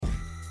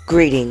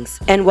Greetings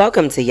and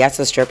welcome to Yes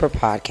a Stripper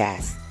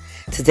podcast.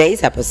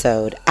 Today's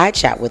episode, I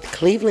chat with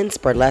Cleveland's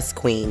burlesque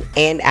queen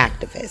and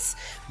activist,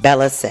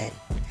 Bella Sin.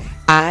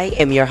 I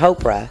am your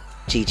Hopra,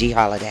 Gigi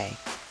Holiday.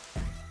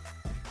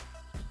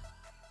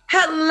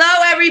 Hello,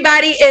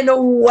 everybody, and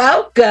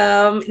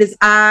welcome. It is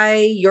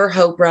I, your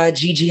Hopra,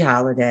 Gigi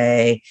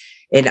Holiday,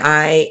 and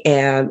I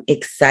am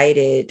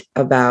excited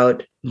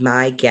about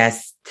my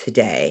guest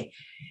today.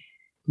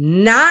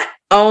 Not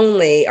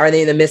only are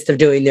they in the midst of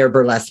doing their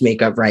burlesque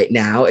makeup right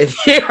now,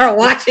 if you are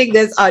watching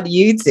this on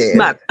YouTube.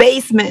 My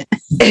basement.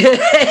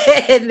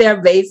 In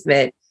their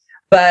basement.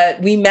 But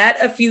we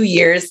met a few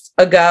years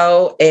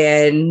ago,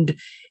 and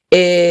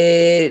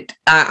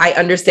I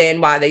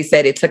understand why they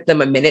said it took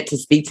them a minute to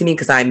speak to me,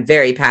 because I'm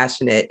very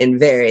passionate and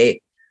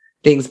very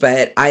things,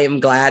 but I am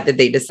glad that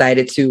they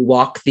decided to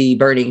walk the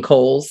burning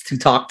coals to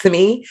talk to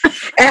me.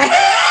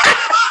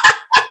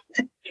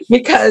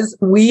 Because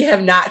we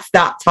have not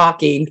stopped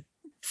talking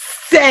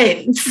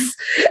since.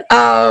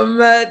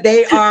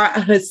 They are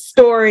a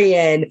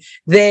historian.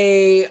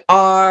 They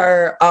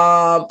are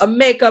a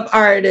makeup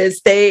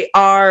artist. They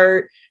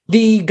are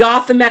the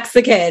goth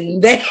Mexican.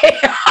 They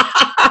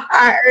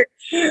are...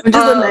 I'm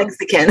just a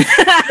Mexican.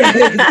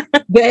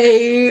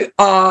 They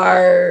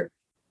are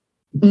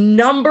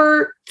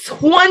number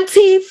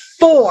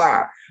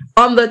 24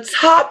 on the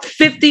top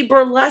 50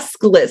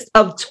 burlesque list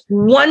of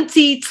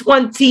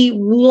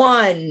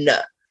 2021.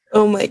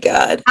 Oh my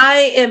God.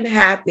 I am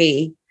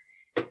happy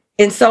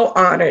and so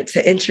honored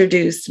to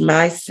introduce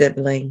my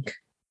sibling,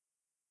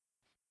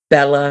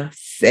 Bella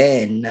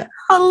Sin.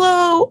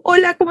 Hello.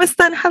 Hola, ¿cómo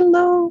están?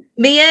 Hello.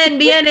 Bien,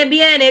 bien,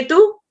 bien. ¿Y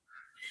tú?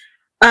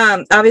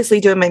 Obviously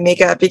doing my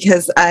makeup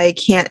because I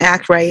can't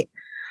act right.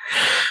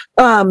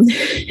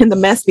 And the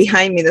mess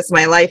behind me, this is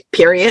my life,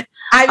 period.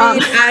 I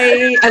mean,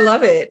 I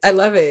love it. I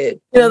love it.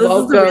 You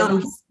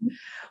know,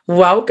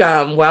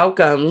 Welcome.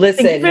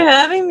 Listen. Thank you for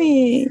having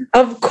me.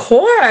 Of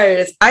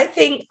course. I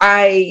think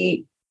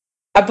I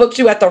booked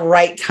you at the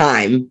right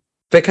time,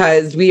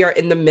 because we are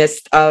in the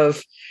midst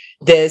of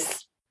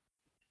this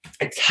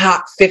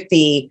top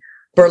 50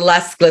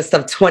 burlesque list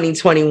of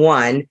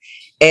 2021.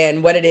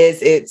 And what it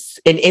is, it's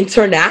an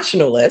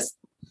international list.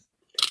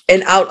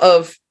 And out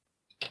of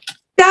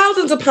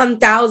thousands upon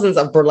thousands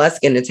of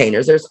burlesque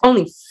entertainers, there's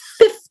only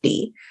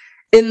 50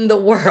 in the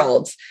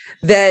world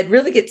that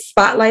really get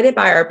spotlighted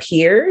by our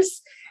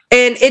peers.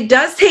 And it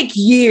does take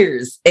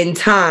years and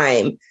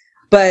time,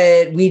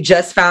 but we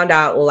just found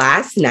out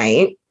last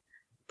night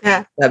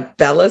that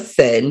Bella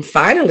Sin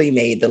finally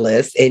made the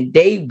list and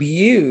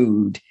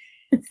debuted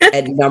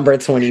at number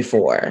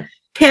 24.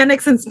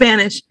 Panics in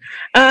Spanish.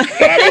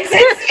 Panics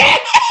in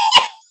Spanish.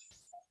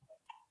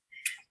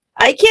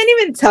 I can't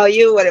even tell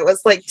you what it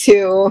was like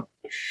to...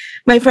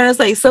 My friend was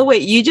like, so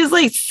wait, you just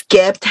like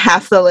skipped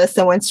half the list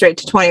and went straight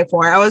to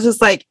 24. I was just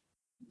like,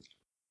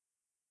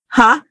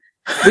 huh?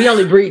 We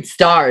only breed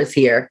stars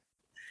here.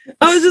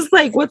 I was just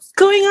like, what's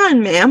going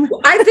on, ma'am?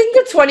 I think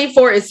the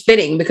 24 is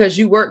fitting because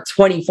you work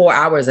 24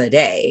 hours a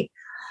day.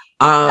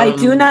 I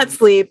do not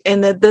sleep.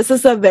 And this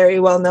is a very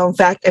well-known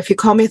fact. If you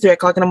call me 3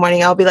 o'clock in the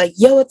morning, I'll be like,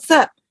 yo, what's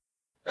up?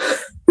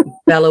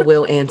 Bella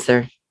will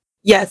answer.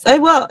 Yes, I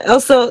will.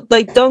 Also,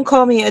 like, don't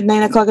call me at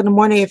 9 o'clock in the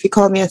morning if you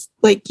call me,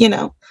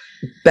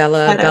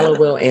 Bella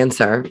will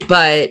answer.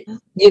 But,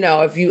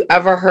 if you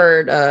ever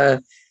heard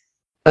a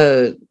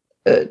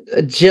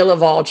Jill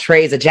of all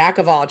trades, a jack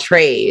of all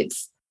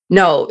trades,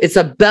 no, it's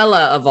a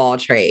Bella of all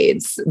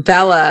trades.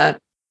 Bella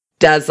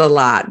does a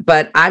lot,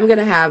 but I'm going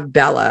to have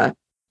Bella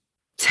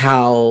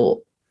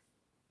tell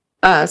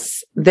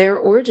us their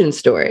origin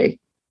story.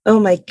 Oh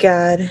my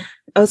God.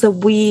 I was a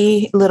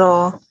wee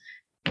little,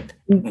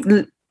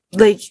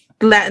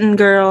 Latin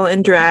girl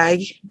in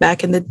drag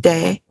back in the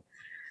day.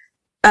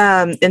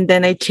 And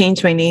then I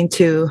changed my name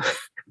to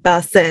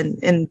Bella Sin,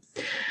 and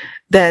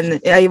then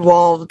I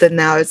evolved, and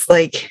now it's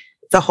like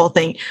the whole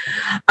thing.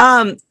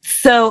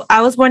 So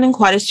I was born in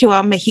Juarez,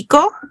 Chihuahua,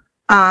 Mexico,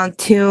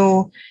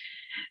 to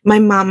my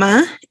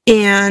mama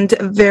and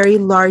a very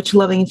large,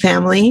 loving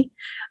family.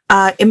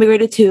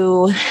 Immigrated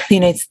to the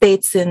United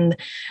States in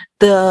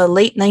the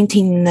late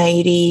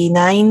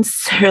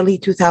 1999s, early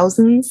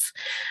 2000s.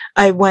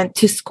 I went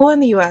to school in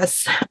the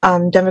U.S.,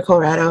 Denver,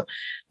 Colorado,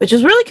 which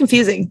was really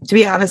confusing, to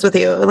be honest with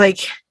you.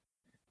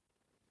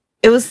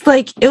 It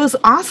was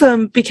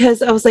awesome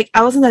because I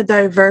was in a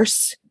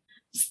diverse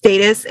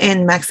status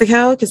in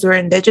Mexico because we're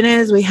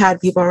indigenous. We had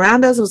people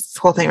around us. It was this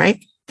whole thing,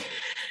 right?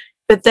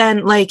 But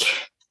then,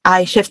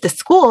 I shifted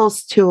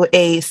schools to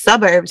a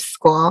suburbs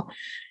school,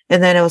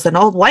 and then it was an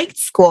old white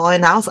school,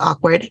 and that was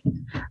awkward.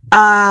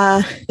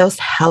 That was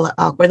hella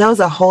awkward. That was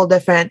a whole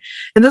different,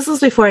 and this was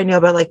before I knew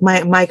about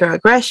my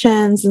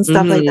microaggressions and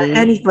stuff like that.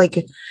 And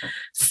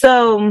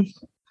so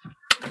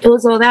it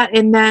was all that.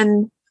 And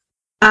then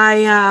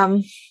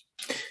I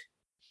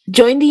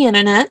joined the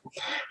internet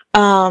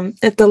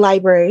at the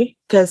library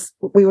because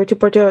we were too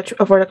poor to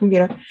afford a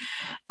computer.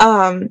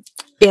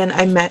 And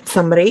I met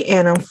somebody,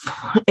 and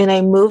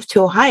I moved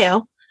to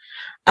Ohio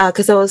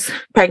because I was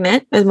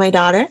pregnant with my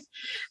daughter.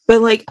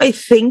 But I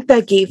think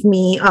that gave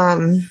me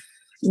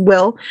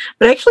will,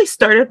 but I actually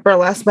started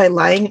burlesque by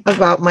lying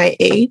about my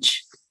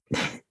age,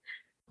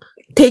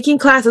 taking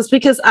classes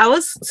because I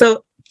was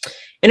so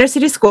inner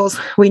city schools.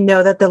 We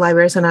know that the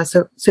libraries are not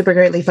so super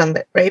greatly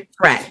funded, right?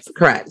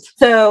 Correct.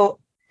 So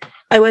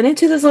I went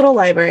into this little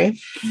library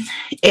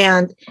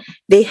and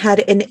they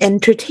had an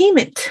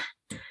entertainment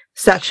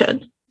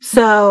section.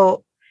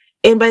 So,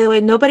 and by the way,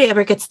 nobody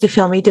ever gets to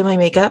film me do my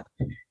makeup.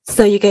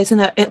 So you guys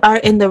are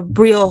in the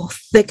real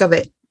thick of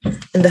it.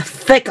 In the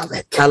thick of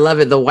it. I love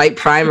it. The white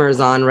primer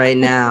is on right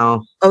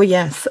now. Oh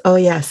yes.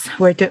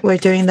 We're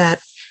doing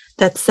that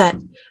set.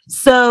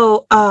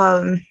 So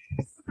I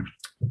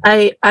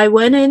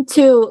went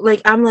into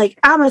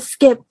I'm a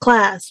skip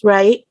class,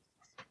 right?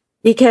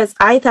 Because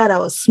I thought I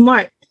was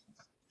smart.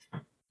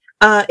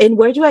 And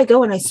where do I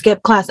go when I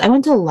skip class? I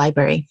went to the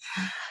library.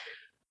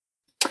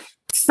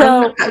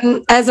 So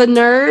as a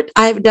nerd,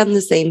 I've done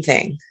the same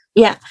thing.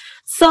 Yeah.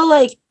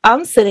 So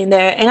I'm sitting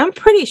there and I'm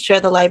pretty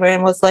sure the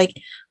librarian was like,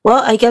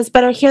 well, I guess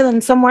better here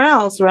than somewhere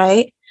else,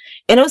 right?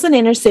 And it was an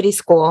inner city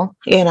school,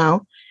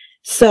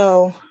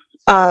 So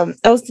I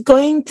was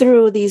going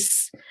through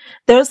there's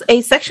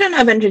a section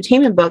of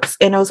entertainment books,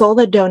 and it was all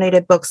the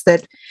donated books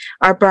that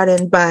are brought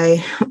in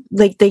by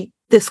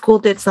the school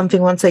did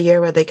something once a year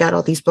where they got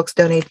all these books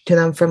donated to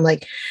them from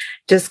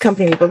just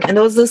company people. And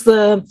there was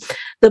the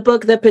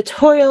book, The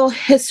Pictorial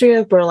History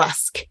of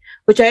Burlesque,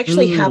 which I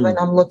actually have and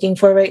I'm looking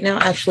for right now,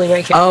 actually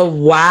right here. Oh,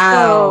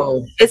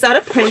 wow. So it's out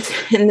of print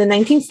in the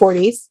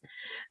 1940s.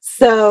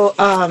 So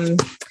I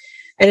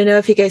don't know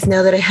if you guys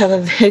know that I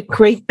have a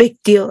great big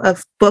deal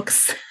of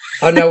books.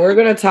 Oh, no, we're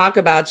going to talk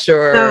about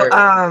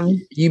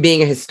you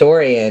being a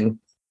historian.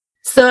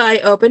 So I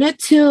opened it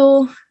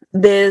to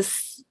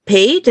this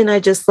page and I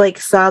just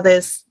saw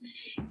this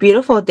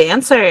beautiful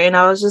dancer and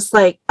I was just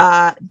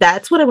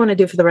that's what I want to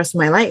do for the rest of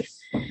my life.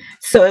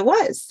 So it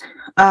was.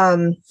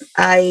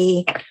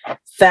 I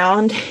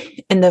found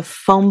in the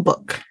phone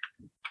book,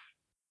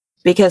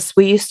 because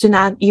we used to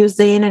not use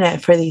the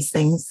internet for these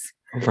things.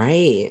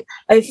 Right.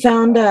 I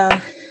found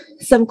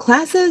some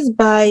classes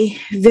by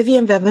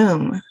Vivienne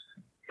Vavoom,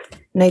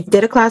 and I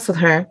did a class with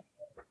her.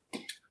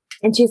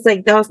 And she's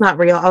like, that was not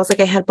real. I was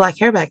like, I had black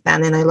hair back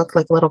then and I looked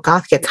like a little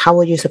goth kid. How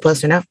were you supposed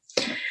to know?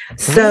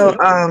 So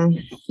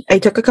I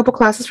took a couple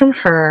classes from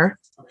her.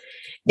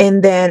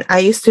 And then I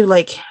used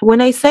to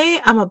when I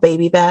say I'm a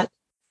baby bat,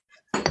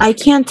 I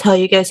can't tell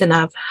you guys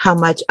enough how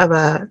much of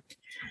a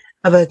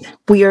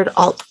weird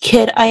alt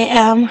kid I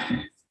am.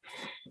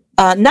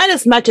 Not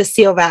as much as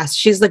Seal Vass.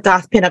 She's the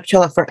goth pinup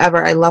chilla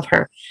forever. I love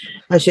her.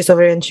 She's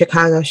over in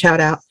Chicago.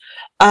 Shout out.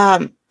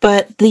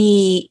 But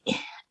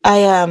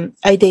I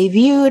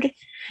debuted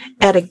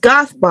at a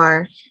goth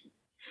bar.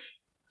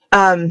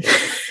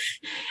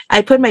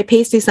 I put my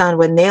pasties on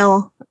with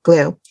nail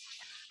glue.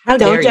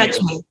 Don't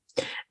judge me.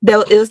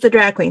 It was the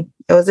drag queen.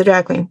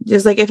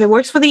 Just if it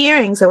works for the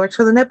earrings, it works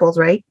for the nipples,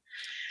 right?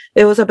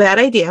 It was a bad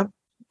idea.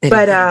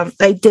 But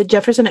I did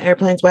Jefferson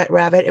Airplane's Wet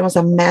Rabbit. It was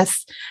a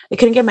mess. I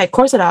couldn't get my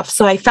corset off.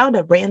 So I found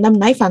a random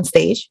knife on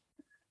stage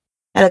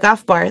at a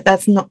golf bar.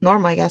 That's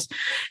normal, I guess.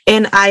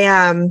 And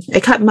I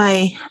cut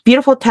my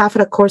beautiful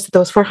taffeta corset that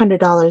was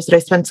 $400 that I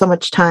spent so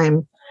much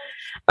time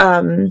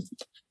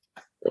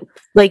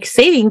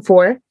saving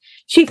for.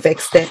 She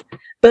fixed it.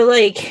 But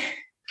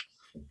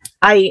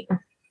I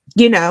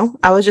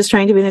was just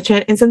trying to be in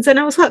the instance and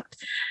I was hooked.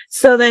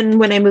 So then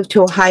when I moved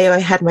to Ohio, I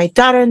had my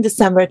daughter on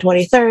December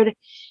 23rd,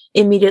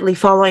 immediately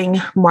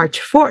following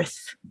March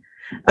 4th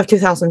of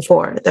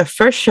 2004. The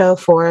first show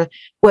for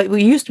what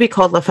we used to be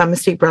called La Femme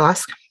Mystique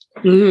Burlesque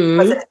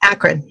was in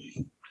Akron.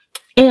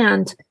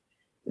 And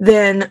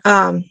then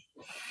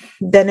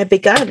it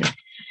begun.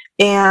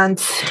 And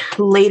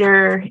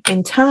later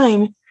in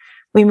time,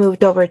 we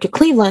moved over to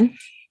Cleveland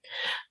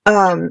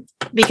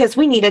because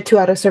we needed to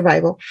out of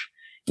survival.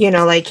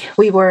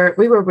 We were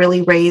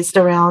really raised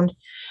around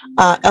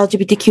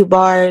LGBTQ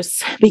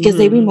bars because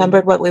they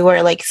remembered what we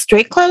were.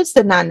 Straight clothes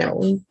did not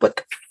know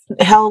what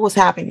the hell was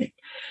happening.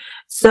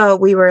 So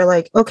we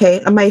were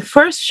okay. My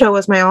first show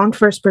was my own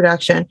first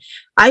production.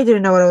 I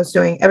didn't know what I was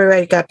doing.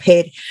 Everybody got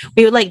paid.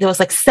 We were there was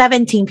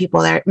 17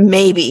 people there,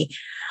 maybe.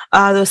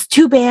 There was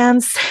 2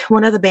 bands.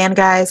 One of the band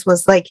guys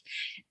was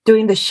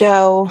doing the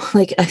show.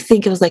 I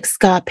think it was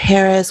Scott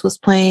Paris was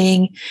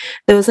playing.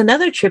 There was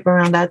another trip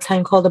around that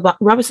time called the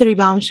Rubber City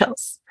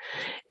Bombshells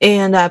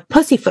and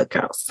Pussyfoot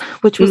Girls,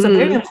 which was a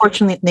very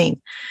unfortunate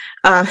name.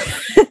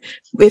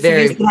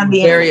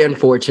 Very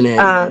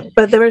unfortunate.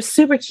 But they were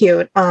super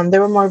cute. They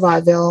were more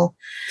vaudeville.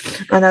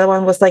 Another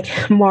one was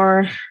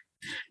more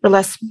or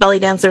less belly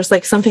dancers,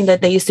 something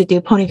that they used to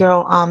do. Pony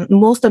Girl,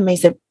 most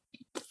amazing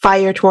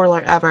fire twirler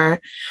ever.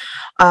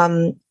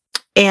 And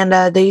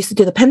they used to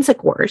do the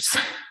Pensick Wars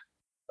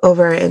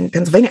over in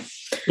Pennsylvania.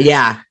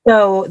 Yeah.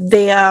 So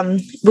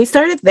we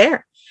started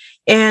there,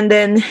 and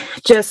then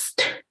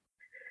just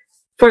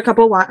for a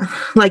couple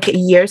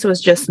years, it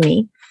was just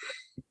me.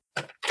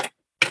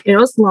 It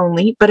was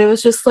lonely, but it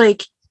was just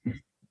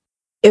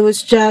it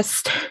was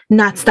just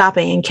not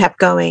stopping and kept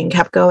going.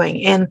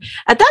 And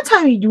at that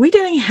time, we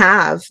didn't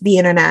have the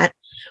internet.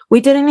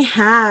 we didn't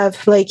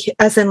have like,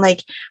 as in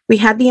like, we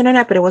had the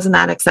internet, but it wasn't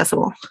that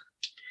accessible.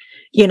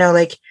 You know,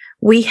 like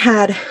we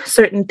had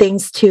certain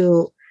things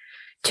to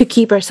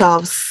keep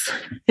ourselves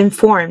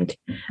informed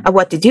of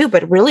what to do,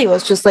 but really it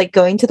was just like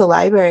going to the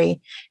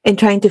library and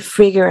trying to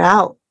figure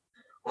out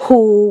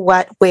who,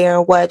 what,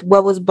 where, what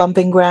was bump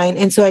and grind.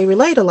 And so I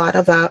relied a lot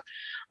about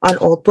on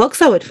old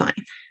books I would find.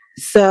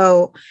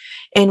 So,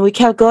 and we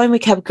kept going, we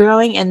kept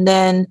growing, and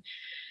then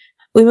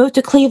we moved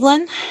to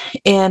Cleveland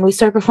and we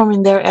started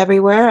performing there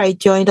everywhere. I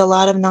joined a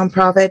lot of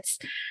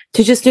nonprofits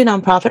to just do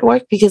nonprofit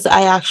work because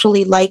I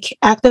actually like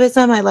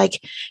activism. I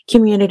like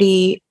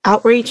community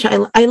outreach.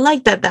 I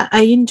like that.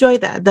 I enjoy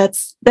that.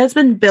 That's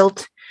been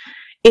built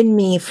in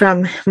me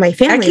from my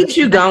family. That keeps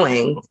you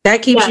going.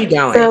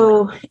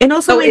 So, and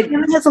also my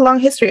family has a long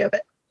history of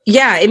it.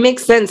 Yeah, it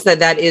makes sense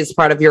that is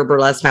part of your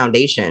burlesque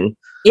foundation.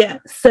 Yeah.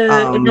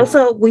 So, and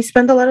also we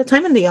spend a lot of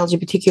time in the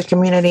LGBTQ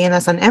community, and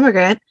as an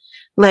immigrant,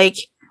 like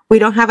we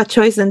don't have a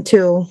choice than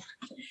to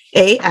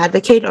A,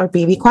 advocate, or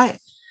B, be quiet.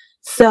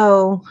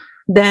 So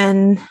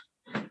then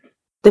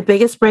the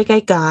biggest break I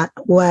got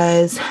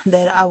was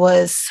that I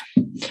was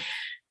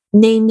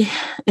named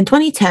in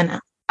 2010.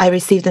 I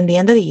received in the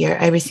end of the year,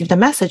 I received a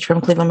message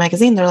from Cleveland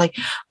Magazine. They're like,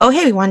 oh,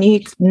 hey, we want you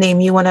to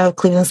name you one of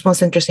Cleveland's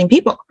most interesting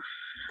people.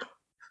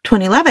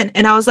 2011.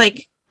 And I was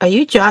like, are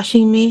you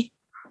joshing me?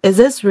 Is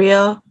this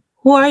real?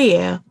 Who are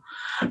you?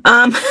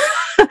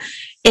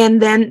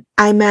 And then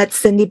I met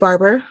Cindy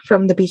Barber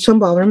from the Beachland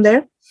Ballroom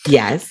there.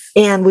 Yes.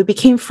 And we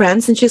became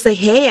friends. And she's like,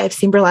 hey, I've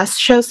seen burlesque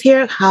shows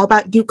here. How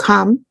about you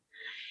come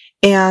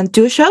and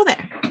do a show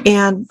there?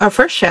 And our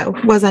first show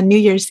was on New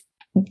Year's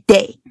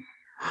Day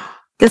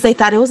because I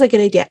thought it was a good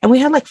idea. And we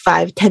had like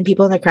 5-10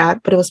 people in the crowd,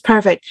 but it was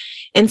perfect.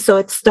 And so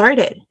it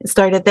started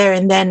there.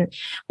 And then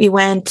we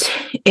went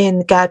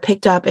and got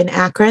picked up in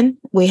Akron.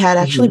 We had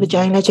actually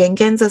Vagina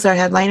Jenkins as our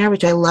headliner,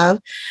 which I love.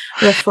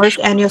 The first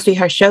annual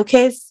Sweetheart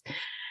Showcase.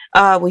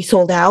 We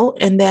sold out,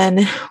 and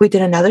then we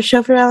did another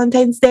show for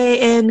Valentine's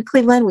Day in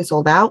Cleveland. We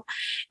sold out,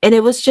 and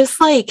it was just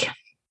like,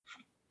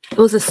 it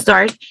was a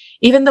start,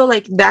 even though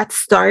like that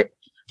start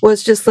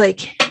was just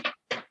like,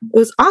 it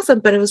was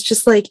awesome, but it was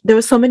just like, there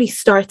was so many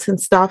starts and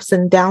stops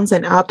and downs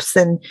and ups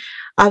and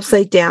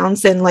upside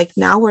downs. And like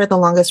now we're the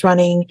longest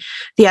running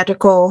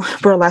theatrical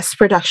burlesque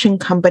production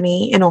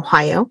company in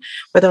Ohio.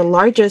 We're the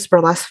largest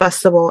burlesque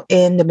festival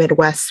in the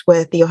Midwest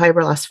with the Ohio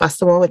Burlesque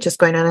Festival, which is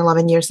going on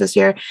 11 years this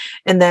year.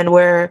 And then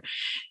we're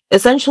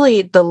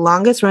essentially the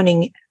longest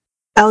running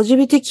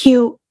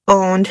LGBTQ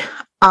owned,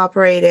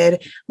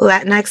 operated,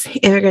 Latinx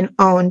immigrant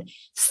owned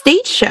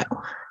stage show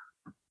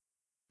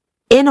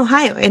in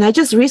Ohio. And I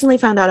just recently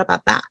found out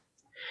about that.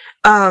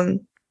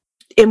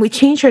 And we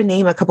changed our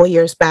name a couple of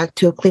years back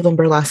to Cleveland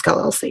Burlesque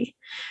LLC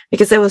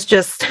because it was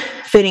just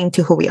fitting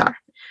to who we are.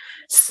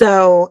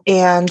 So,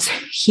 and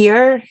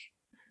here,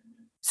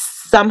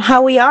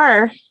 somehow we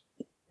are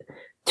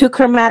 2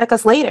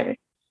 Chromaticas later,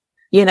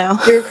 you know.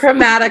 2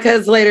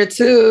 Chromaticas later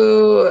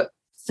too.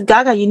 So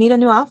Gaga, you need a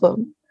new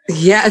album.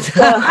 Yes.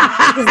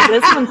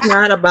 This one's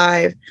not a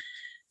vibe.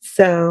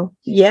 So,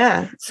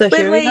 yeah. So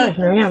here we are.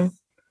 Here I am.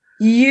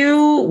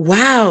 You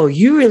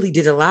really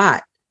did a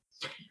lot.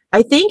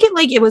 I think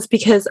it was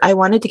because I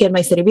wanted to get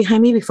my city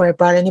behind me before I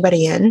brought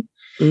anybody in.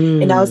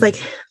 And that was like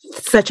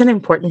such an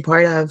important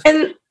part of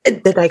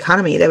the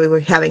dichotomy that we were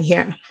having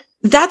here.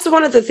 That's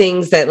one of the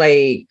things that,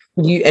 like,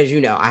 you, as you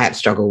know, I have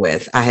struggled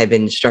with. I have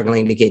been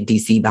struggling to get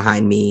DC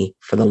behind me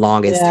for the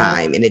longest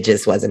time, and it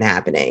just wasn't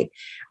happening.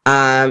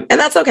 And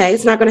that's okay.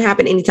 It's not going to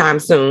happen anytime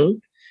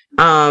soon.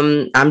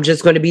 I'm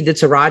just going to be the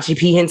Taraji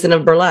P. Henson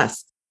of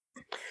burlesque.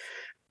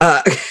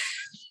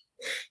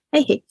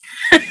 Hey.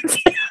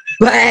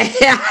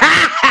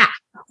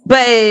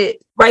 But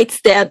write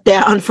that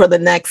down for the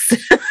next.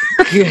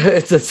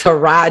 It's a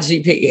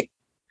Taraji P.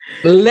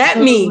 Let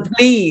me,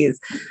 please.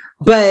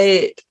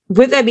 But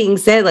with that being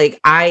said,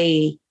 like,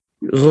 I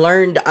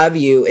learned of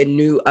you and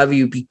knew of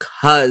you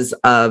because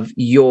of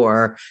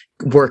your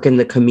work in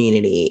the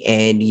community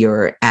and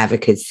your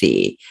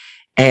advocacy.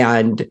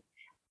 And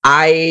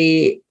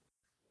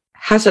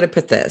how should I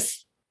put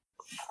this?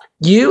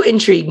 You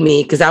intrigued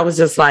me because I was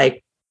just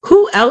like,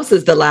 who else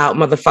is the loud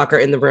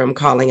motherfucker in the room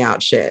calling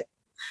out shit?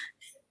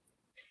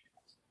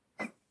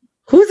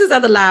 Who's this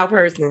other loud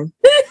person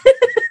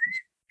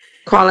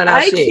calling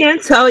out shit? I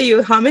can't tell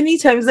you how many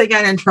times I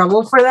got in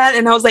trouble for that.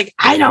 And I was like,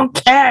 I don't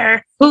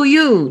care. Who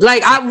you?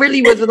 Like, I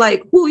really was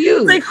like, who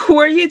you? Like, who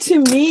are you to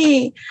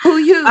me? Who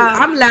you?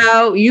 I'm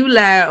loud. You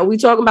loud. Are we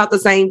talking about the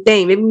same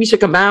thing? Maybe we should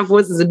combine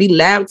forces and be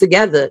loud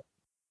together.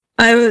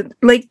 I would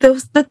like the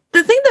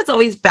thing that's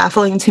always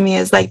baffling to me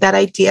is like that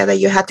idea that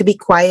you have to be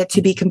quiet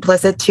to be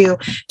complicit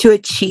to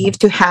achieve,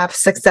 to have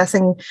success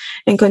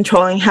in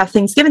controlling, have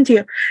things given to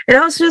you. And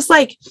I was just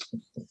like,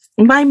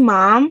 my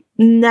mom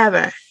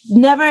never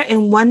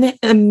in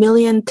a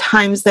million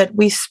times that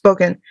we've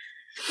spoken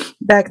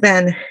back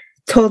then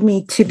told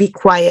me to be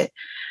quiet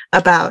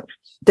about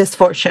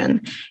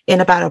dysfortune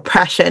and about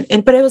oppression.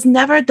 But it was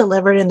never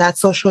delivered in that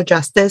social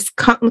justice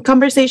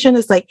conversation.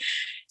 Is like,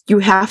 you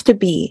have to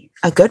be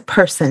a good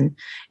person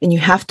and you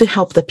have to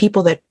help the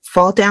people that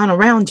fall down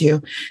around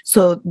you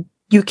so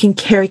you can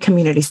carry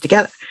communities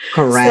together.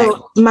 Correct.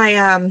 So my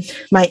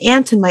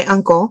aunt and my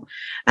uncle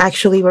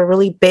actually were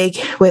really big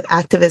with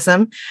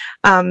activism.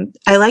 I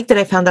like that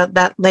I found out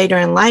that later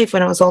in life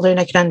when I was older and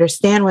I could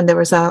understand when there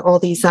was all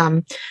these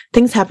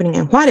things happening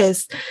in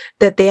Juarez,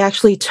 that they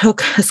actually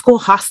took a school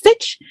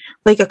hostage,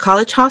 like a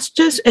college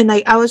hostage. And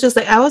I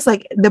was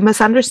like the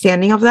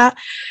misunderstanding of that.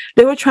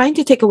 They were trying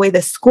to take away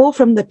the school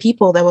from the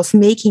people that was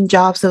making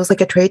jobs. It was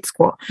like a trade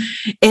school.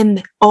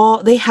 And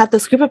they had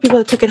this group of people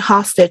that took it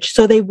hostage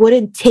so they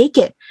wouldn't take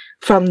it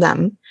from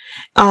them,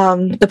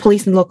 the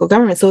police and local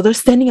government. So they're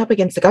standing up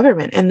against the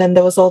government. And then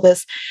there was all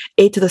this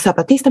aid to the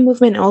Zapatista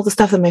movement and all the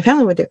stuff that my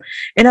family would do.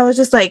 And I was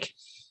just like,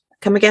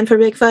 come again for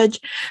Big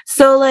Fudge.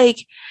 So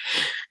like,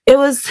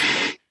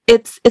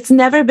 it's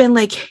never been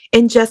like,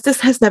 injustice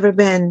has never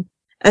been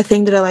a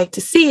thing that I like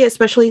to see,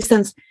 especially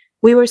since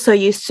we were so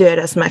used to it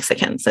as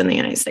Mexicans in the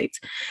United States.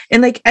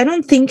 And like, I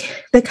don't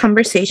think the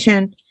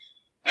conversation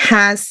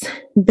has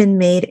been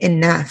made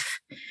enough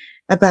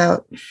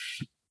about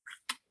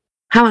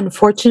how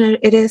unfortunate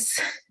it is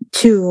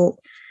to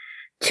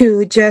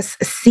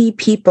just see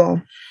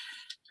people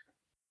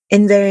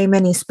in very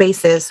many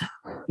spaces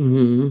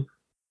in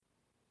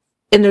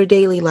their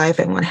daily life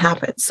and what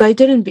happens. So I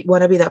didn't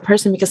want to be that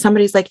person because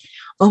somebody's like,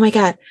 oh my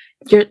God,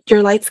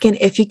 you're light skin.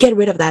 If you get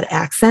rid of that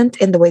accent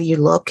and the way you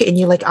look and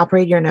you like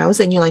operate your nose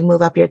and you like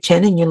move up your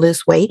chin and you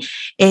lose weight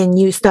and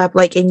you stop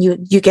like, and you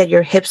get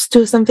your hips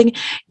to something,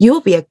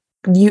 you'll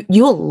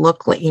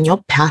look like, and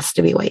you'll pass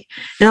to be white.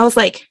 And I was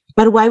like,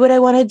 but why would I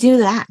want to do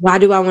that? Why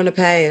do I want to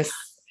pass?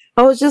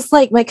 I was just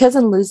like, my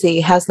cousin Lucy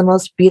has the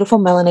most beautiful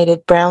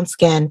melanated brown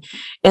skin.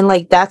 And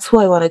like, that's who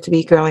I wanted to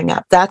be growing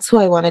up. That's who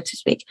I wanted to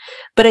speak.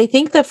 But I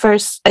think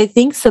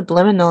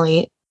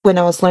subliminally, when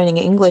I was learning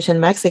English in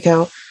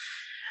Mexico,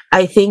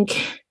 I think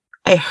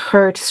I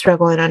heard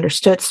struggle and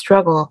understood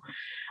struggle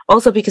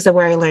also because of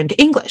where I learned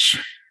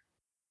English,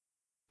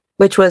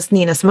 which was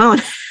Nina Simone.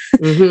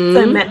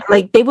 So I meant,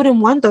 like, they wouldn't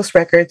want those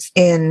records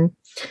in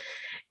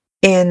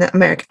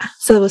America.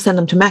 So they would send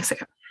them to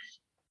Mexico.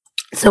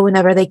 So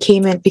whenever they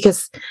came in,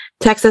 because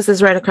Texas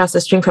is right across the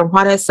stream from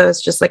Juarez, so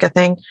it's just like a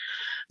thing.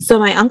 So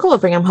my uncle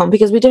would bring them home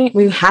because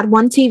we had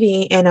one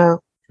TV and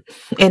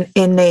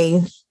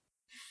a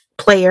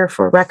player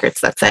for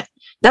records. That's it.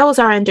 That was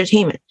our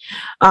entertainment.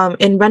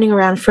 And running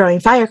around throwing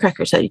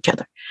firecrackers at each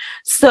other.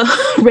 So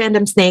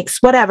random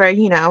snakes, whatever,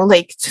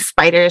 like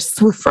spiders,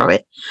 who throw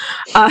it.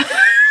 I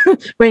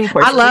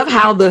love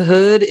how the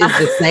hood is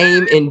the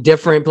same in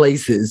different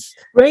places.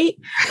 Right?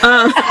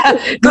 I'm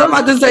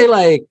about to say,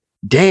 like,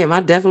 damn, I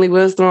definitely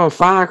was throwing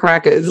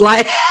firecrackers.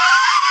 Like,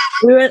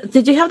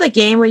 did you have that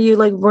game where you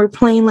like were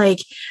playing like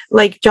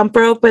jump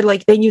rope, but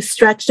like then you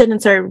stretched it and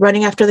started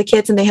running after the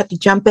kids and they had to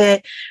jump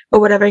it or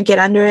whatever and get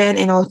under it,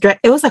 and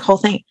it was like whole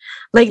thing.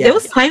 Like there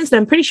was times that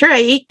I'm pretty sure I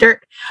ate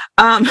dirt.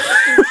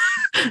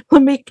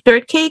 Make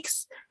dirt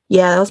cakes.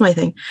 Yeah, that was my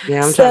thing.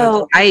 Yeah,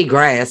 I ate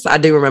grass. I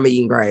do remember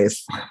eating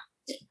grass.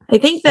 I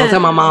think that. Don't tell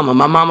my mama.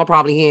 My mama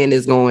probably hearing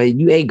this going,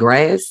 you ate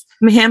grass?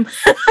 Ma'am,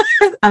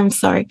 I'm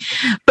sorry.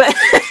 But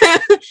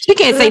she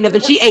can't say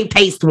nothing. She ate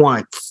paste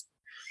once.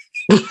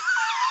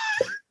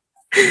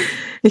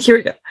 Here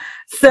we go.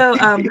 So,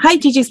 hi,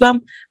 Gigi's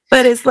mom.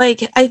 But it's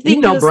like, I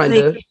think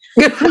Brenda.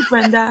 Like,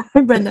 hi,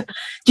 Brenda.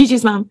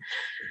 Gigi's mom.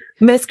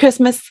 Miss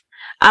Christmas.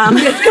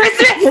 Miss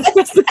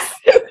Christmas.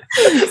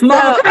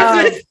 Mama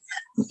Christmas.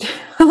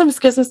 Hello, Miss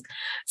Christmas.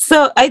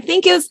 So I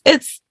think it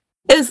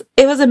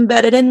was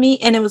embedded in me,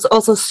 and it was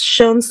also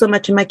shown so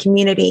much in my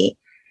community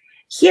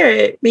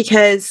here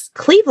because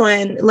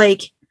Cleveland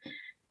was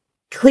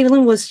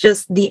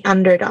just the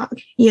underdog,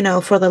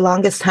 for the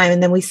longest time.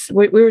 And then we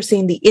were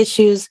seeing the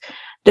issues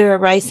that were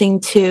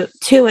rising too.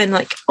 And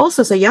like,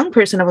 also as a young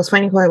person, I was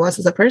finding who I was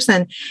as a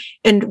person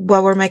and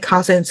what were my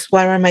causes,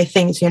 what were my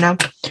things,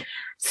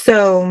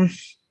 So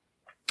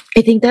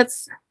I think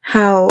that's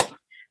how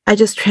I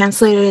just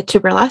translated it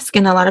to burlesque.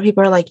 And a lot of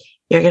people are like,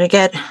 you're going to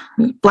get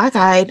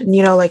black-eyed,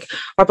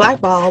 or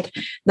blackballed.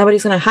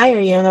 Nobody's going to hire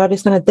you.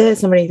 Nobody's going to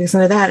this, nobody's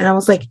going to that. And I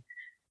was like,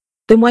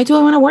 then why do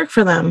I want to work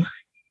for them?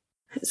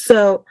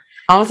 So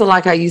I also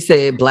like how you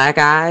said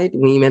black-eyed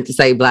when you meant to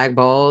say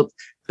blackballed,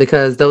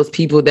 because those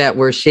people that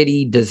were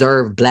shitty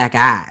deserve black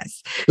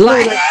eyes.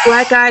 Like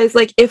black eyes.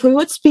 Like if we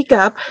would speak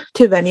up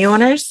to venue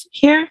owners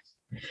here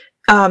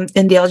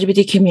in the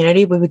LGBT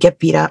community, we would get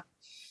beat up.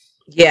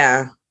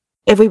 Yeah.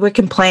 If we would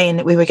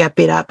complain, we would get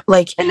beat up.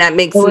 And that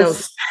makes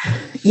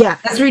yeah,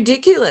 that's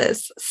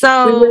ridiculous.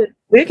 So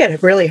we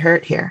get really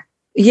hurt here.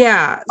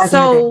 Yeah.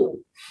 So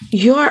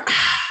your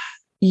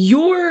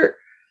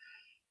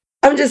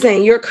I'm just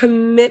saying your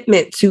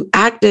commitment to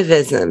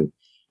activism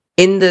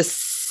in the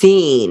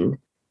scene,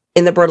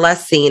 in the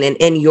burlesque scene, and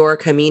in your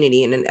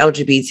community, in an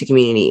LGBT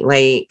community,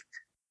 like,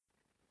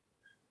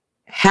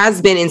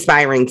 has been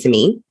inspiring to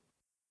me.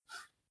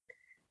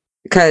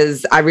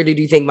 Because I really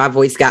do think my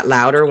voice got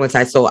louder once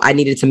I saw I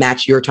needed to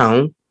match your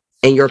tone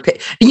and your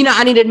pitch.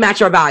 I needed to match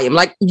your volume.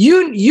 Like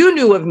you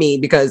knew of me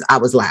because I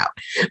was loud.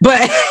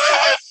 But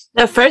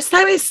The first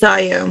time I saw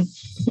you,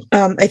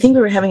 I think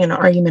we were having an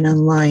argument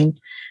online.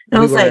 And I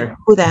was like,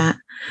 who that?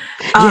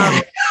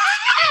 Yeah.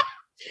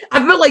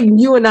 I feel like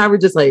you and I were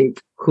just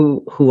like,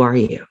 who are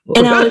you?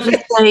 And I was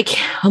just like,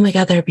 oh my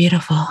God, they're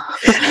beautiful.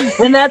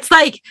 And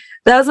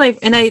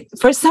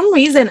for some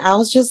reason, I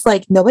was just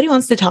like, nobody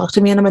wants to talk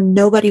to me. And I'm a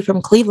nobody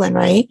from Cleveland,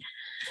 right?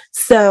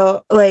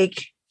 So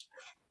like,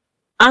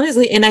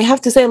 honestly, and I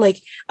have to say,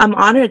 like, I'm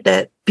honored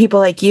that people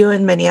like you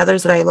and many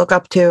others that I look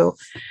up to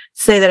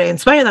say that I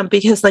inspire them,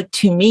 because like,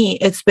 to me,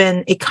 it's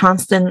been a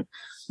constant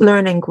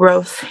learning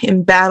growth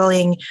in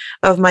battling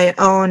of my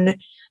own,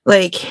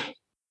 like,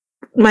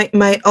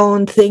 my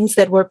own things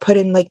that were put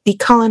in, like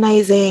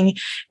decolonizing,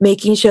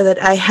 making sure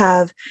that I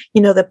have,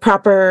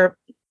 the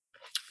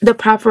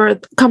proper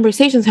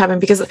conversations happen,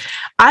 because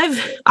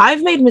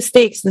I've made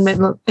mistakes,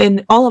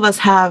 and all of us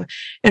have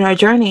in our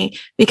journey,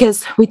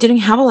 because we didn't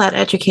have a lot of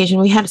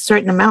education. We had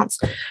certain amounts,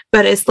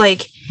 but it's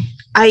like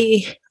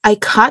I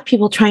caught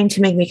people trying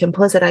to make me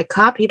complicit. I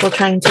caught people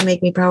trying to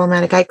make me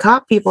problematic. I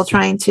caught people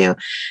trying to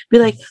be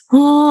like,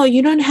 oh,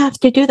 you don't have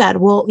to do that.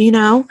 Well,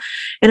 and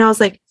I was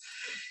like,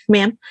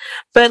 man.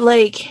 But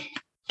like,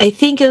 I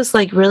think it was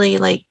like really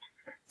like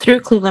through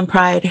Cleveland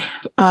Pride,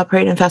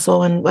 Parade and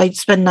Festival, and I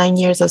spent 9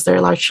 years as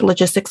their large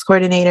logistics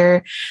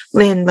coordinator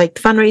and like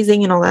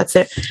fundraising and all that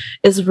stuff,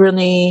 is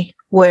really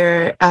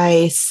where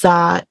I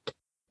saw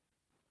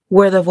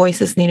where the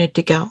voices needed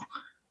to go.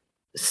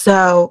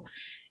 So,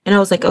 and I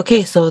was like,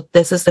 okay, so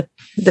this is the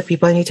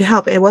people I need to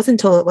help. It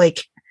wasn't until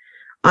like,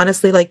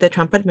 honestly, like the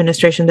Trump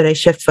administration that I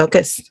shift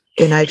focus.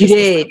 And I just, you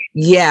did.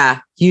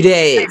 Yeah, you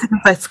did.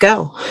 Let's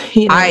go.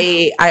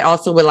 I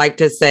also would like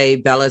to say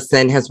Bella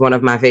Sin has one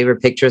of my favorite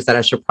pictures that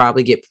I should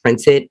probably get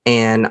printed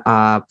and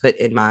put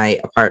in my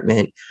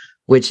apartment,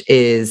 which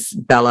is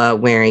Bella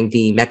wearing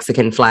the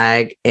Mexican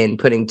flag and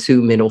putting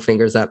 2 middle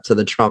fingers up to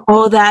the Trump.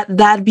 Oh,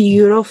 that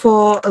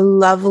beautiful,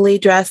 lovely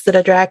dress that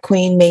a drag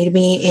queen made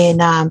me in.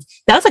 That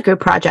was a good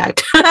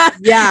project.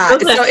 Yeah,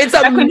 so it's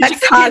a Mexican,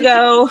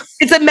 Chicago.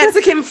 It's a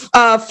Mexican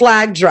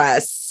flag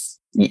dress.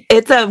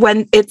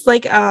 It's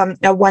like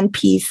a one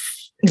piece.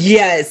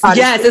 Yes,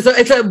 yes,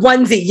 it's a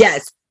onesie.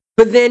 Yes,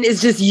 but then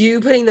it's just you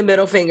putting the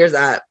middle fingers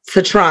up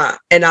to Trump,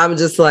 and I'm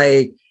just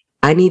like,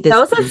 I need this. That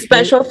was a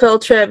special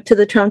field trip to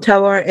the Trump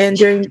Tower and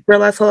during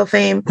Burlesque Hall of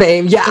Fame.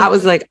 Yeah, I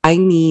was like, I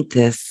need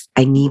this.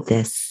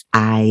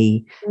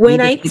 When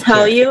I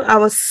tell you, I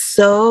was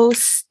so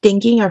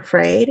stinking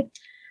afraid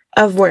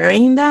of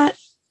wearing that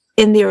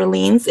in the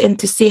Orleans and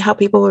to see how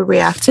people would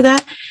react to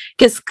that.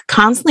 Because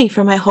constantly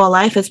for my whole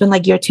life, it's been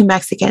like, you're too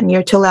Mexican,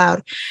 you're too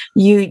loud,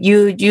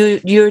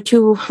 you're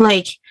too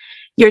like,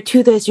 you're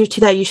too this, you're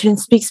too that, you shouldn't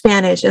speak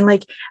Spanish. And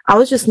like, I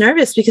was just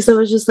nervous because I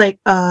was just like,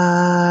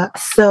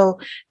 so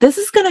this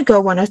is going to go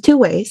one of two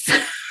ways.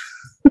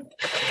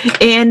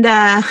 And,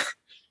 and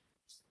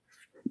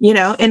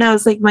I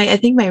was like, I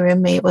think my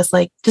roommate was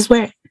like, just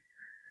wear it.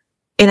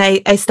 And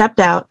I stepped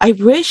out. I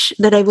wish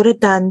that I would have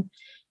done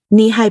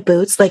knee-high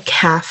boots, like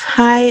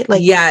calf-high,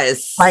 like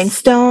yes,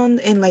 rhinestone,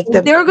 and like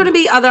there are going to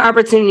be other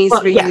opportunities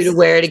for you to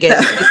wear it again.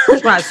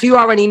 You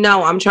already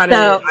know I'm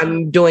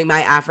doing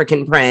my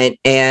African print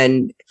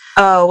and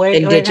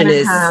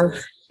indigenous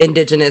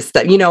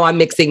stuff.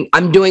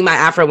 I'm doing my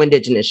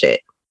Afro-Indigenous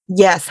shit.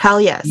 Yes,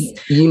 hell yes.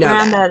 We're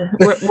on that.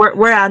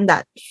 We're on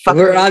that.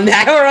 We're on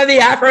that. We're on the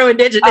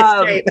Afro-Indigenous.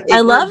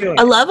 I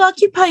love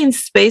occupying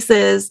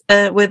spaces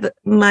with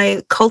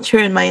my culture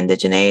and my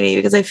indigeneity,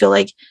 because I feel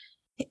like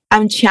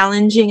I'm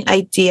challenging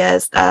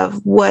ideas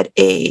of what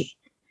a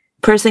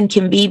person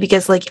can be,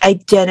 because like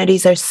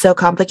identities are so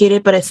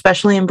complicated, but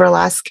especially in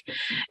burlesque,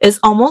 it's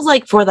almost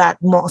like for that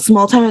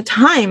small time of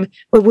time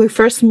when we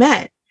first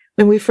met,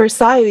 when we first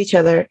saw each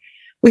other,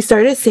 we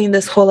started seeing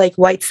this whole like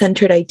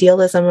white-centered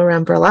idealism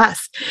around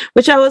burlesque,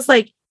 which I was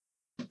like,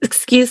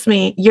 excuse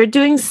me, you're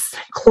doing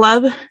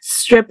club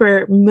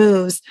stripper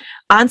moves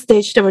on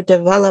stage that were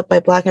developed by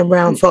Black and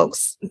brown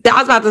folks. I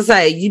was about to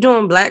say, you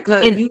doing black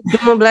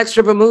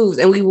stripper moves,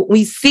 and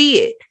we see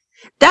it.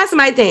 That's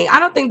my thing. I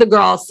don't think the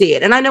girls see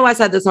it. And I know I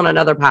said this on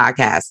another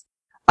podcast,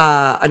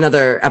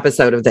 another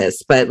episode of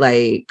this, but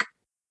like,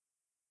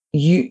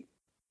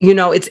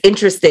 it's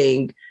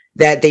interesting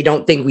that they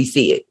don't think we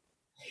see it.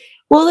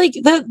 Well, like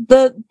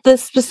the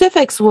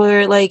specifics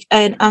were like,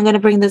 and I'm going to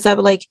bring this up,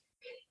 like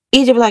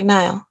Egypt Black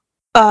Nile.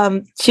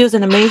 She was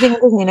an amazing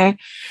entertainer,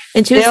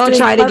 and they'll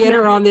try to get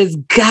her on this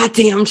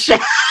goddamn show.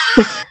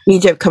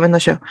 Egypt, come in the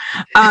show.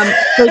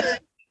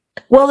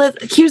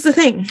 Here's the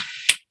thing.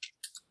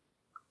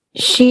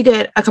 She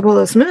did a couple of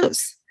those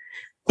moves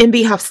in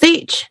Beehive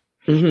stage,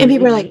 and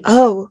people are like,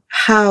 "Oh,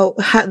 how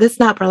that's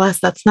not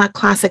burlesque. That's not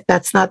classic.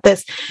 That's not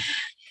this."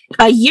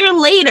 A year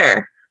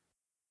later,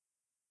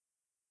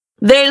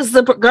 there's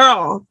the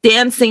girl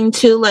dancing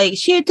to like,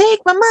 "She'll take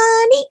my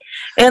money,"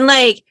 and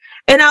like.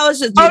 And I was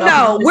just,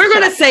 we're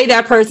going to say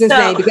that person's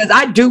name, because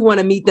I do want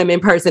to meet them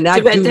in person. But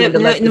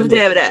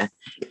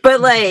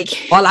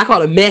like, well, I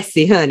call it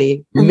messy,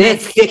 honey.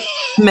 Messy.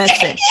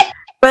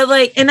 But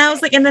like, and I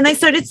was like, and then I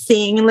started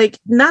seeing, like,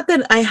 not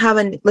that I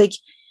haven't, like,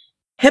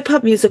 hip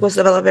hop music was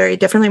developed very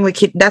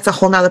differently. That's a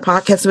whole nother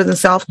podcast within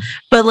itself.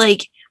 But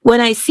like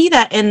when I see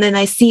that, and then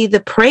I see the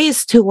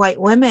praise to white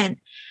women,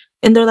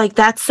 and they're like,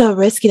 "That's so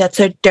risky. That's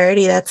so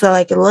dirty. That's so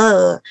like,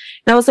 ugh."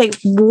 And I was like,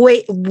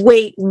 "Wait."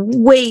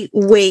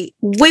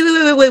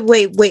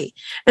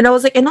 And I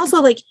was like, and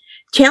also like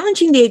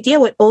challenging the idea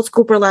what old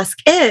school burlesque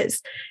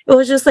is. It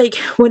was just like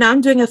when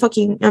I'm doing a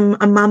fucking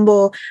a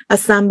mambo, a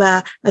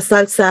samba, a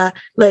salsa,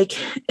 like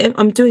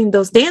I'm doing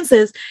those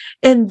dances,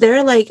 and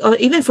they're like, or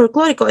even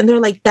folklorico, and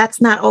they're like,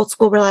 "That's not old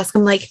school burlesque."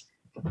 I'm like,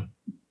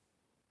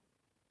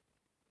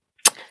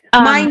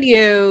 mind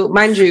you,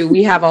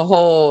 we have a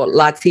whole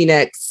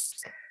Latinx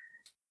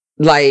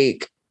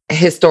like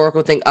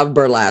historical thing of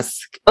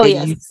burlesque. Oh, and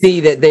yes. You see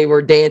that they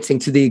were dancing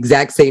to the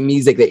exact same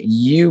music that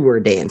you were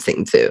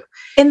dancing to.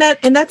 And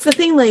that's the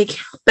thing, like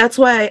that's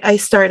why I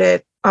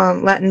started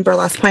Latin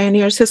Burlesque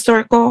Pioneers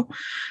historical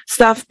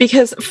stuff,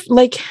 because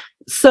like,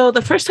 so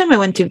the first time I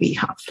went to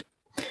BHAF,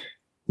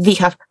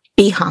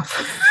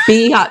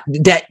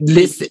 that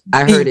listen,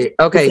 I heard it.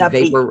 Okay,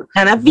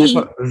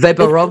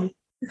 vapor rum.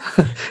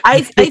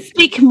 I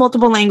speak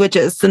multiple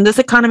languages, and this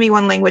economy,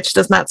 one language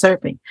does not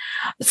serve me.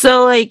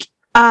 So like,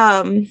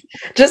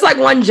 just like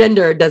one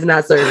gender does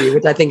not serve you,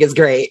 which I think is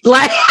great.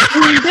 Like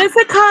in this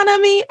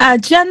economy,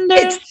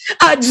 it's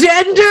a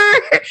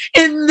gender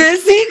in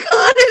this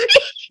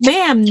economy,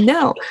 ma'am.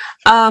 No,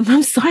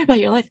 I'm sorry about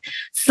your life.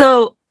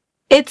 So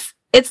it's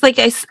like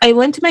I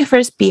went to my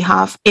first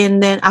BHAF,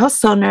 and then I was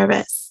so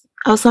nervous.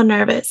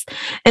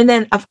 And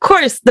then, of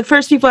course, the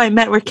first people I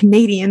met were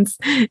Canadians,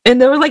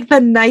 and they were like the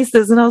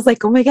nicest. And I was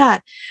like, oh my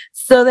God.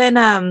 So then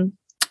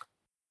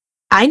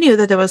I knew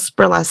that there was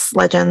burlesque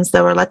legends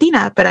that were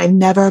Latina, but I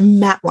never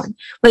met one.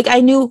 Like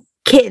I knew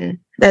Kitten.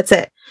 That's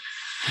it.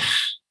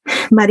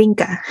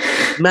 Marinka.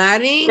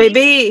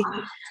 Baby.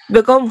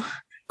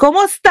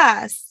 ¿Cómo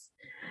estás?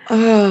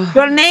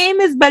 Your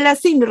name is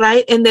Belacin,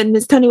 right? And then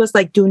Miss Tony was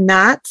like, do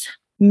not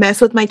mess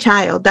with my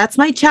child. That's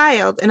my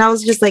child. And I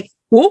was just like,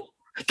 whoop.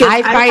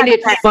 I find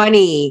it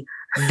funny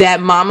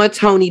that Mama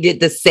Tony did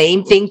the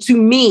same thing to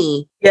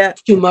me,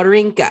 to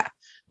Marinka.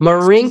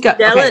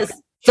 Okay.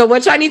 So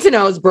what y'all need to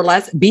know is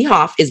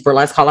BHAF is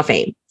Burlesque Hall of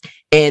Fame.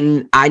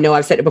 And I know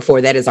I've said it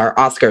before, that is our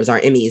Oscars, our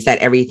Emmys, that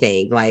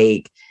everything.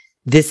 Like,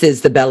 this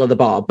is the belle of the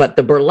ball. But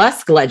the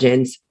burlesque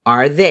legends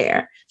are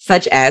there,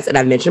 such as, and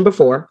I've mentioned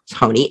before,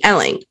 Tony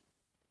Elling.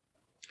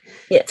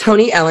 Yes.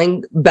 Tony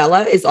Elling,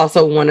 Bella is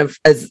also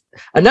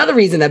another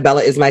reason that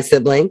Bella is my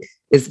sibling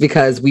is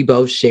because we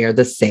both share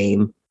the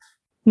same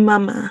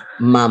mama.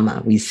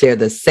 We share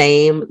the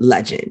same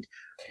legend,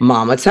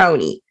 Mama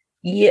Tony.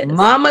 Yes.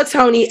 Mama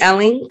Tony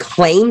Elling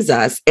claims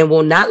us and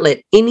will not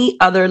let any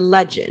other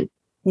legend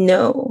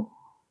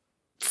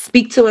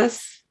speak to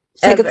us.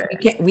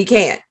 We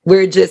can't.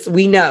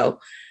 We know.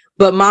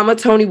 But Mama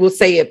Tony will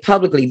say it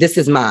publicly. This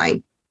is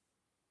mine.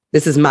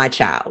 This is my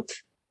child.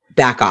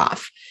 Back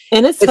off.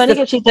 And it's funny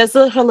because she does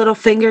her little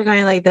finger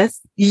going like this.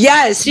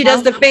 Yes, she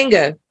does the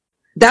finger.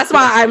 That's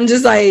why I'm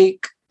just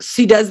like,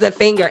 she does the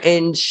finger,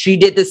 and she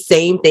did the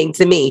same thing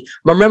to me.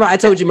 Remember, I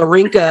told you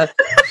Marinka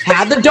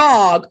had the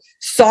dog,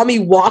 saw me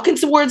walking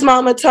towards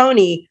Mama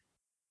Tony,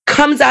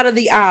 comes out of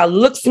the aisle,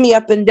 looks me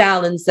up and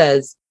down and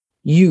says,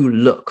 "You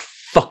look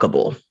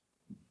fuckable."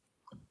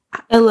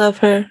 I love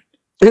her.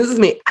 This is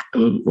me.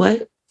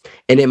 What?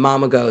 And then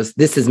Mama goes,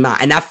 "This is mine."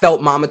 And I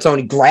felt Mama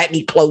Tony grab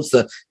me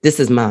closer. This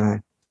is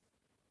mine.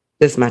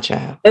 This is my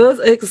child. It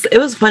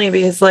was funny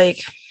because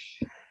like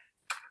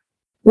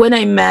when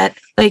I met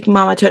like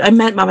Mama Tony, I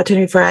met Mama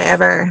Tony before I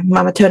ever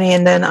Mama Tony,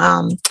 and then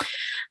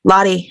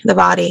Lottie the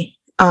Body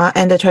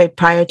and Detroit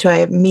prior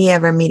to me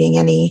ever meeting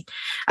any.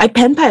 I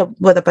pen pal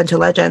with a bunch of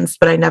legends,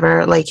 but I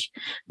never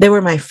they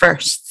were my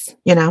firsts,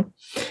 you know.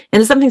 And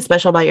there's something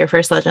special about your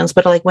first legends.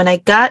 But like when I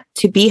got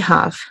to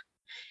BHAF,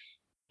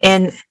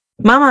 and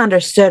Mama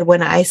understood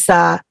when I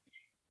saw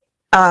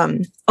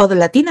all the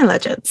Latina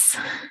legends,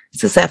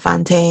 Suzette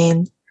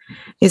Fontaine,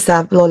 we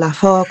saw Lola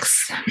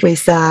Fox, we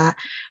saw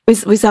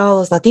all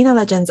those Latina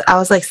legends. I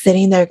was like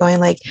sitting there going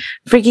like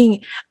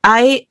freaking,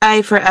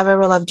 I forever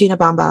will love Gina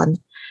Bonbon.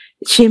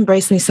 She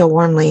embraced me so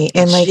warmly,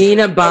 and like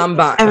Gina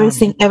Bonbon,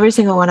 every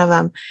single one of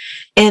them.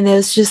 And it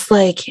was just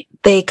like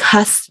they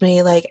cussed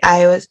me like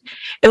it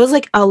was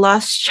like a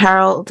lost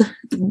child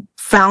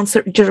found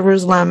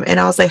Jerusalem, and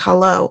I was like,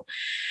 hello.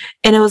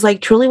 And it was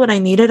like truly what I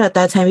needed at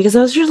that time, because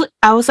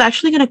I was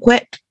actually gonna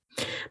quit.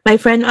 My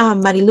friend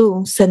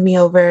Marilu sent me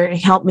over and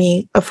helped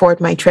me afford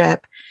my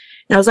trip,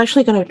 and I was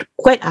actually gonna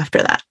quit after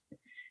that.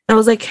 And I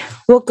was like,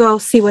 we'll go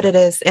see what it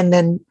is and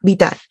then be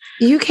done.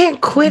 You can't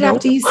quit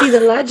after you see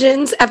the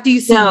legends, after you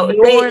see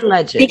your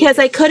legends. Because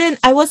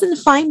I wasn't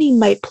finding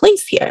my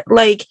place here.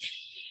 Like,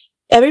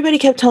 everybody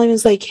kept telling me,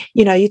 it's like,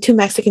 you know, you're too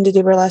Mexican to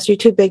do burlesque, you're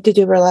too big to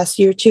do burlesque,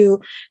 you're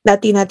too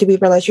Latina to be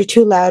burlesque, you're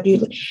too loud.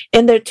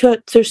 And to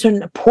a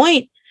certain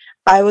point,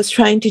 I was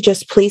trying to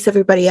just please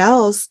everybody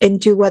else and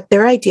do what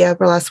their idea of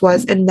burlesque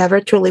was, and never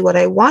truly what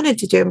I wanted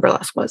to do in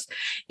burlesque was.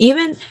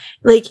 Even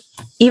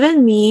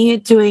me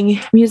doing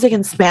music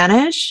in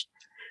Spanish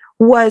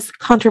was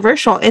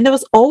controversial. And there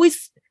was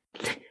always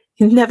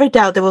never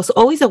doubt there was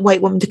always a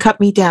white woman to cut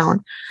me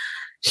down.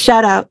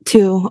 Shout out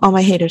to all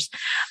my haters.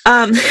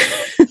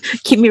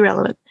 Keep me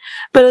relevant.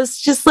 But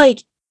it's just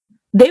like,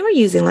 they were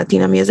using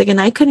Latino music and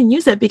I couldn't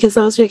use it because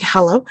I was like,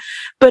 hello.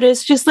 But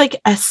it's just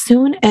like, as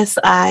soon as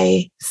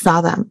I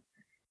saw them,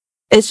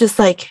 it's just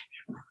like,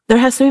 there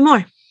has to be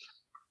more.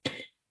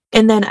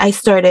 And then I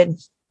started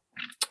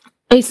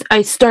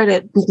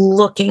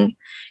looking,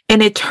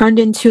 and it turned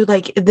into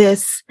like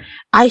this,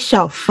 I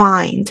shall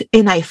find,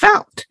 and I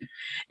found.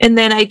 And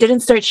then I didn't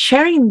start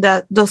sharing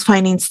those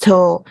findings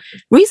till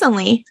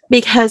recently,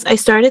 because I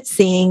started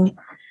seeing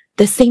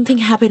the same thing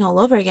happen all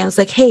over again. It's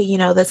like, hey,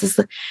 this is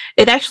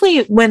it.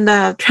 Actually, when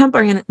the Trump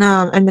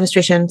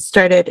administration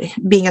started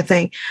being a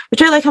thing,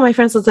 which I like how my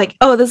friends was like,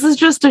 oh, this is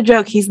just a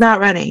joke, he's not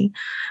running.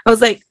 I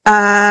was like,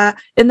 and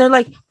they're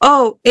like,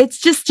 oh, it's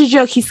just a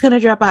joke, he's gonna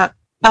drop out.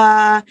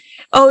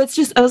 Oh, it's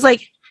just, I was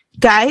like,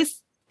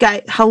 guys,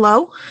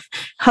 hello,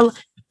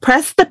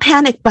 press the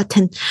panic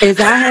button. As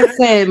I have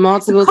said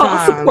multiple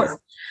times,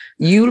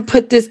 you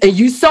put this, and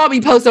you saw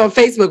me post on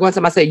Facebook one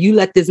time. I said, you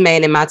let this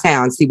man in my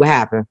town, see what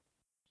happened.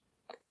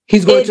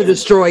 He's going to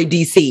destroy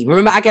DC.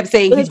 Remember, I kept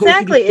saying he's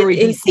going to destroy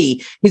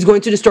DC. He's going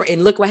to destroy,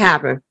 and look what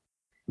happened.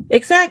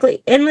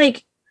 Exactly. And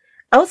like,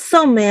 I was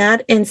so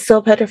mad and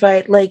so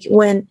petrified. Like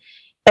when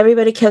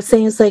everybody kept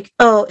saying, it's like,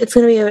 oh, it's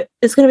gonna be okay.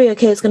 It's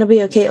gonna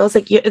be okay. I was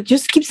like, you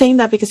just keep saying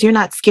that because you're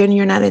not scared and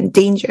you're not in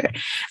danger.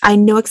 I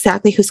know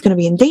exactly who's gonna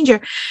be in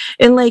danger.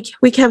 And like,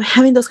 we kept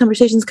having those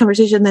conversations.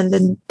 And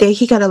the day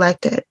he got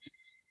elected,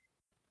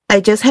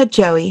 I just had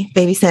Joey,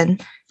 baby Sin.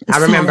 I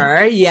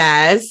remember,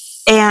 yes.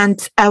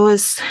 And I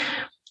was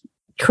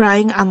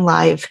crying on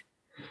live.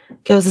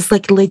 I was just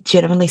like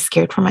legitimately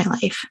scared for my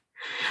life.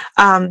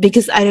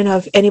 Because I don't know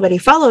if anybody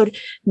followed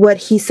what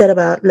he said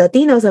about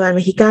Latinos, about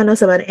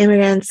Mexicanos, about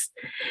immigrants,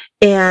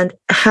 and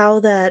how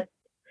that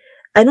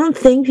I don't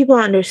think people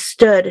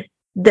understood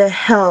the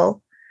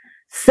hell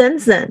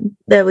since then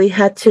that we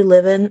had to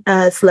live in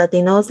as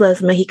Latinos,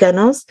 as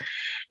Mexicanos.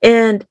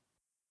 And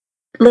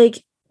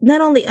like,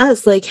 not only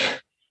us, like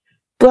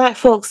Black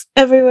folks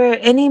everywhere,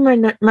 any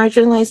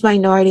marginalized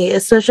minority,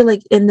 especially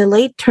like in the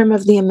late term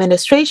of the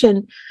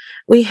administration,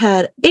 we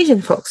had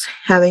Asian folks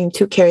having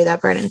to carry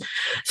that burden.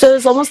 So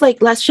it's almost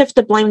like, let's shift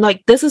the blame.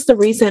 Like, this is the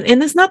reason.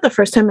 And it's not the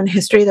first time in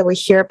history that we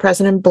hear a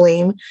president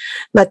blame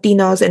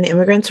Latinos and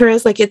immigrants for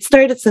us. Like, it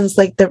started since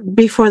like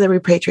before the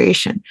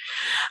repatriation.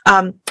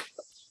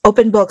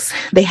 Open books,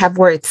 they have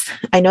words.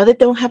 I know they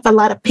don't have a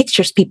lot of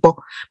pictures,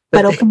 people,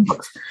 but open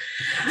books.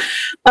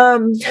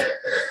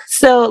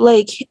 So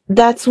like,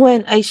 that's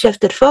when I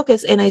shifted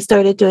focus and I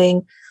started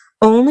doing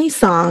only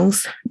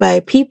songs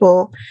by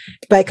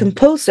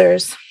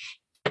composers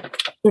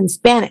in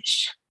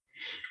Spanish.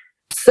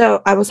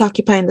 So I was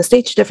occupying the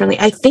stage differently.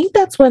 I think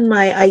that's when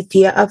my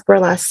idea of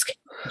burlesque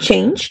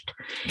changed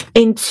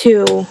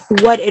into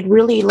what it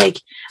really like.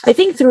 I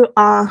think through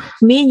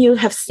me and you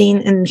have seen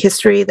in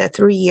history that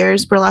 3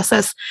 years burlesque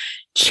has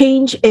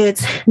changed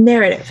its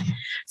narrative.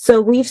 So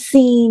we've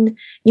seen,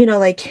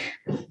 like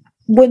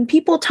when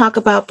people talk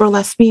about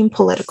burlesque being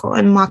political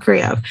and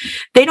mockery of,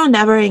 they don't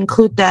ever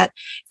include that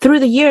through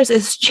the years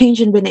it's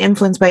changed and been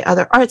influenced by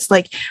other arts.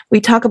 Like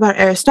we talk about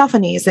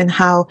Aristophanes and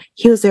how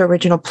he was the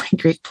original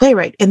Greek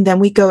playwright. And then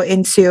we go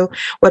into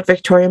what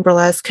Victorian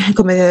burlesque,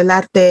 Commedia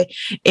dell'arte,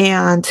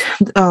 and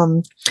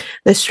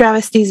the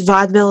travesties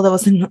vaudeville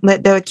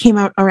that came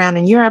out around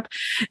in Europe.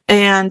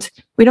 And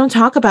we don't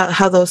talk about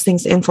how those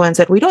things influence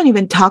it. We don't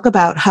even talk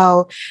about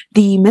how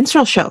the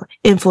minstrel show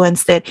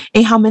influenced it,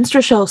 and how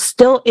minstrel shows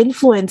still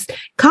influence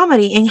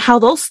comedy, and how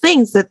those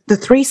things, that the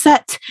three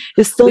sets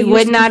is still. We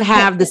would not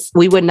have this.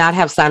 We would not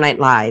have Saturday Night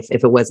Live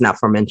if it was not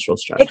for minstrel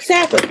shows.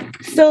 Exactly.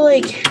 So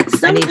like,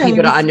 I need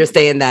people to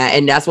understand that,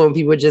 and that's when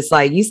people are just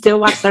like, "You still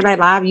watch Saturday Night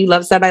Live? You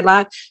love Saturday Night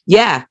Live?"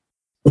 Yeah.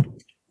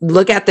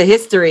 Look at the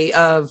history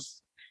of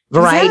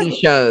variety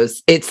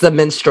shows. It's the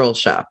minstrel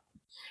show,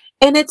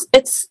 and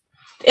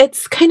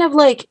it's kind of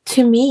like,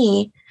 to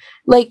me,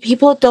 like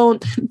people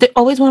they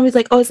always want to be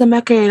like, oh, it's a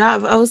mockery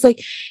of. I was like,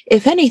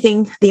 if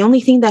anything, the only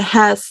thing that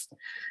has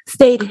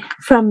stayed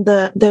from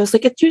there was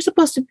like, you're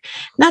supposed to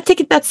not take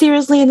it that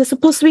seriously and it's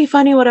supposed to be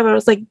funny, whatever. I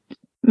was like,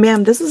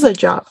 ma'am, this is a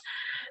job.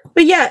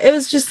 But yeah, it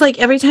was just like,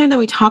 every time that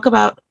we talk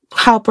about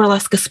how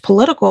burlesque is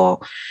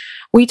political,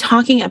 we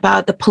talking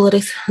about the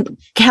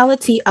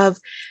politicality of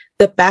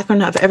the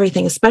background of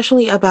everything,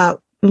 especially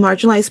about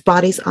marginalized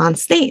bodies on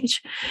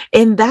stage.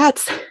 And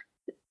that's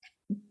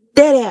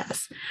dead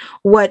ass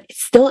what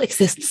still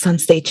exists on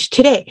stage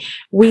today.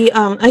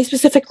 I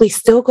specifically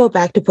still go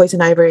back to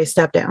Poison Ivory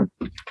Step Down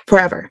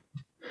forever.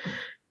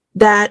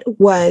 That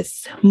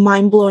was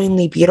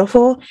mind-blowingly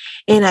beautiful.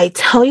 And I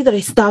tell you that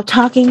I stopped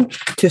talking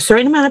to a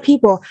certain amount of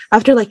people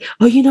after like,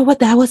 oh, you know what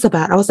that was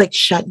about? I was like,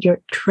 shut your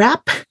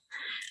trap.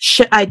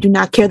 I do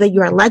not care that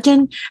you're a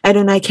legend. I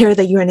do not care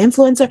that you're an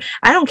influencer.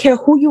 I don't care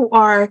who you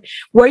are,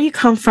 where you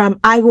come from.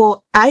 I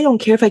don't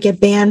care if I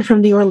get banned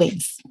from the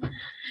Orleans.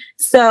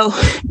 So,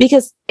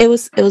 because it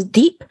was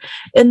deep.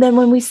 And then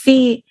when we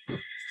see,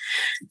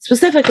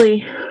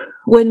 specifically,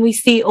 when we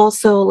see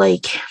also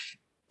like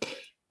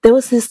there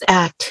was this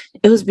act.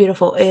 It was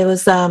beautiful. It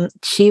was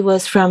she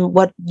was from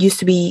what used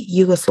to be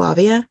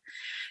Yugoslavia.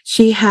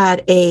 She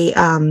had a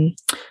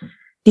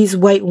these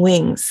white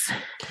wings.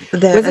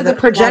 Was it the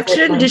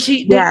projection? Did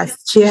she?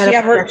 Yes, she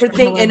had her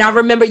thing. And I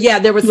remember,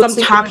 there was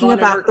something talking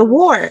about the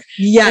war.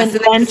 Yes,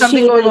 and there was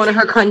something going on in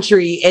her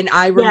country, and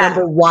I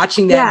remember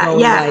watching that.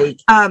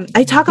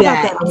 I talk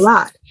about that a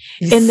lot.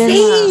 And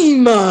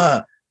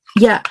then,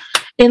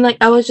 and like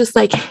I was just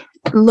like,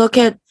 look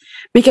at.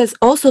 Because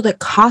also the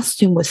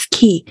costume was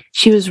key.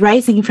 She was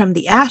rising from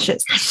the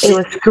ashes. It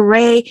was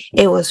gray.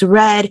 It was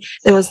red.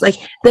 There was like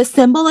the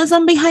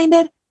symbolism behind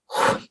it.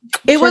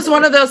 It was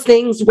one of those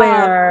things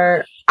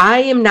where I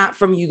am not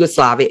from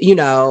Yugoslavia.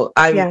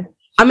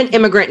 I'm an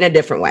immigrant in a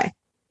different way.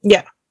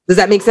 Yeah. Does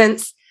that make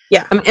sense?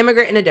 Yeah. I'm an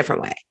immigrant in a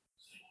different way.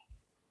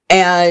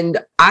 And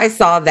I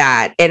saw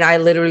that and I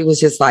literally was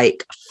just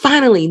like,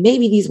 finally,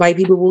 maybe these white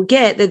people will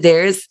get that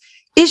there's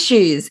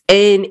issues.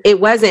 And it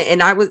wasn't.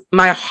 And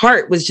my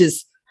heart was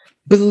just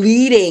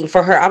bleeding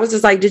for her. I was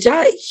just like, did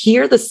y'all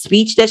hear the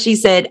speech that she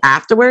said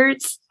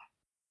afterwards?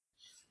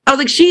 I was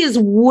like, she is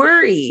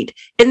worried.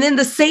 And then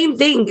the same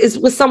thing is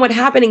with someone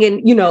happening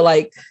in,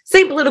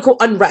 same political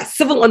unrest,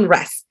 civil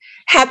unrest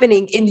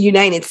happening in the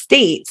United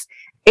States.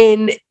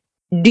 And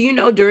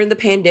during the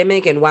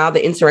pandemic and while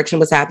the insurrection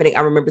was happening, I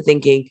remember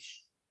thinking,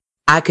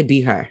 I could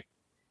be her.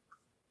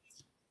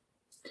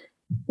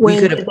 We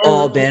could have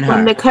all been her.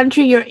 When the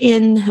country you're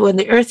in, when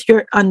the earth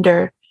you're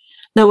under,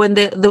 when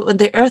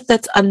the earth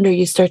that's under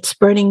you starts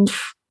burning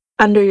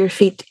under your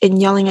feet and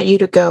yelling at you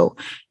to go,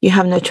 you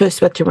have no choice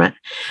but to run.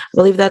 I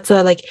believe that's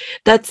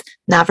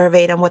not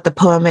verbatim what the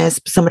poem is.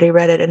 Somebody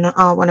read it in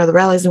one of the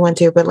rallies I went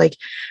to, but like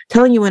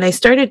telling you, when I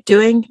started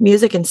doing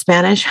music in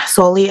Spanish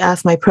solely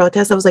as my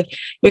protest, I was like,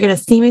 you're going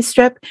to see me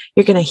strip.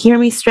 You're going to hear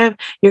me strip.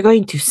 You're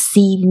going to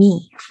see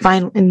me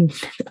and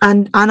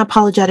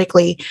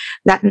unapologetically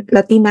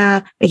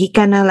Latina,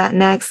 Mexicana,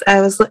 Latinx.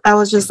 I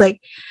was just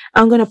like,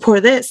 I'm going to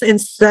pour this. And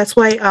that's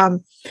why,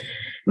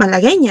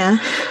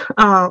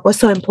 Malagueña was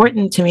so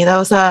important to me. That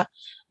was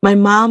my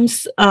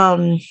mom's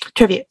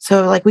tribute.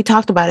 So like we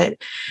talked about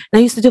it. And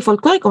I used to do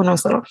folklorico when I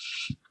was little.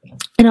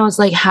 And I was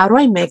like, how do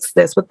I mix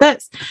this with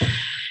this?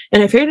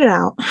 And I figured it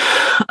out.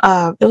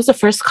 It was the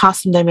first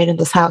costume that I made in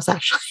this house,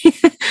 actually.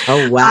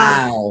 Oh,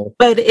 wow.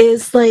 But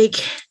it's like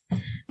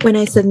when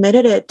I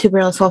submitted it to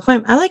Brilliant Soul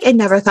Film, I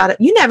never thought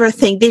you never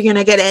think they're going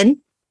to get in.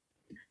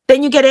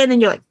 Then you get in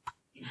and you're like,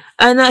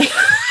 and I...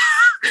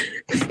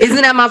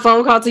 Isn't that my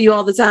phone call to you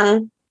all the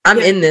time? I'm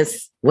in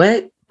this.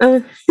 What?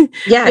 You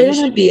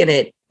should be in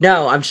it.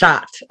 No, I'm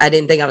shocked. I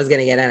didn't think I was going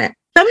to get in it.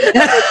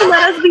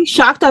 Let us be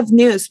shocked of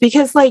news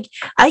because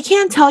I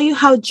can't tell you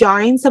how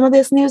jarring some of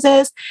this news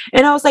is.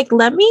 And I was like,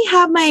 let me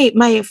have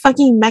my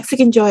fucking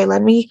Mexican joy.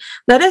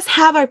 Let us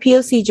have our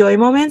POC joy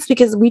moments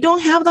because we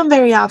don't have them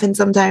very often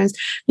sometimes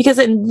because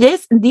in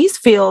these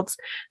fields,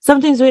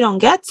 sometimes we don't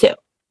get to.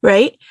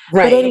 Right.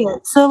 But anyway,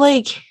 so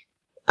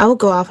I will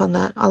go off on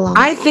that a lot.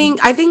 I think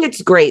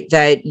it's great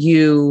that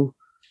you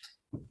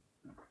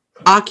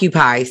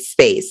occupy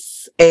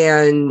space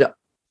and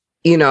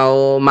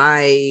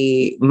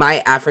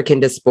my African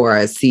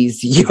diaspora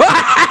sees you.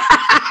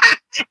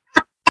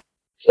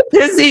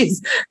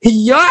 Sees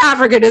your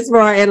African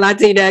diaspora and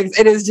Latinx,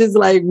 and it's just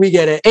like we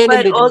get it.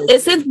 But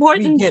it's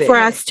important for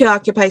us to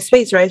occupy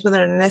space, right? With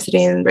our ethnicity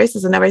and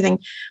races and everything.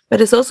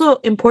 But it's also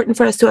important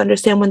for us to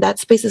understand when that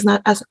space is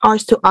not as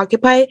ours to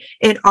occupy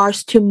and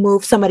ours to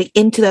move somebody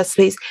into that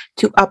space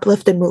to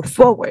uplift and move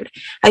forward.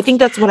 I think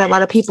that's what a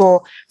lot of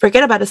people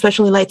forget about,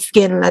 especially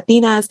light-skinned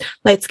Latinas,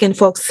 light-skinned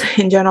folks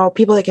in general,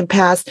 people that can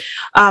pass.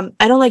 I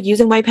don't like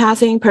using white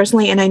passing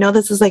personally, and I know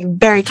this is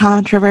very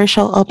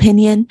controversial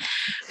opinion,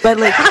 but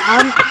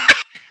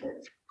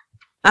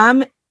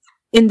I'm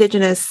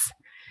indigenous,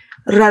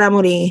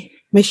 Raramuri,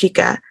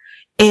 Mexica,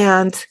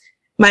 and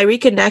my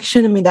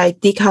reconnection, my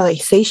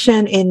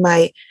decolonization in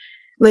my,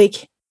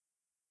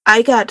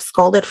 I got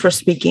scolded for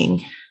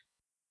speaking.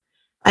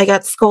 I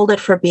got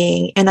scolded for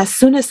being, and as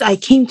soon as I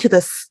came to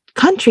this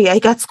country, I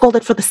got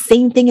scolded for the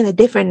same thing in a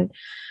different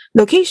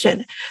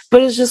location.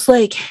 But it's just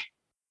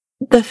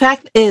the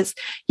fact is,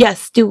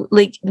 yes,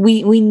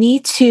 we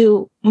need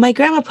to. My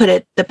grandma put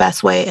it the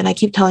best way, and I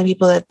keep telling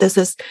people that this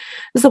is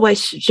the way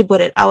she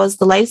put it. I was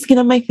the light skin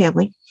of my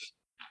family,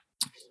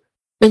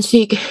 and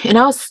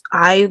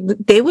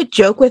they would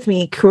joke with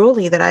me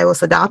cruelly that I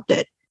was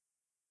adopted.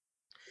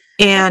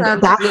 And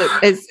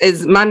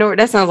is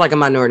minority. That sounds like a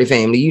minority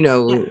family,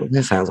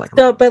 That sounds like.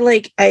 So, but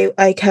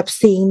I kept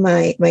seeing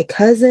my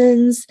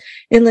cousins,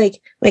 and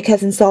my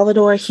cousin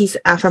Salvador, he's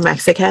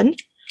Afro-Mexican.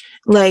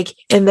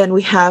 And then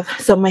we have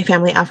some of my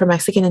family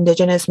Afro-Mexican,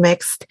 indigenous,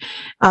 mixed.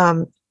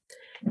 And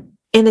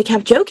they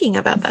kept joking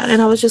about that.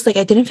 And I was just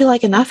I didn't feel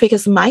like enough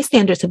because my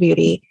standards of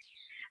beauty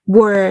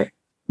were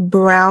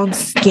brown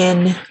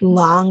skin,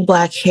 long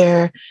black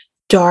hair,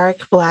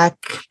 dark black,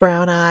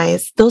 brown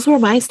eyes. Those were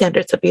my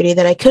standards of beauty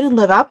that I couldn't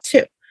live up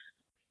to.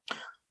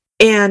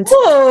 And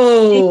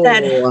they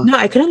said, no,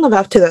 I couldn't live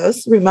up to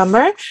those.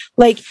 Remember?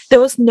 I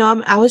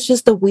was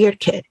just a weird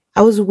kid.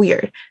 I was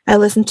weird. I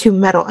listened to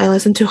metal. I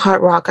listened to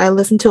hard rock. I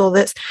listened to all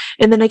this.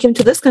 And then I came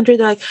to this country.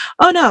 They're like,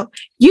 oh no,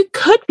 you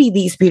could be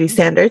these beauty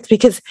standards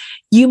because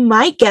you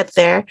might get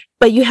there,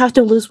 but you have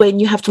to lose weight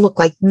and you have to look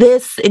like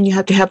this and you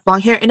have to have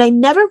long hair. And I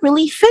never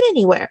really fit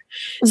anywhere.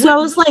 So I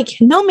was like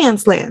no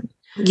man's land.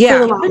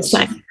 Yeah.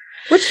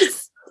 Which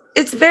is,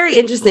 it's very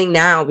interesting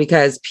now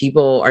because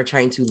people are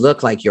trying to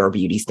look like your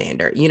beauty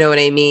standard. You know what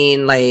I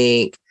mean?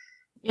 Like,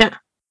 yeah.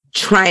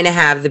 Trying to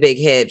have the big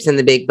hips and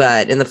the big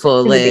butt and the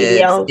full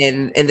lips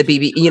and the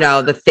BB, you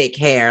know, the thick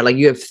hair. Like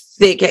you have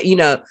thick, you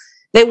know,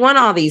 they want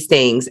all these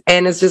things.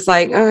 And it's just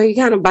like, oh, you're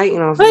kind of biting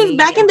off. But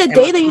back in the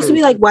day, they used to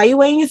be like, why are you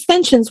wearing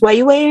extensions? Why are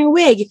you wearing a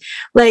wig?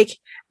 Like,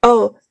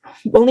 oh,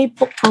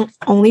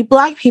 only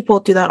Black people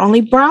do that. Only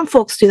brown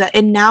folks do that.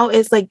 And now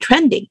it's like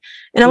trending.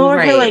 And I'm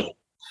over here like,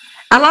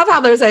 I love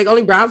how they're saying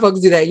only brown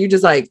folks do that. You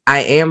just like, I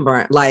am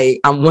brown. Like,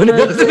 I'm one of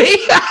those.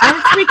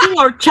 I'm freaking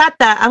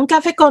horchata. I'm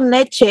café con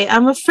leche.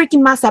 I'm a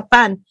freaking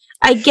mazapan.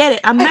 I get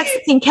it. I'm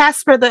Mexican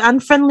Casper, the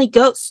unfriendly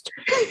ghost.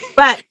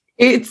 But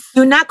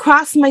do not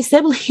cross my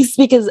siblings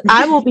because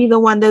I will be the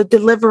one to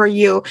deliver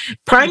you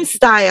prime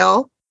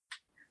style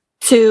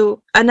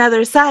to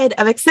another side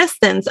of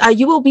existence.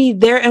 You will be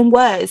there and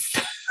was.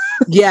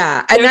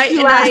 Yeah.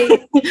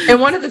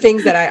 And one of the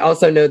things that I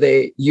also know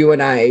that you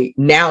and I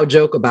now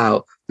joke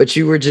about, but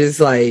you were just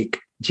like,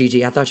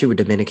 Gigi, I thought you were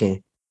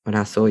Dominican when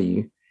I saw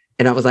you.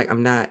 And I was like,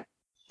 I'm not.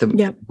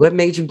 What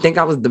made you think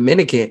I was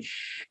Dominican?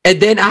 And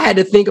then I had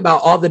to think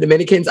about all the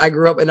Dominicans I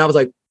grew up and I was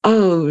like,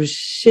 oh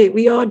shit,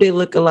 we all did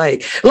look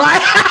alike.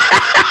 Like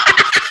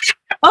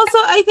also,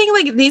 I think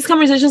like these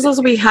conversations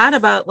also we had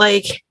about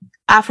like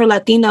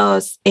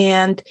Afro-Latinos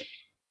and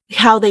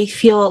how they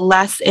feel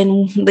less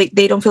and like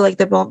they don't feel like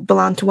they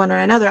belong to one or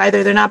another.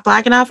 Either they're not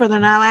Black enough or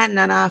they're not Latin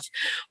enough,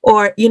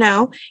 or, you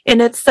know,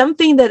 and it's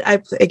something that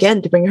I,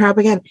 again, to bring her up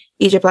again,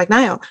 Egypt Black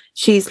Nile,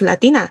 she's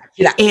Latina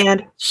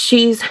and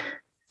she's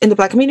in the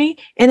Black community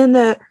and in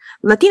the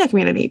Latina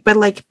community. But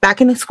like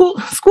back in the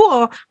school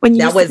when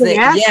you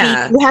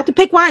had to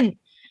pick one.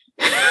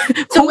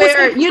 So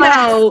where, you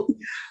know,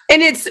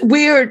 and it's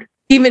weird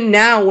even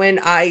now when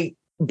I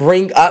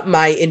bring up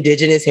my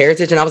indigenous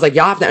heritage. And I was like,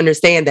 y'all have to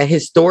understand that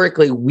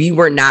historically we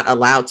were not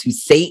allowed to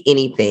say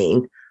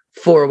anything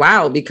for a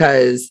while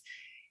because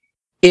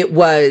it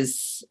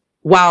was,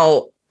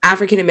 while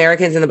African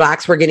Americans and the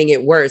Blacks were getting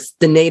it worse,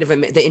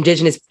 the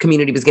indigenous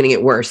community was getting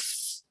it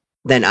worse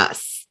than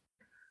us.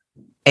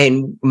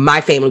 And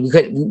my family,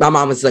 my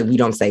mom was like, we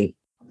don't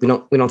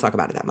talk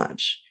about it that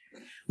much.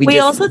 We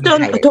also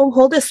don't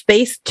hold a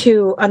space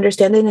to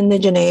understand that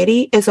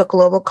indigeneity is a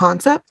global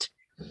concept.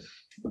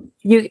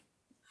 You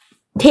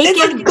take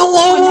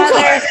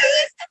it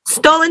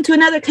stolen to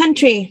another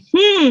country.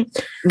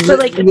 So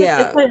like,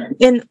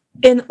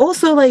 and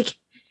also like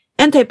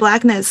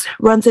anti-Blackness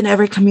runs in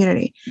every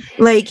community.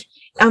 Like,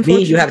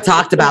 unfortunately, you have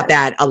talked about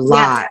that a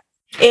lot.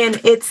 Yeah.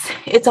 And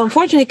it's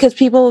unfortunate because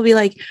people will be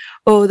like,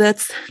 oh,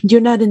 you're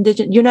not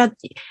indigenous. You're not,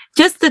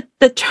 just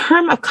the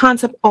term of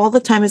concept all the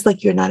time is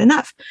like, you're not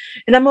enough.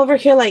 And I'm over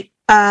here like,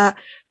 but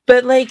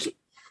like,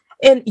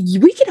 and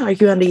we can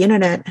argue on the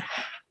internet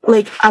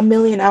like a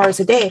million hours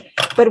a day,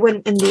 but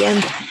when in the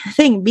end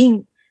thing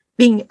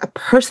being a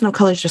person of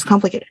color is just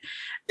complicated.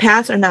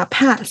 Pass or not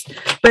pass,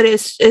 but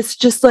it's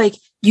just like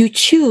you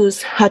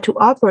choose how to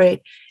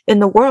operate in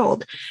the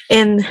world.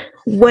 And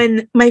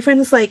when my friend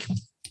was like,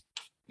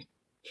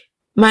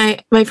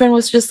 my friend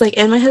was just like,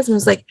 and my husband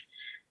was like,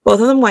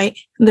 both of them white,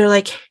 and they're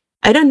like,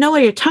 I don't know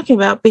what you're talking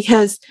about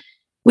because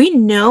we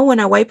know when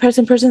a white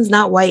person's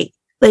not white.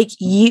 Like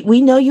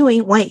we know you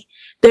ain't white.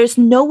 There's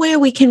no way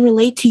we can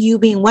relate to you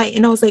being white.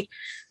 And I was like,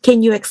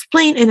 can you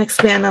explain and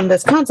expand on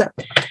this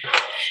concept?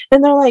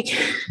 And they're like,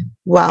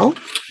 well,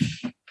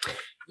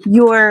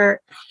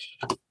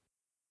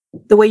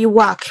 the way you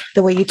walk,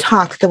 the way you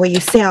talk, the way you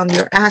sound,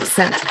 your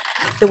accent,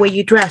 the way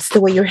you dress, the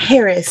way your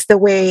hair is, the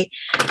way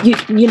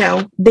you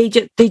know, they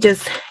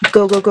just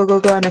go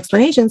on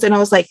explanations. And I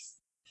was like,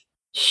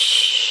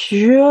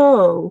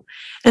 sure.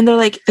 And they're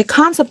like, the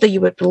concept that you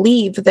would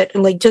believe that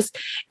like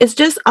it's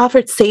just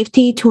offered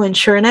safety to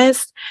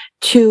insureness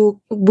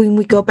to when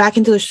we go back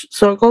into the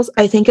circles.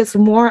 I think it's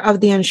more of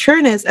the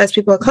insureness as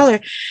people of color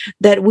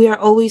that we are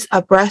always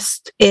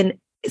abreast and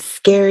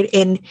scared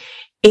in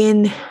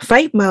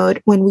fight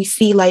mode when we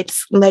see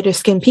lighter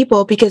skinned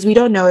people because we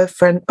don't know if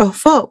friend or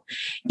foe.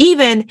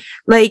 Even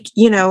like,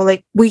 you know,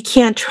 like we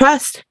can't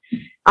trust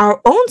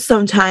our own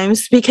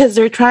sometimes because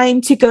they're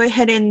trying to go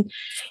ahead and,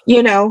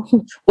 you know.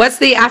 What's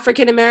the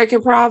African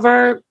American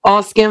proverb?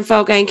 All skin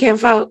folk ain't kin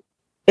folk.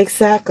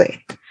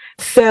 Exactly.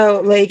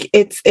 So like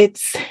it's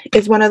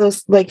one of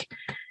those like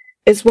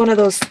it's one of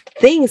those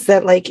things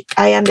that like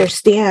I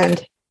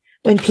understand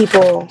when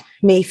people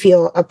may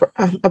feel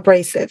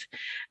abrasive,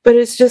 but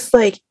it's just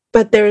like,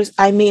 but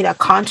I made a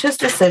conscious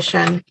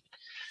decision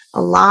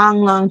a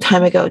long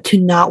time ago to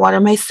not water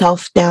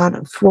myself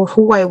down for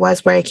who I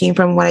was, where I came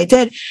from, what I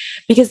did,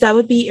 because that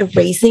would be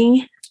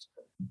erasing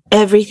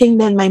everything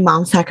that my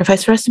mom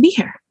sacrificed for us to be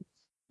here.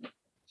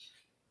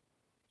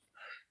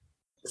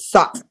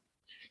 So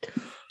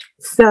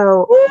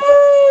So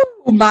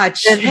my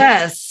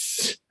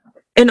chest.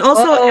 And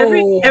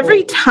also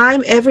every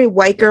time every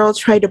white girl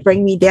tried to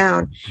bring me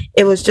down,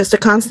 it was just a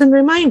constant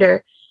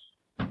reminder.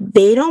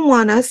 They don't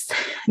want us.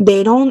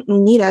 They don't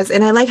need us.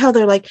 And I like how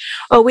they're like,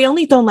 oh, we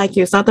only don't like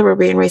you. It's not that we're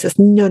being racist.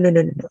 No.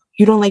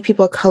 You don't like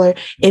people of color,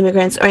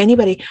 immigrants, or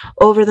anybody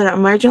over the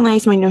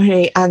marginalized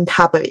minority on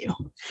top of you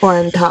or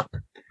on top.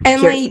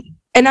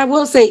 And I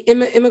will say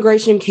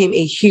immigration became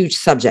a huge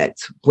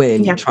subject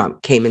when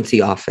Trump came into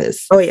the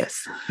office. Oh,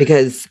 yes.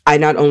 Because I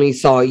not only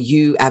saw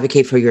you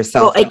advocate for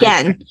yourself. Oh,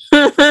 again.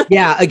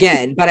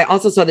 Again. But I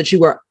also saw that you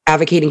were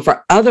advocating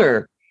for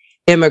other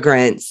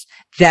immigrants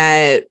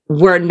that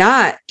were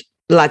not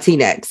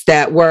Latinx,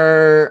 that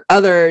were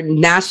other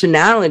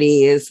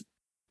nationalities,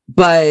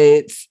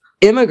 but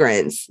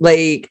immigrants.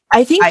 Like,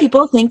 I think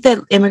people think that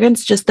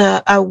immigrants just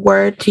a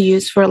word to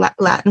use for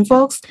Latin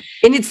folks,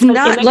 and it's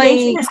not. Like,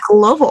 it's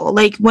global.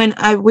 Like when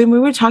we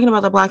were talking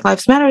about the Black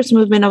Lives Matters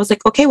movement, I was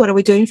like, okay, what are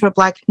we doing for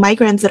Black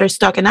migrants that are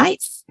stuck in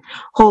ICE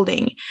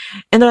holding?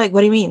 And they're like, what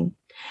do you mean?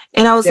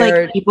 And I was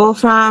like, people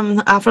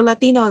from Afro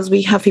Latinos,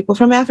 we have people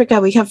from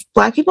Africa, we have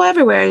Black people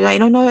everywhere. I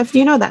don't know if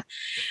you know that.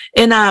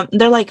 And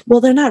they're like,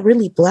 well, they're not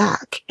really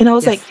Black. And I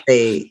was like,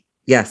 they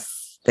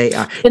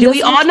are. Do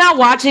we all not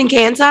watch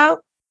Encanto?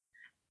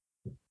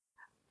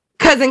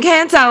 Because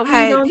Encanto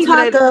had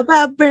people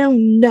about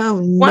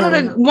Bruno. One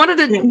of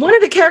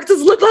the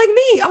characters looked like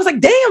me. I was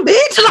like, damn,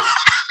 bitch.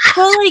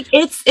 Well, like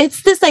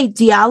it's this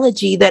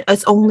ideology that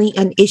is only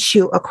an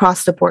issue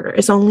across the border.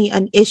 It's only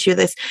an issue.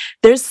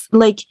 There's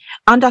like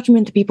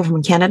undocumented people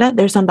from Canada.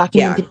 There's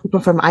undocumented people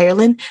from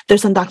Ireland.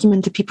 There's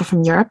undocumented people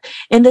from Europe.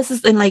 And this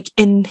is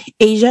in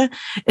Asia.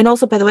 And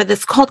also, by the way,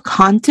 it's called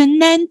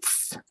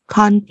continents.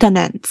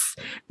 Continents.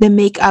 They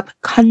make up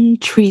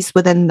countries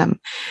within them.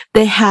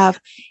 They have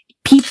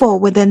people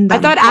within them.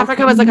 I thought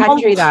Africa was a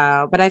country,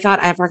 though. But I thought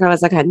Africa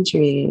was a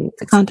country.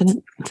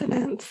 Continent.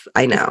 Continents.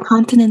 I know. It's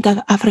continent of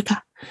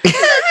Africa.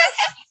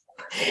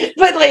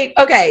 But like,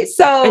 okay,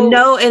 so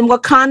and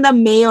Wakanda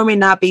may or may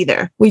not be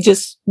there. We're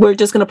just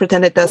gonna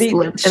pretend it does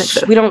live.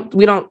 We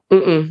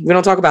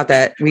don't talk about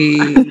that.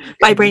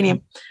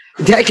 Vibranium.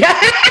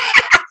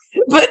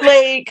 But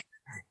like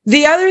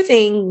the other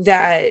thing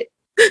that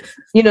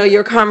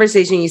your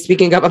conversation, you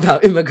speaking up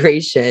about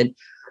immigration,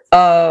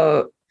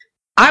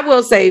 I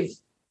will say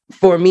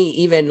for me,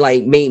 even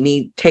like made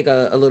me take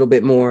a little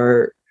bit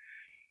more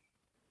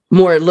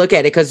look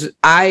at it, because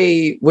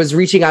I was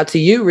reaching out to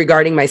you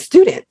regarding my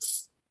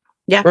students.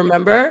 Yeah.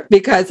 Remember?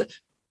 Because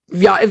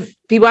y'all, if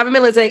people haven't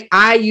been listening,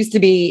 I used to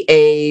be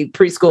a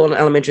preschool and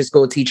elementary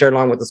school teacher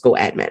along with the school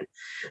admin.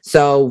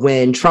 So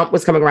when Trump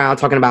was coming around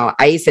talking about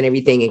ICE and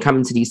everything and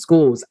coming to these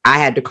schools, I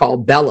had to call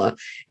Bella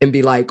and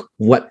be like,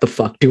 what the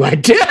fuck do I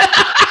do?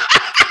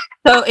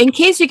 So in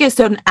case you guys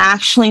don't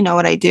actually know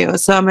what I do,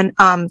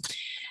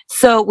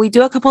 so we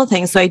do a couple of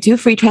things. So I do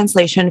free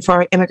translation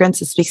for immigrants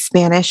who speak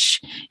Spanish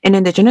and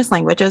indigenous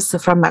languages, so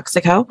from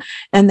Mexico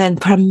and then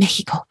from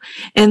Mexico.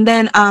 And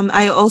then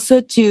I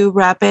also do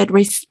rapid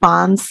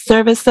response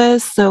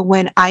services. So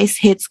when ICE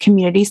hits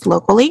communities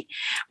locally,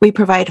 we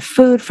provide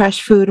food,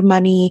 fresh food,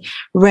 money,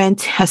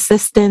 rent,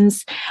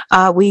 assistance.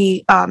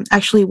 We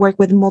actually work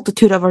with a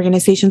multitude of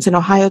organizations in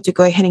Ohio to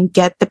go ahead and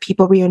get the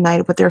people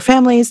reunited with their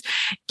families.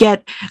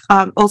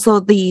 Also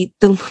the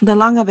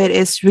long of it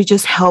is we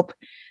just help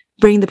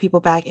bring the people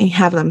back and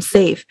have them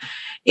safe.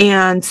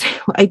 And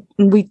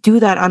we do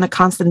that on a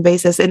constant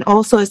basis. And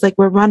also it's like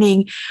we're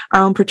running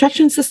our own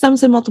protection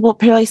systems in multiple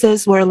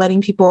places. We're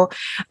letting people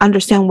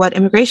understand what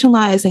immigration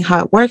law is and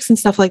how it works and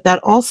stuff like that.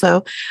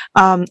 Also,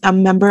 a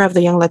member of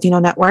the Young Latino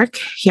Network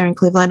here in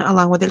Cleveland,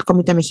 along with El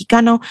Comité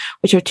Mexicano,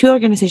 which are two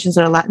organizations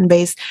that are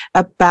Latin-based,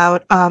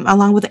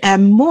 along with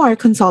More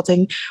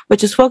Consulting,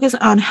 which is focused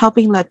on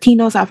helping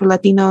Latinos,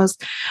 Afro-Latinos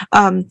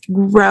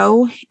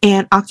grow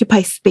and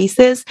occupy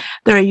spaces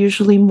that are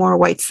usually more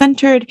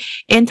white-centered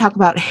and talk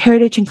about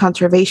heritage and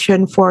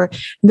conservation for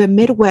the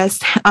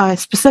Midwest,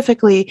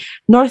 specifically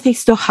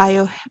Northeast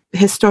Ohio,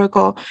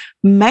 historical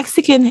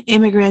Mexican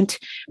immigrant,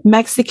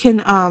 Mexican,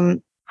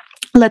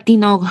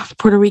 Latino,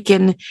 Puerto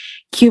Rican,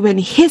 Cuban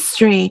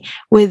history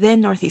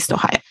within Northeast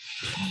Ohio.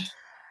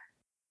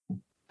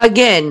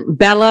 Again,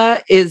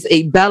 Bella is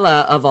a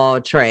Bella of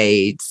all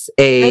trades.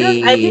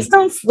 I just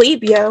don't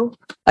sleep, yo.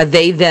 A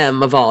they,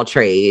 them of all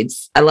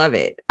trades. I love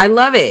it.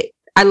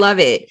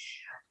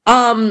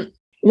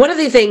 One of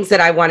the things that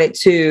I wanted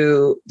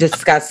to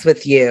discuss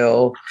with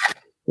you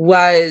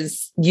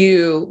was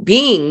you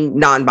being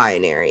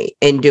non-binary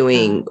and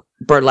doing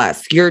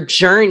burlesque, your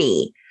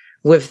journey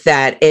with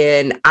that.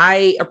 And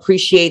I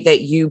appreciate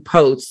that you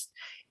post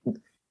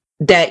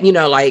that,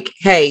 like,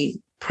 hey,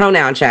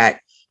 pronoun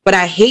check, but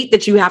I hate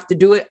that you have to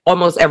do it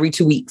almost every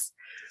 2 weeks.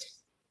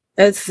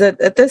 It's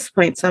at this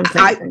point,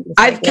 something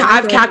I've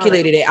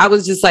calculated it. I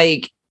was just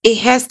like, it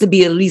has to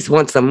be at least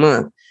once a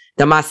month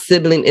that my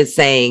sibling is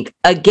saying,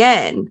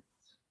 again,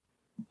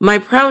 my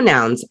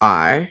pronouns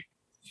are.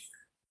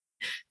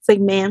 It's like,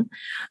 ma'am.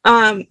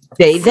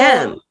 They,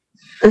 them.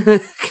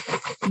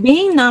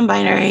 Being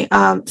non-binary.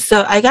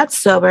 So I got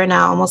sober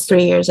now almost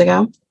 3 years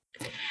ago.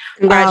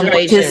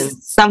 which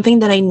is something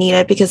that I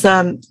needed because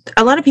a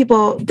lot of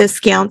people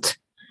discount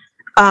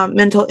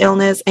mental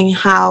illness and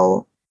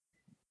how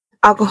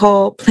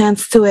alcohol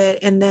plants to it.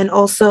 And then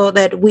also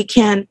that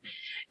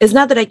it's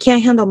not that I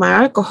can't handle my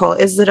alcohol,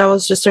 it's that I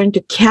was just starting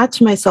to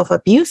catch myself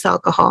abuse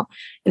alcohol.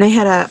 And I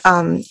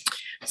had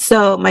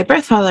so my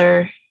birth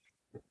father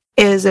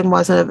is and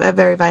was a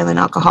very violent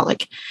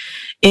alcoholic.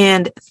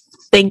 And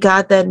thank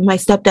God that my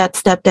stepdad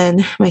stepped in.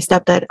 My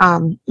stepdad,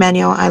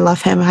 Manuel, I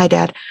love him. Hi,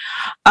 Dad.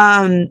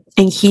 And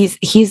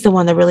he's the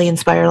one that really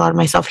inspired a lot of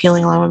my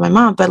self-healing along with my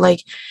mom. But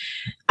like,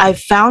 I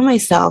found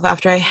myself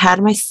after I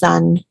had my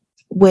son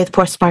with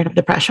postpartum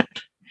depression.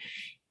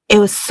 It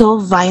was so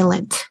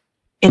violent,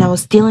 and I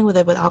was dealing with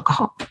it with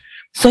alcohol,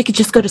 so I could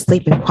just go to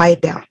sleep and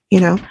quiet down,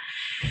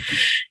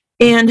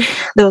 And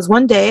there was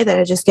one day that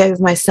I just gave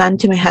my son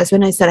to my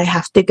husband. I said, I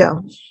have to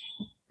go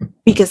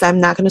because I'm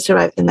not going to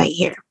survive the night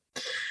here.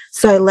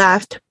 So I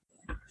left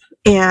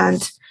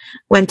and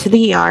went to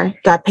the ER,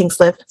 got pink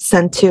slip,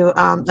 sent to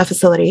a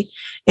facility,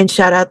 and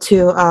shout out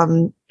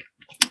to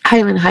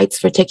Highland Heights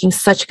for taking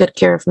such good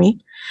care of me.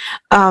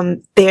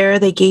 There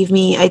they gave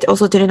me, I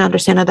also didn't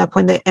understand at that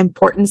point the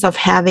importance of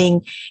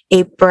having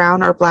a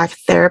brown or black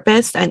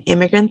therapist, an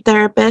immigrant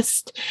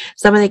therapist,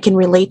 someone that can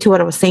relate to what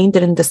I was saying,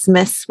 didn't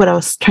dismiss what I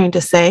was trying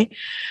to say.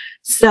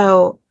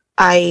 So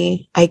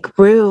I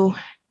grew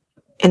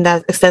in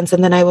that extent.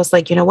 And then I was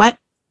like, you know what?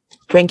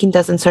 Drinking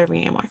doesn't serve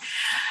me anymore.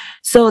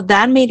 So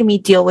that made me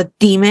deal with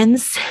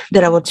demons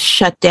that I would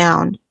shut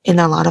down, and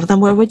a lot of them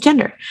were with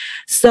gender.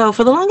 So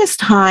for the longest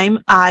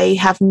time, I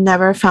have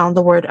never found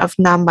the word of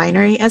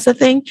non-binary as a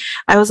thing.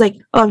 I was like,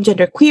 oh, I'm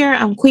gender queer,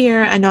 I'm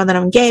queer, I know that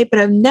I'm gay, but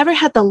I've never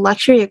had the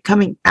luxury of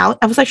coming out.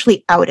 I was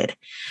actually outed.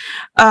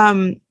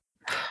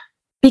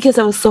 Because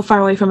I was so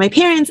far away from my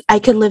parents, I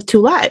could live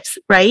two lives,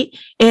 right?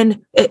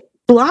 And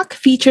block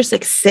features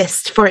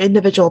exist for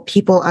individual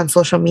people on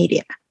social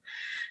media.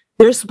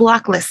 There's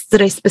block lists that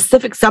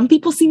are some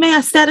people see my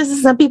status and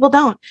some people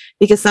don't,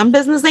 because some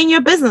business ain't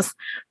your business.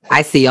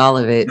 I see all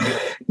of it.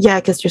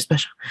 Yeah, because you're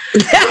special.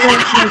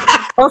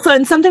 Also,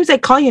 and sometimes I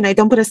call you and I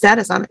don't put a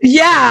status on it.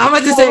 Yeah, I'm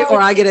about to say, or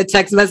I get a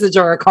text message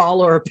or a call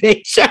or a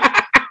picture.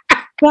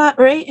 Yeah,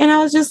 right. And I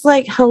was just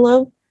like,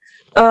 hello,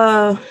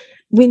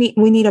 we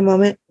need a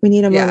moment. We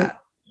need a moment.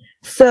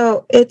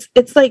 So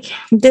it's like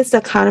this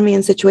dichotomy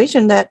and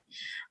situation that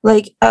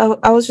like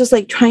I was just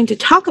like trying to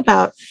talk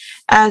about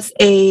as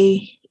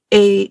a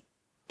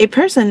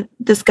person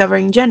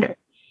discovering gender.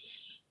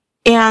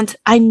 And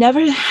I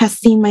never have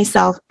seen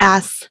myself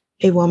as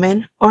a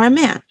woman or a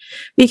man,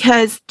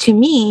 because to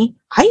me,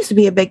 I used to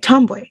be a big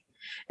tomboy.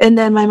 And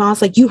then my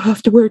mom's like, you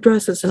have to wear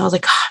dresses. And I was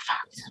like, oh,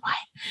 fuck, this is why.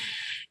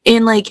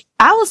 And like,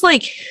 I was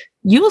like,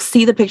 you will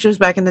see the pictures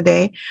back in the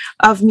day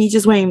of me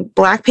just wearing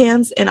black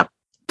pants and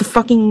the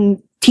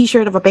fucking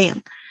t-shirt of a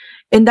band.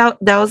 And that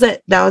was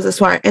it. That was a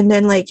smart. And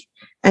then like,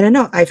 I don't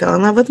know, I fell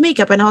in love with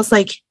makeup, and I was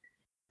like,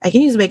 I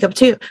can use makeup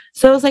too.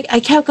 So I was like, I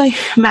kept going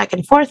back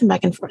and forth and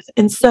back and forth.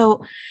 And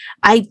so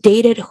I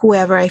dated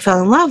whoever I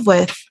fell in love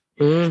with.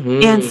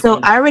 Mm-hmm. And so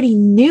I already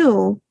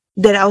knew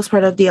that I was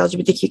part of the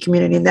LGBTQ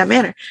community in that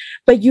manner.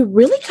 But you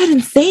really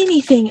couldn't say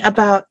anything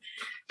about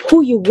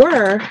who you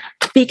were,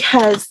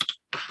 because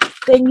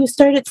then you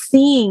started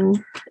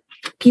seeing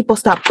people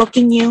stop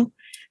booking you,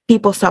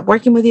 people stop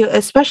working with you,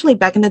 especially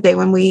back in the day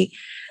when we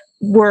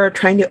were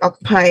trying to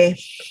occupy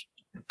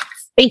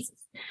spaces.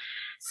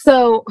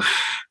 So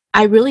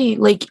I really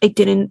I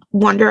didn't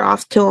wander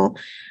off to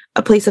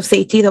a place of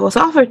safety that was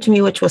offered to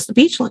me, which was the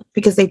Beachland,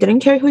 because they didn't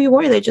care who you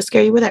were. They just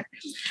care you were there.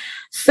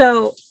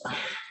 So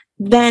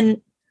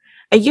then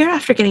a year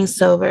after getting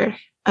sober,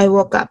 I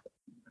woke up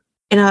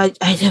and I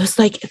was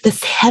like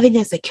this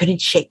heaviness I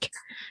couldn't shake.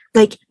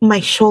 Like my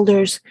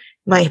shoulders,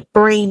 my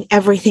brain,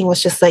 everything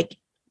was just like,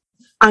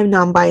 I'm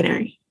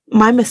non-binary.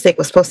 My mistake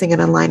was posting it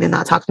online and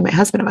not talking to my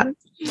husband about it.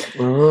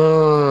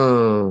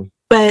 Oh.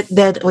 But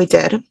then we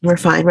did. We're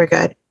fine. We're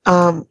good.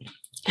 I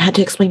had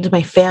to explain to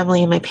my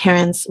family and my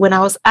parents. When I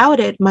was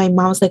outed, my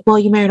mom was like, well,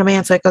 you married a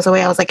man, so it goes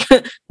away. I was like,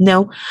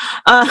 no.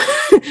 I'm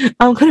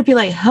going to be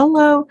like,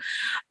 hello.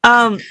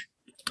 But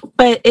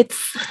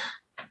it's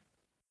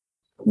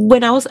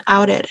when I was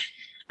outed,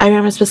 I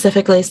remember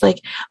specifically, it's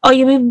like, oh,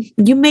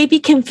 you may be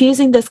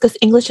confusing this because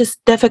English is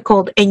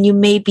difficult and you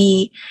may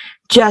be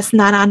just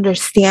not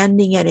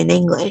understanding it in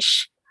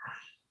English.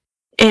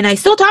 And I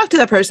still talk to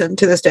that person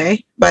to this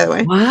day, by the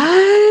way.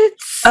 What?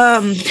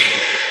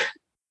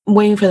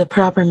 Waiting for the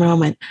proper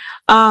moment.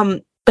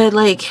 But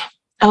like,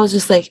 I was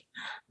just like,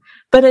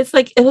 but it's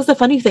like, it was the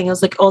funny thing. It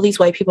was like all these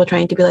white people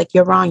trying to be like,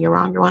 you're wrong, you're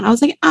wrong, you're wrong. I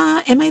was like,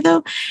 am I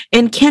though?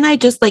 And can I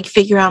just like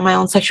figure out my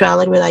own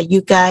sexuality without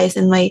you guys,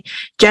 and my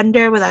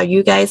gender without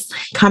you guys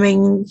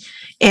coming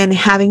and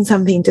having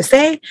something to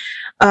say?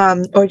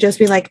 Or just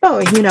be like,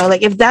 oh,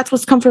 like if that's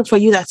what's comfort for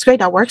you, that's great,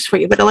 that works for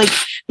you. But like,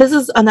 this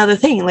is another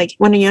thing. Like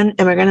when you're an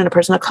immigrant and a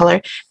person of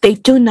color, they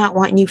do not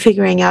want you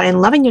figuring out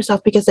and loving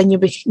yourself, because then you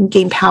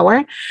gain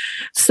power.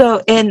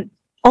 So, and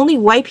only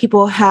white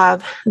people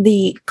have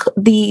the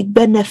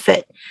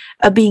benefit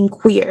of being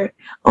queer.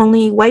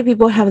 Only white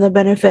people have the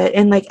benefit.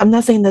 And like, I'm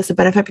not saying this is a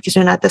benefit because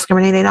you're not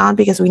discriminated on,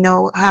 because we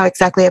know how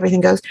exactly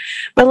everything goes.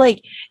 But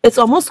like, it's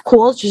almost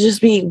cool to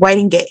just be white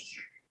and gay.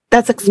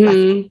 That's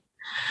expected.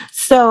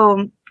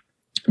 So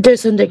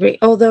there's some degree,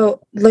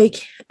 although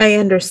like I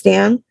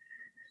understand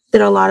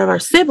that a lot of our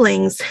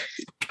siblings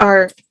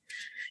are,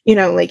 you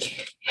know,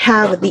 like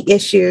have the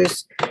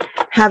issues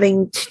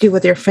having to do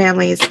with their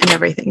families and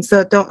everything.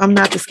 So I'm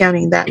not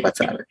discounting that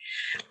whatsoever.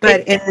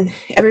 But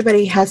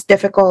everybody has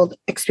difficult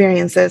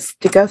experiences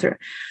to go through.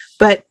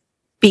 But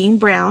being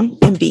brown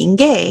and being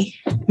gay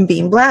and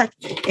being black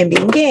and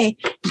being gay,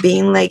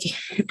 being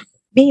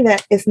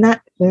that is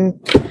not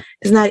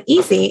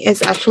easy.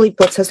 It actually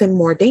puts us in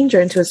more danger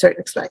into a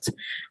certain extent.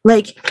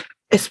 Like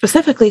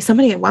specifically,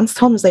 somebody once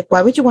told me, was like,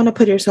 why would you want to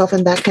put yourself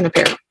in that kind of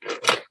peril?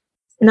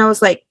 And I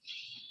was like,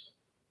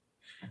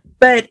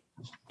 but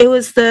it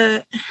was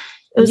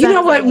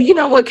you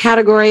know what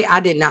category I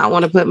did not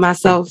want to put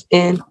myself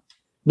in?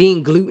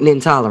 Being gluten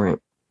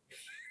intolerant.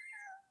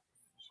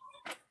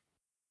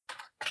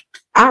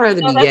 I'd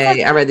rather be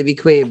gay. I'd rather be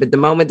queer. But the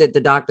moment that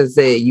the doctor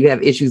said you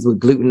have issues with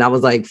gluten, I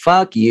was like,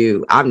 fuck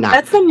you. I'm not.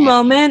 That's the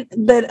moment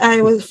that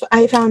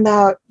I found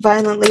out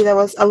violently that I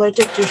was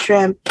allergic to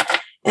shrimp.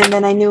 And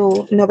then I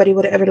knew nobody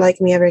would ever like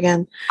me ever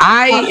again.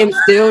 I am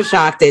still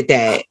shocked at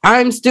that.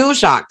 I'm still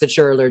shocked that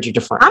you're allergic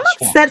to shrimp. I'm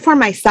upset for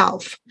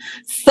myself.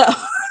 So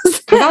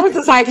I was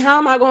just like, how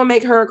am I going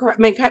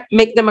to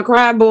make them a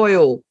crab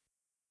boil?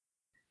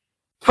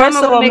 First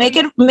of all,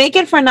 make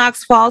it for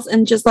Knox Falls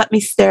and just let me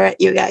stare at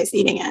you guys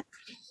eating it.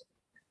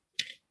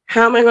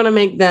 How am I going to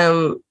make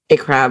them a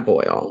crab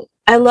boil?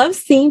 I love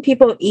seeing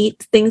people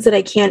eat things that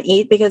I can't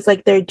eat because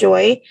like their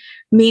joy.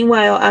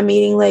 Meanwhile, I'm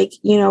eating like,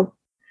 you know,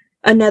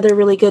 another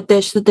really good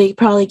dish that they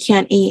probably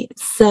can't eat.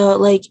 So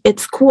like,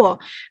 it's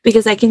cool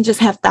because I can just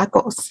have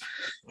tacos.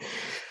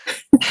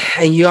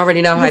 And you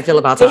already know how I feel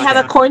about tacos. They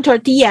have a corn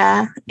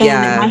tortilla and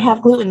I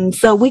have gluten.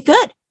 So we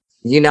good.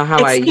 You know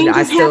how I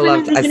still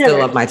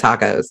love my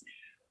tacos.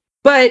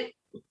 But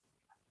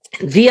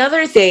the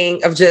other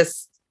thing of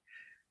just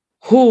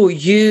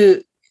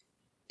you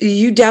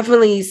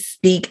definitely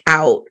speak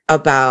out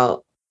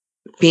about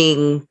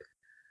being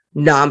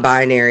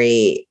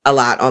non-binary a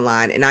lot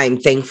online. And I'm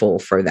thankful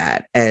for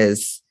that,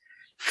 as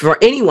for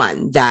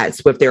anyone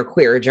that's with their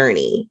queer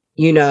journey,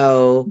 you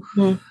know,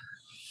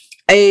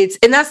 and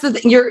that's the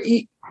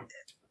thing,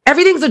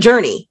 everything's a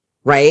journey,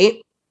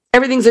 right?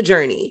 Everything's a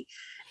journey.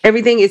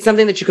 Everything is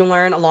something that you can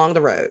learn along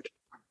the road.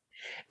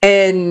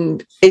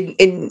 And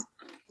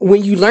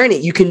when you learn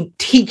it, you can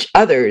teach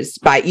others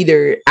by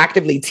either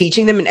actively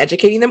teaching them and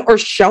educating them or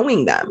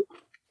showing them.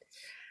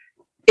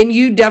 And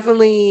you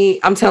definitely,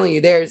 I'm telling you,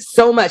 there's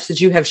so much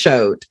that you have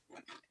showed.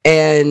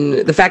 And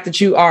the fact that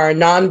you are a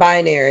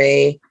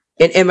non-binary,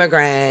 an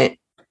immigrant,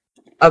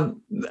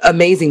 an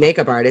amazing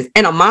makeup artist,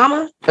 and a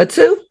mama,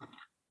 too.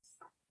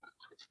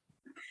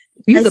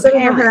 You're a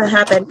parent. How that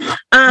happened.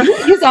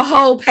 You're a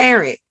whole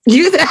parent.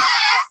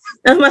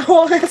 I'm a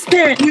whole ass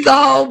parent. You're a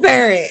whole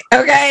parent.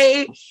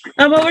 Okay.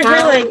 I'm over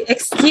here like,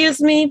 excuse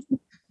me.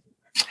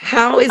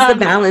 How is the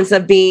balance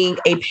of being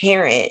a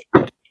parent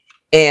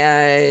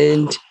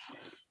and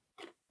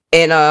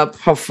a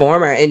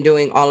performer and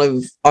doing all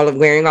of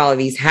wearing all of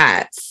these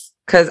hats?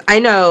 Because I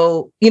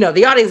know, you know,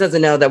 the audience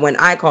doesn't know that when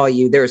I call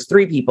you, there's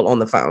 3 people on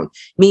the phone: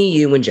 me,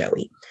 you, and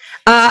Joey.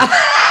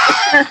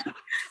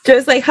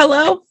 Joe's like,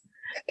 hello.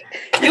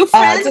 You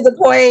friend? To the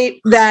point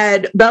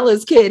that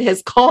Bella's kid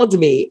has called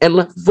me and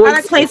left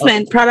voice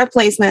product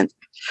placement.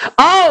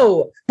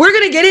 Oh, we're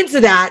gonna get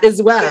into that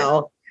as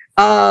well.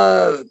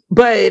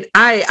 But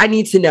I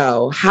need to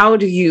know, how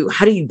do you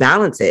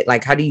balance it?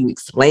 Like, how do you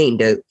explain?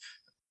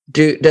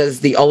 Does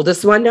the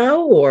oldest one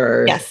know?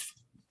 Or yes,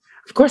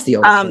 of course the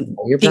oldest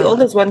one. The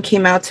oldest one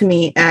came out to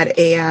me at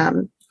a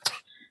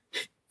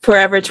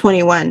Forever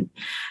 21.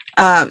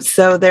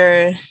 So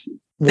they're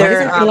why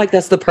does it feel like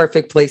that's the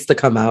perfect place to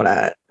come out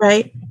at?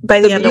 Right? By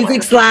the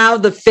music's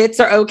loud, the fits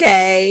are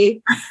okay.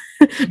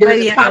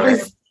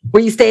 Were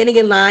you standing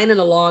in line in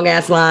a long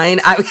ass line?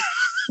 I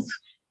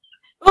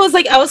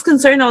was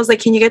concerned. I was like,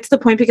 can you get to the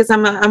point? Because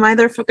I'm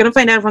either going to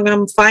find out if I'm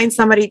going to find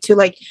somebody to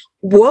like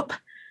whoop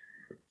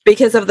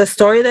because of the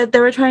story that they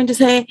were trying to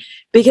say,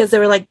 because they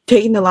were like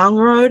taking the long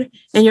road,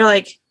 and you're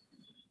like,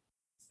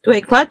 do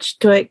I clutch?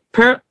 Do I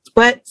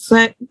what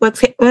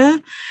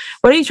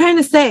are you trying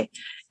to say?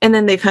 And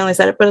then they finally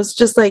said it, but it's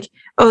just like,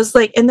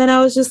 and then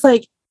I was just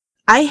like,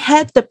 I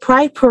had the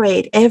Pride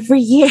Parade every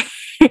year.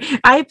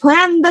 I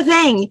planned the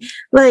thing,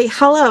 like,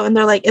 hello. And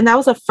they're like, and that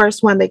was the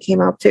first one that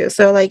came out too.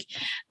 So like,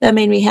 that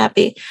made me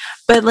happy.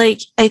 But like,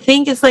 I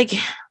think it's like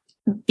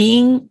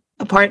being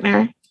a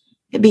partner,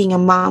 being a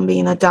mom,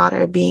 being a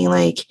daughter, being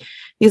like,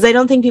 because I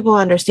don't think people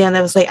understand that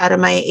it was like out of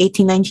my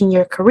 18, 19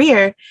 year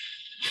career,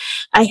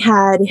 I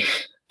had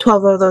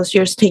 12 of those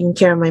years taking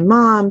care of my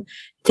mom,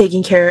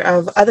 taking care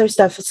of other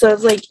stuff. So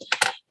it's like,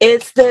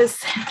 it's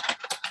this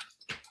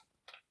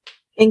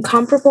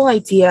incomparable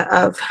idea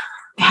of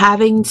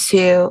having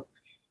to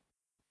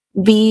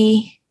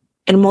be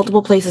in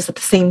multiple places at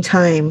the same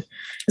time.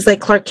 It's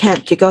like Clark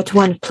Kent. You go to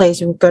one place,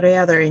 you go to the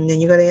other, and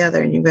then you go to the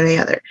other, and you go to the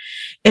other.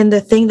 And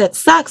the thing that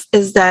sucks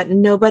is that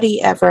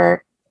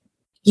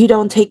you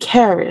don't take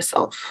care of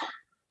yourself.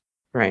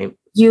 Right.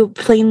 You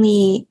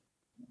plainly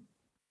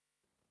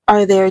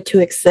are there to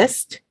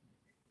exist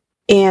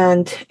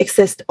and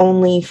exist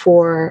only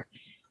for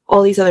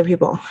all these other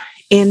people.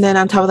 And then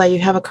on top of that, you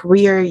have a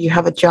career, you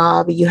have a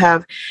job, you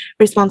have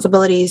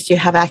responsibilities, you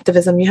have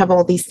activism, you have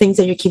all these things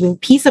that you're keeping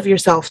piece of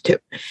yourself to.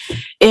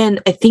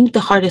 And I think the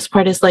hardest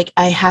part is like,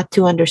 I had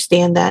to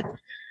understand that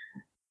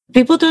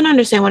people don't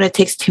understand what it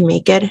takes to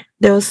make it.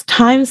 There was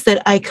times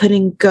that I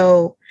couldn't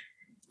go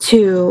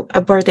to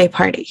a birthday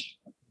party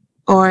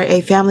or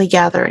a family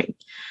gathering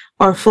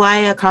or fly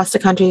across the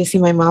country to see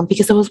my mom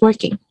because I was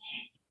working.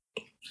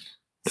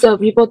 So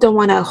people don't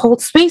want to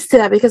hold space to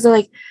that because they're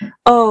like,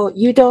 oh,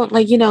 you don't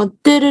like, you know,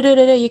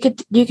 you could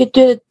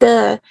do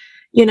the,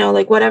 you know,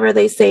 like whatever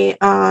they say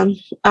on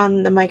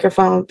the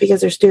microphone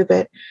because they're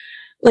stupid.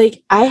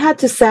 Like I had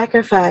to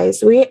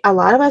sacrifice. A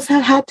lot of us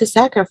have had to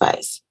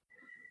sacrifice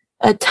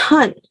a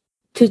ton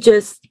to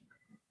just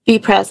be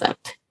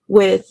present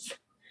with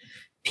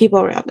people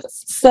around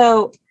us.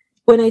 So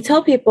when I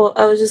tell people,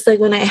 I was just like,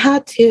 when I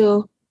had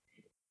to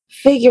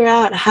figure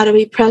out how to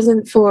be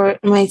present for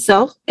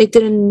myself, I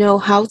didn't know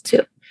how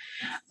to,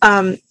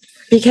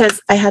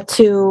 because I had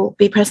to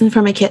be present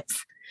for my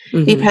kids,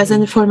 be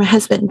present for my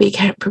husband, be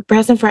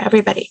present for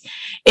everybody.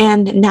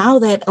 And now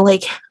that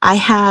like I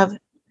have,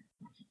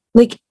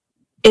 like,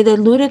 it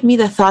eluded me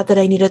the thought that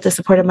I needed the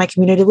support of my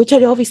community, which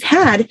I'd always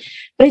had,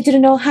 but I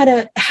didn't know how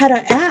to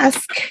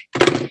ask,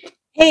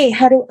 hey,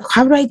 how do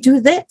I do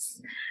this?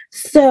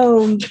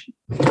 So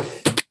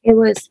it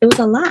was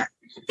a lot.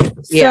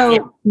 Yeah.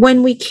 So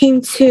when we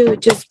came to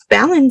just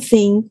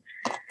balancing,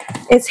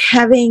 it's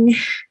having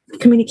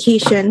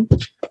communication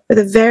with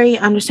a very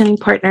understanding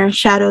partner,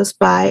 Shadows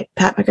by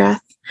Pat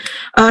McGrath.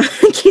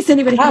 In case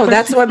anybody. Oh,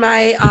 that's what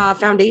my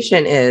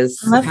foundation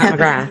is. I love Pat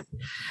McGrath.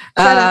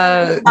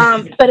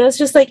 But it was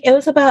just like, it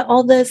was about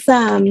all this,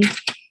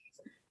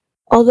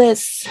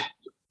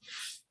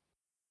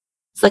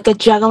 it's like a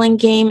juggling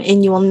game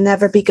and you will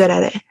never be good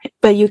at it,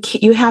 but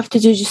you have to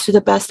do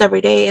the best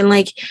every day. And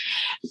like,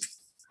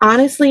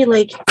 honestly,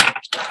 like,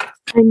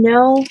 I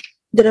know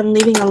that I'm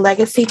leaving a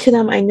legacy to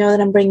them. I know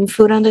that I'm bringing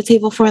food on the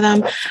table for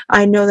them.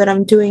 I know that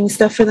I'm doing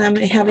stuff for them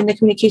and having the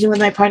communication with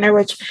my partner,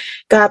 which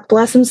God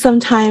bless him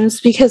sometimes,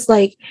 because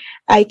like,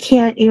 I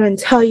can't even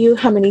tell you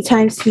how many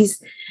times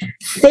he's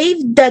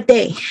saved that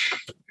day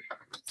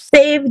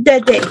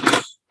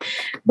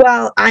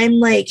while I'm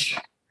like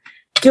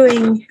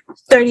doing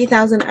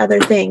 30,000 other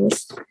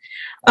things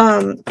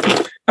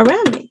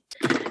around me.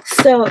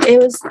 So it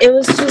was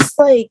just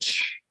like,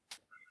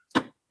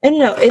 I don't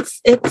know,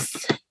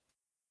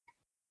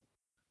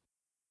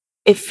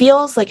 it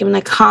feels like I'm in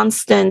a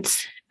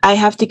constant, I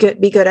have to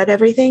be good at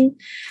everything,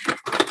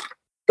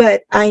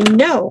 but I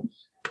know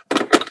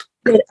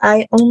that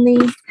I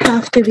only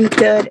have to be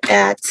good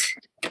at,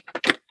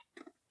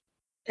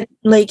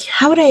 like,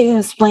 how would I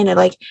explain it?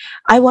 Like,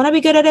 I want to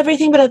be good at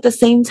everything, but at the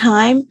same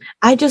time,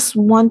 I just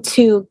want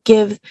to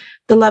give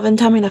the love and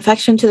time and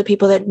affection to the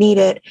people that need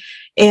it.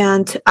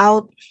 And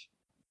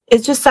it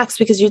just sucks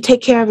because you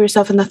take care of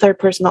yourself in the third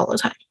person all the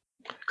time.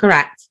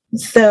 Correct.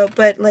 So,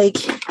 but like,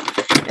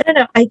 I don't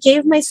know, I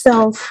gave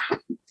myself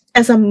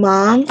as a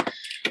mom,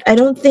 I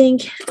don't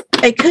think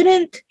I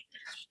couldn't.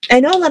 I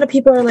know a lot of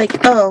people are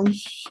like, oh,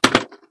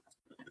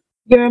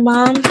 you're a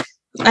mom,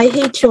 I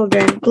hate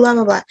children, blah,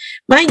 blah, blah.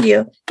 Mind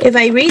you, if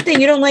I read that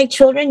you don't like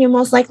children, you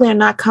most likely are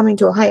not coming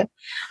to Ohio.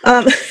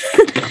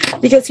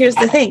 Because here's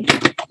the thing.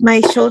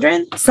 My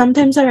children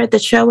sometimes are at the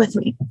show with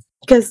me.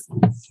 Because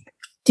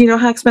do you know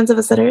how expensive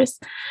a sitter is?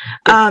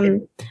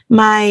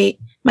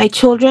 My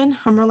children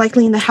are more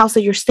likely in the house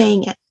that you're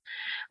staying in.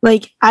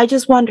 Like, I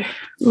just wonder,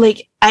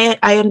 like, I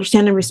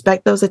understand and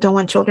respect those that don't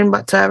want children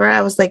whatsoever.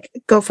 I was like,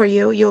 go for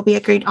you. You'll be a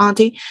great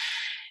auntie.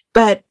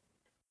 But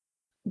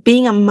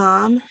being a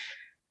mom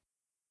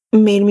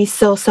made me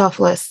so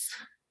selfless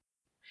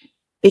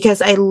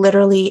because I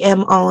literally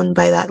am owned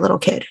by that little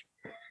kid.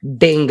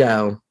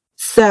 Bingo.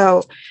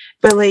 So,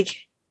 but like,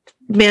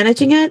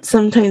 managing it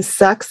sometimes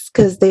sucks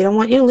because they don't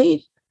want you to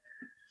leave.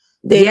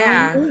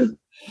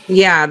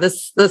 Yeah.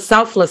 The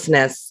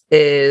selflessness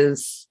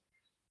is,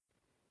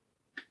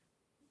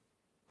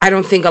 I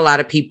don't think a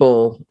lot of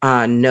people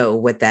know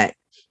what that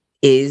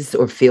is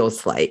or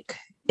feels like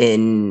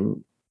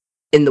in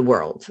the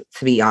world,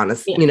 to be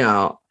honest. You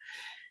know,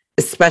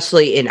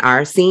 especially in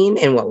our scene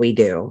and what we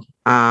do,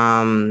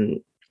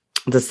 the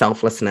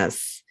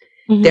selflessness.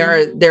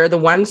 They're the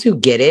ones who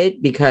get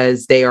it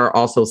because they are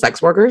also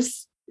sex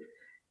workers.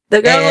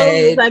 The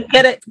girls that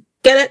get it.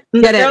 The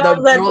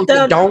girls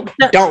that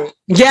don't.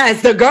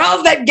 Yes, the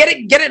girls that get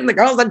it, and the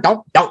girls that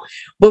don't.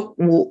 But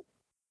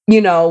you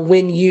know,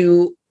 when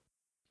you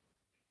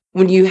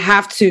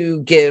have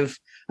to give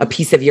a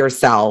piece of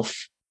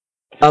yourself,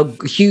 a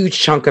huge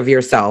chunk of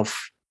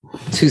yourself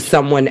to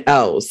someone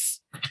else,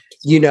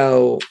 you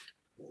know,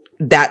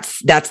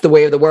 that's the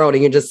way of the world.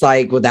 And you're just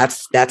like, well,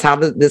 that's how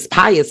this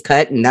pie is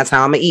cut, and that's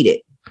how I'm gonna eat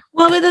it.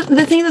 Well, but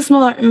the thing that's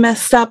more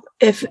messed up,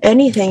 if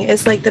anything,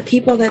 is like the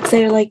people that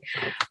say like,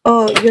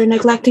 oh, you're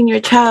neglecting your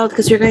child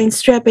because you're going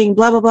stripping,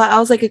 blah, blah, blah. I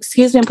was like,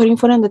 excuse me, I'm putting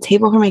food on the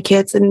table for my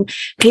kids and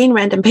paying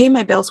rent and paying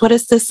my bills. What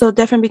is this so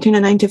different between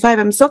a 9 to 5?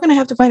 I'm still going to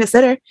have to find a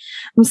sitter.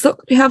 I'm still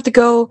going to have to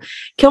go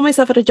kill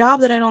myself at a job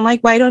that I don't like.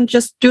 Why don't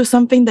just do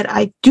something that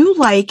I do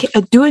like,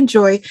 I do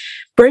enjoy,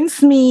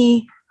 brings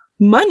me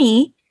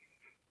money,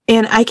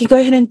 and I can go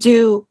ahead and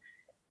do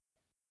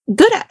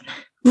good at.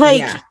 Like,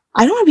 yeah.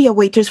 I don't want to be a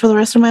waitress for the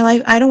rest of my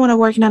life. I don't want to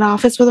work in an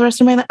office for the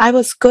rest of my life. I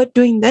was good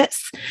doing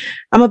this.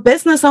 I'm a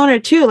business owner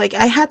too. Like,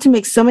 I had to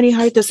make so many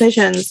hard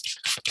decisions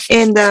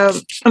in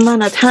the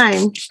amount of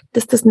time.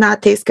 This does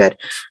not taste good.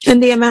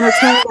 In the amount of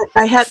time that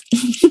I had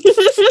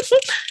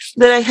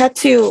that I had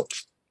to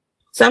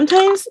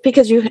sometimes,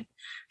 because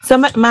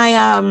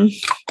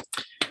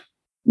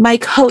my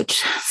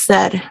coach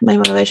said, my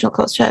motivational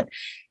coach said,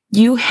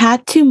 you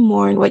had to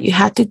mourn what you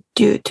had to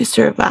do to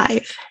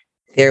survive.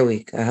 There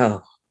we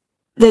go.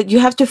 That you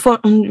have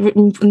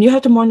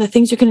to mourn the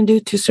things you're going to do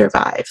to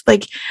survive.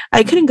 Like,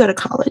 I couldn't go to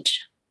college,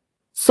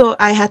 so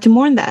I had to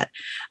mourn that.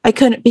 I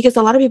couldn't, because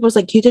a lot of people was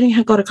like, you didn't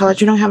have to go to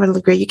college, you don't have a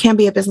degree, you can't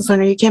be a business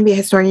owner, you can't be a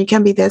historian, you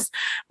can't be this.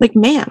 Like,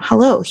 ma'am,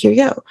 hello, here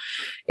you go.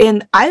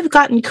 And I've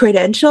gotten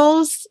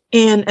credentials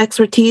and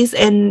expertise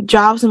and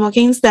jobs and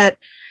bookings that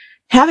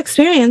have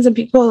experience, and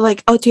people are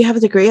like, oh, do you have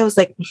a degree? I was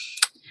like,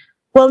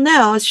 well,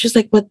 no. It's just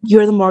like, but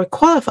you're the more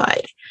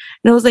qualified.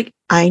 And I was like,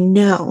 I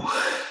know.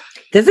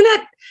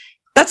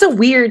 That's a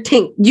weird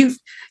thing. You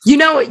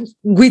know,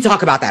 we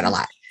talk about that a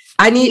lot.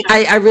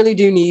 I really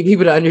do need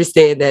people to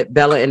understand that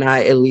Bella and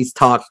I at least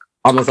talk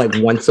almost like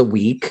once a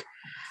week.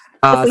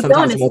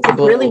 Sometimes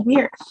multiple. Really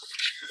weird.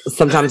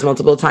 Sometimes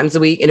multiple times a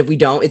week. And if we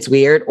don't, it's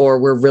weird, or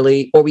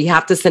we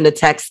have to send a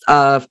text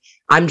of,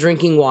 I'm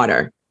drinking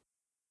water,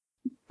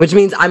 which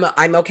means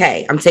I'm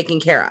okay. I'm taken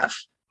care of.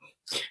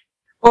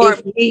 Or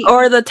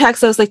the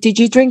text was like, did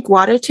you drink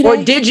water today? Or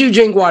did you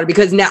drink water?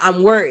 Because now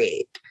I'm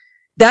worried.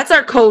 That's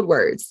our code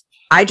words.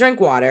 I drank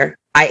water,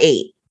 I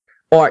ate.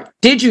 Or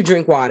did you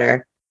drink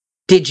water?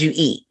 Did you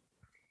eat?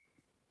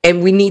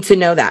 And we need to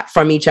know that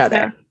from each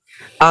other.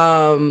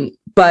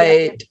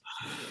 But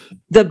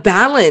the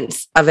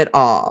balance of it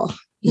all,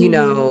 you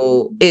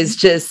know, is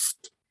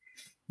just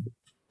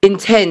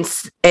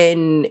intense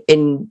and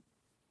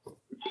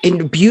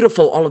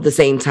beautiful all at the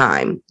same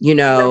time, you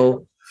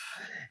know.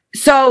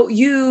 So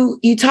you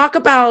talk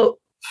about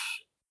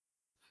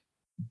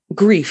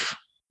grief.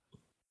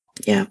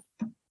 Yeah.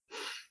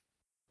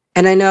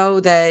 And I know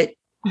that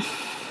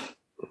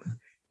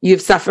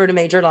you've suffered a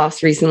major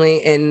loss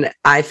recently, and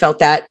I felt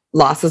that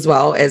loss as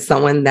well, as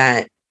someone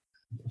that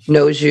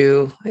knows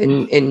you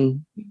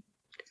and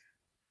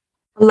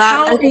a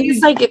lot. I think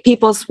it's like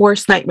people's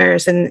worst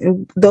nightmares,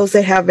 and those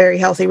that have very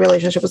healthy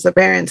relationships with their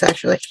parents,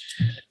 actually.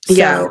 So,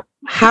 yeah.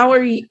 How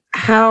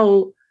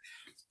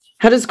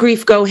does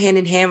grief go hand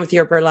in hand with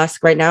your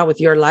burlesque right now,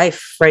 with your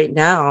life right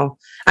now?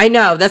 I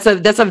know that's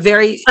a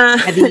very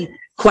heavy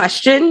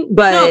question,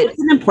 but no, it's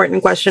an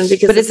important question,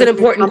 because it's an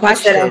important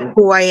question of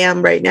who I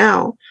am right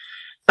now.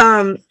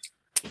 A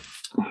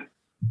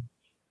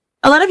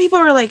lot of people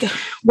were like,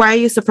 why are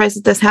you surprised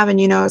that this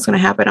happened? You know, it's going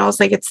to happen. I was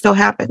like, it still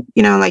happened.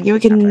 You know, like, you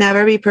can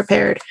never be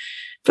prepared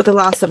for the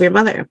loss of your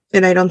mother.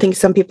 And I don't think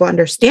some people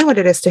understand what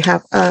it is to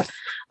have a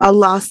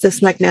loss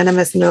this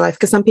magnanimous in their life.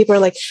 Because some people are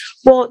like,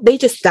 well, they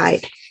just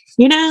died,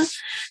 you know?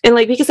 And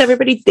like, because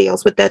everybody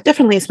deals with that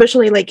differently,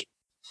 especially like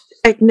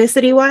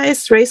ethnicity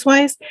wise, race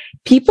wise,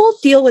 people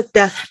deal with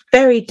death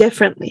very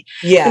differently.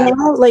 Yeah. And a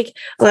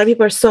lot of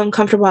people are so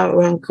uncomfortable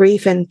around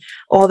grief and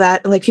all that.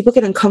 And like, people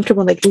get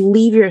uncomfortable and like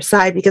leave your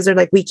side because they're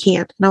like, we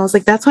can't. And I was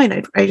like, that's fine.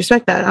 I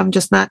respect that. I'm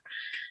just not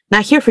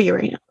here for you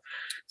right now.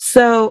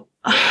 So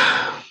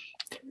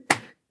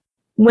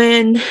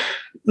when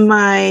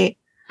my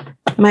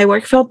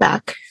work fell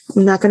back,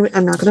 I'm not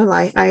gonna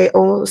lie, I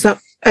owe some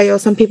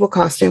people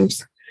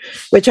costumes,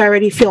 which I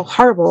already feel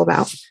horrible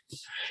about,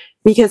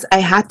 because I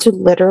had to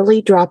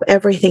literally drop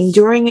everything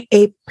during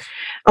a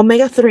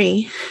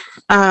Omega-3,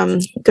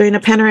 during a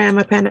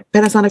Panorama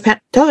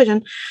Panasonic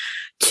television,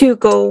 to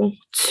go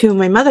to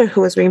my mother, who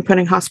was being put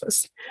in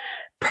hospice.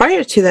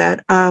 Prior to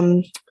that,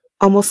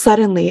 almost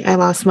suddenly, I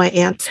lost my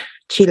aunt,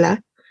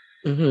 Chila.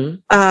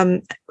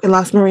 I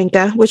lost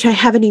Marinka, which I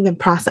haven't even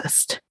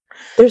processed.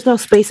 There's no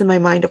space in my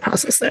mind to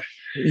process it.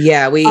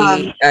 Yeah,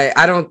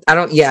 I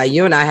don't. Yeah,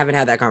 you and I haven't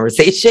had that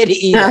conversation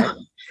either.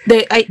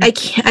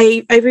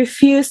 I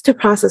refuse to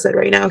process it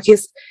right now,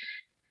 because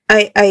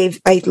I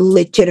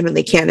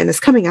legitimately can, and it's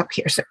coming up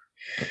here, sir.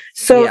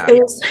 So yeah.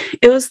 it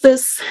was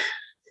this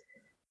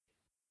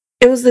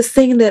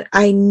thing that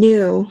I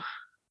knew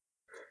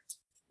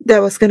that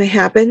was going to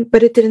happen,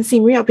 but it didn't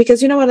seem real,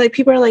 because you know what? Like,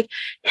 people are like,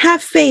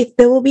 have faith,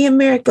 there will be a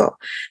miracle,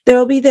 there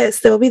will be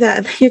this, there will be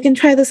that. You can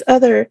try this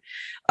other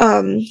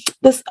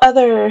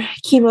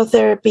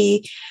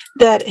chemotherapy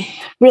that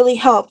really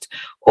helped,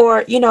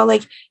 or, you know,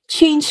 like,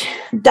 change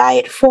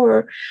diet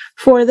for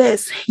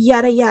this,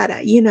 yada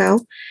yada, you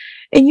know.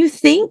 And you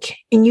think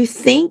and you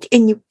think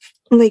and you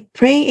like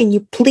pray and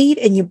you plead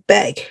and you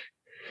beg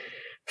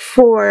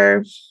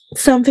for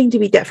something to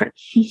be different.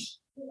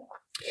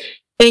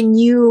 And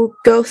you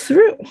go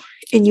through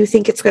and you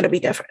think it's going to be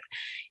different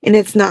and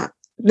it's not.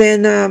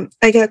 Then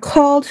I got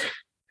called,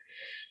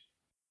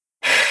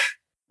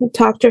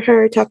 talked to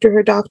her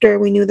doctor.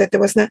 We knew that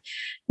there was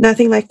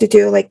nothing like to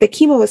do. Like the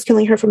chemo was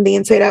killing her from the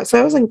inside out. So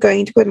I wasn't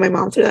going to put my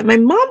mom through that. My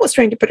mom was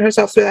trying to put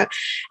herself through that.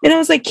 And I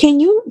was like, can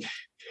you,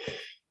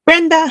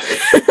 Brenda?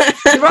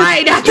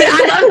 Right.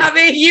 I love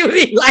having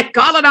you like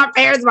calling our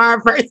parents by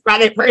our first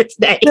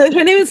birthday. No,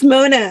 her name is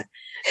Mona.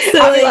 So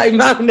like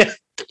Mona.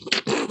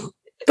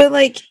 But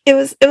like it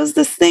was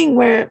this thing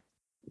where,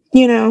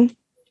 you know,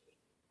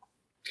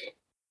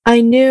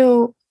 I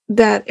knew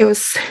that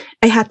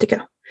I had to go.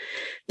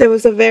 There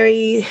was a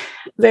very,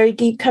 very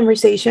deep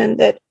conversation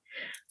that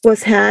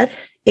was had.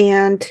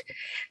 And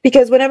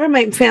because whenever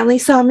my family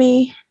saw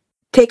me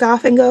take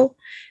off and go,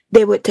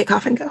 they would take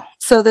off and go.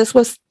 So that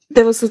was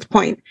the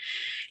point.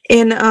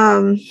 And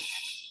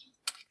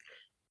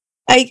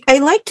I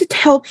like to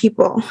tell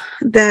people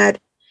that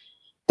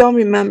don't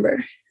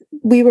remember,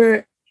 we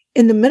were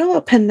in the middle of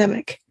a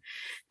pandemic.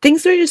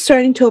 Things were just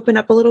starting to open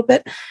up a little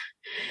bit.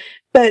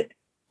 But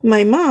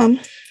my mom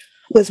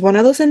was one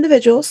of those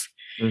individuals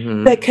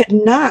that could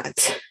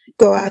not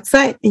go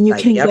outside and you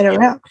can get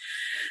around.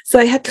 So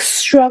I had to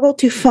struggle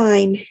to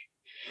find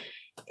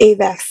a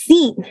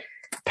vaccine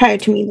prior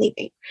to me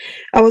leaving.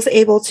 I was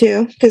able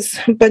to, because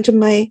a bunch of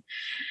my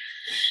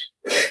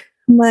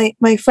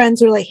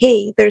friends were like,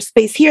 hey, there's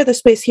space here, there's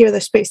space here,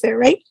 there's space there,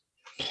 right?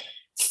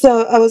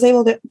 So I was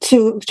able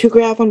to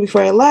grab one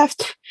before I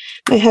left.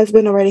 My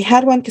husband already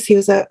had one because he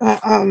was a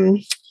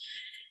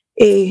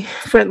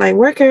frontline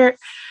worker.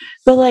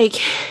 But like,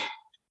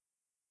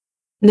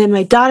 then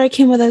my daughter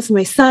came with us,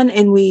 my son,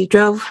 and we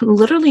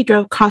literally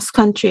drove cross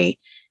country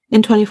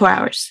in 24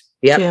 hours.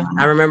 Yep,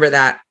 I remember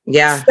that.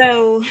 Yeah.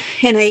 So,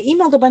 and I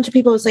emailed a bunch of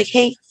people. I was like,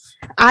 hey,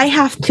 I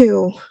have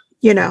to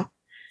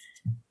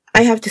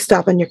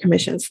stop on your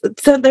commissions.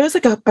 So there was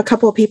like a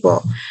couple of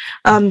people.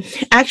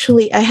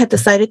 Actually, I had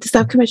decided to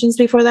stop commissions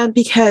before that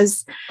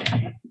because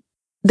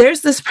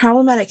there's this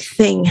problematic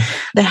thing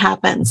that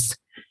happens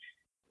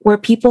where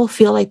people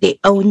feel like they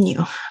own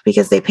you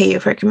because they pay you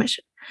for a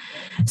commission,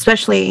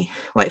 especially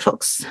white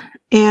folks.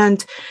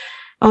 And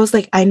I was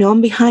like, I know I'm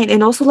behind.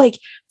 And also like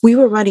I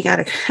was running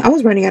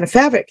out of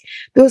fabric.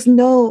 There was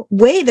no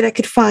way that I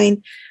could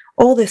find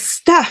all this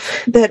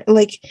stuff that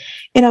like,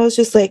 and I was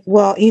just like,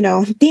 well,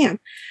 damn.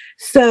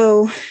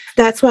 So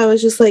that's why I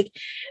was just like,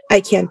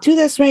 I can't do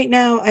this right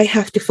now. I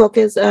have to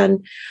focus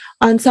on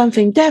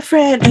something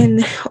different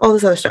and all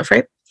this other stuff,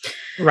 right?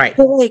 Right.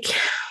 But like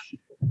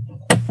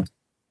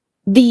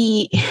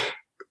the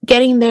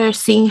getting there,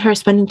 seeing her,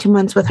 spending 2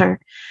 months with her,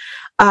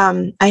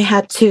 I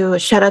had to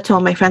shout out to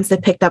all my friends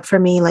that picked up for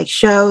me like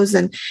shows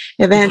and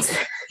events.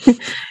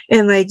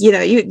 And like,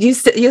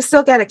 you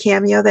still got a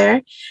cameo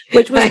there,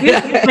 which was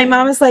beautiful. My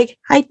mom was like,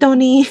 hi,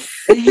 Tony.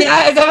 Yeah,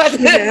 I was about to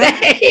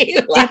say.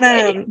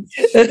 And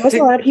there was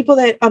a lot of people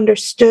that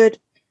understood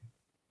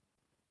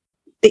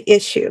the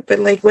issue. But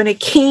like when it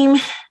came,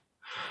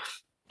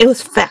 it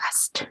was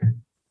fast.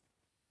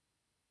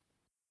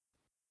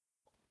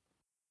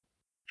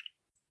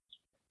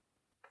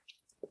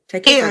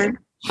 Take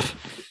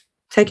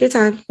your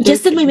time.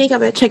 Just did my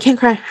makeup, bitch. I can't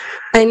cry.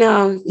 I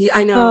know.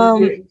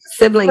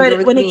 Sibling.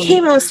 But when it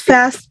came, it was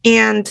fast,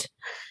 and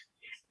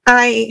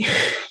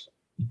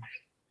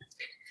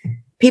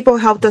people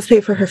helped us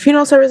pay for her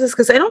funeral services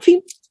because I don't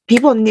think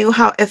people knew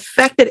how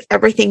affected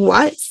everything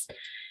was.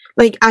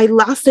 Like I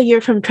lost a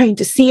year from trying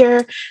to see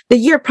her. The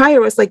year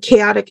prior was like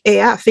chaotic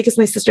AF because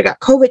my sister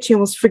got COVID. She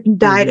almost freaking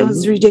died. It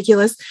was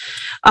ridiculous.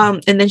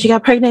 And then she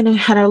got pregnant and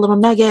had her little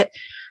nugget.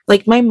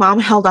 Like my mom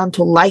held on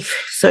to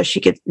life so she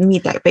could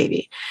meet that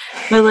baby.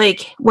 But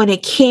like when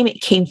it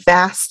came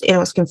fast and it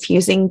was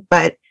confusing.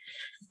 But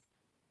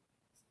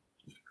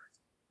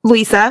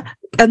Luisa,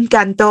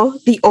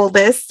 Encanto, the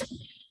oldest,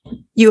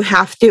 you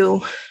have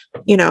to,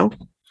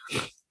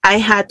 I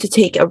had to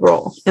take a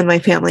role in my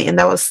family. And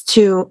that was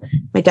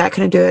my dad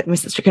couldn't do it. My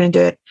sister couldn't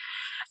do it.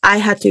 I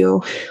had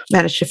to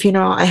manage the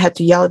funeral. I had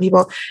to yell at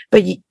people.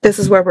 But this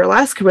is where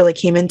burlesque really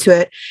came into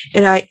it.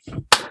 And I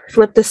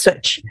flipped the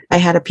switch. I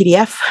had a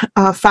PDF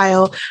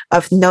file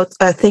of notes,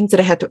 things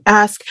that I had to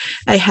ask.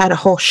 I had a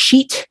whole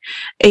sheet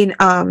in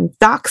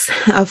docs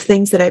of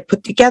things that I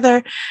put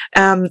together.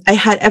 I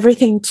had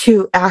everything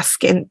to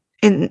ask and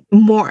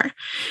more.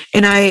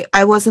 And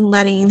I wasn't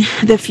letting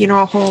the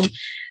funeral home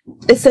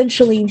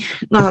essentially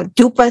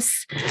dupe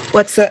us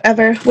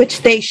whatsoever,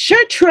 which they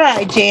sure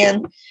try,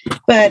 Jan.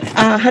 But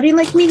how do you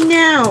like me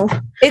now?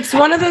 It's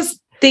one of those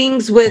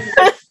things with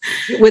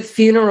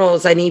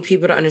funerals. I need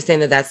people to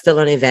understand that that's still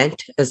an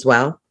event as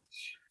well.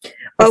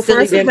 It's still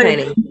event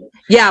planning.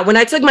 Yeah, when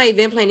I took my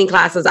event planning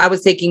classes, I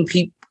was taking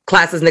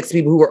classes next to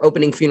people who were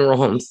opening funeral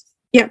homes.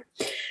 Yeah.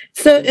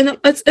 So, and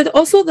it's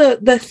also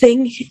the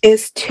thing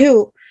is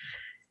too,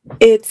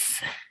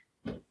 it's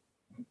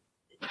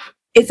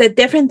a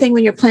different thing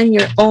when you're planning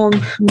your own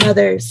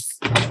mother's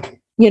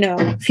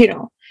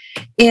funeral.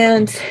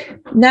 And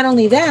not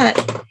only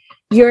that,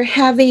 you're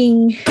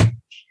having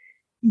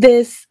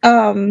this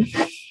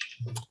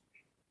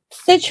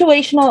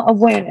situational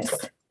awareness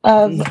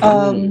of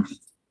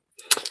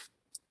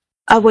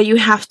what you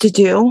have to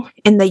do,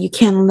 and that you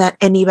can't let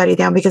anybody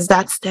down, because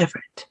that's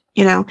different,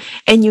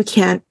 and you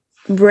can't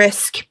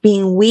risk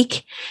being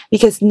weak,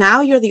 because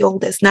now you're the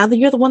oldest. Now that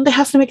you're the one that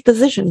has to make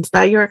decisions.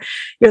 Now you're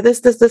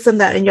this, and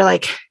that, and you're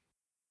like,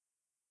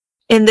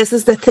 and this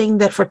is the thing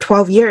that for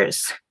 12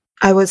 years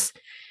I was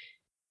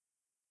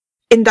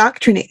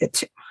indoctrinated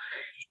to,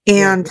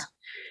 and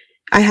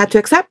I had to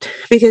accept,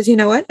 because you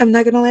know what? I'm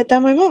not going to let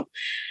down my mom.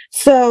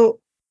 So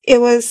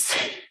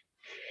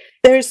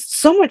there's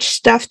so much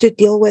stuff to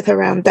deal with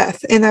around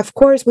death. And of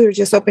course, we were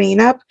just opening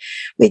up.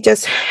 We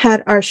just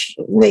had our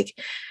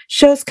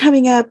shows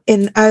coming up.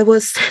 And I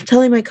was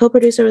telling my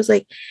co-producer, I was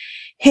like,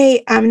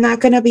 hey, I'm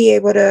not going to be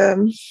able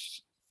to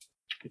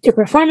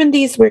perform in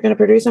these. We're going to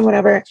produce them,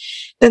 whatever.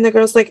 Then the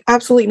girl's like,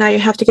 absolutely not. You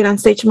have to get on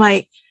stage.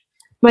 My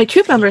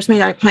troupe members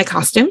made my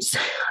costumes.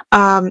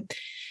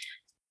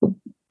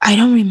 I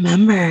don't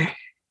remember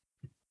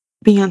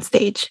being on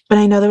stage, but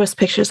I know there was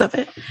pictures of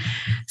it.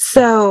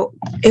 So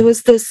it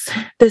was this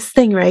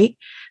thing, right?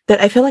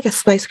 That I feel like a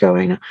Spice Girl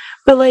right now.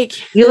 But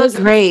like, you look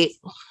great.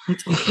 But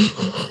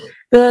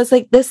it was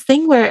like this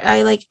thing where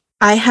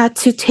I had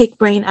to take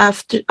brain I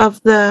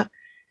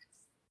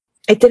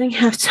didn't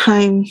have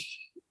time,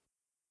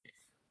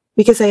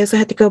 because I also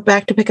had to go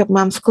back to pick up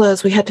mom's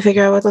clothes. We had to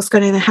figure out what was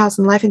going on in the house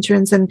and life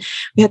insurance. And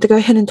we had to go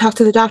ahead and talk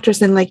to the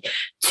doctors and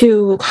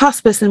to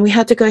hospice. And we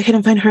had to go ahead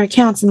and find her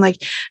accounts and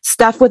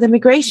stuff with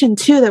immigration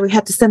too, that we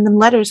had to send them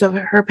letters of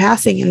her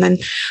passing. And then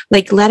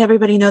let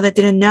everybody know that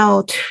didn't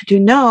know to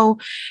know,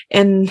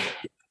 and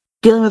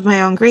dealing with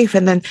my own grief.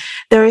 And then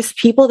there is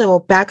people that will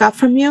back up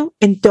from you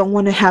and don't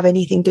want to have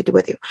anything to do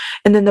with you.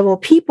 And then there will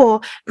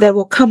people that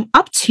will come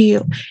up to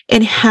you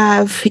and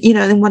have,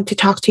 and want to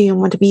talk to you and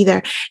want to be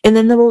there. And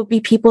then there will be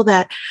people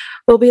that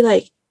will be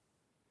like,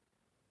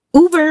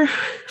 Uber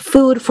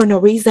food for no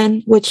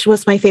reason, which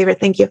was my favorite.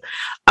 Thank you.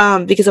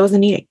 Because I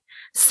wasn't eating.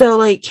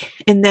 So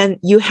and then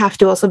you have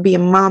to also be a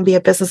mom, be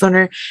a business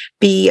owner,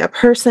 be a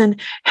person,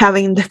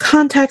 having the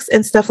contacts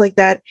and stuff like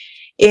that.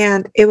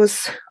 And it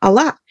was a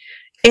lot.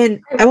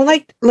 And I would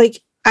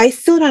I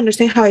still don't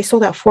understand how I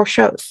sold out 4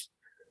 shows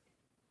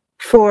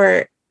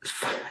through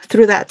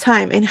that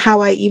time, and how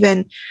I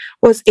even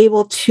was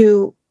able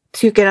to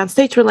get on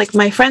stage, where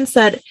my friend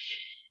said,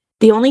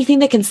 the only thing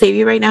that can save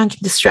you right now and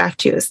can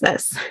distract you is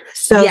this.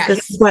 So yes.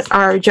 This is what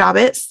our job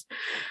is.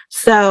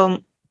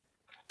 So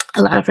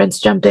a lot of friends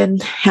jumped in,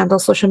 handle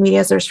social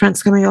media. There's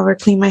friends coming over,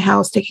 clean my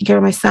house, taking care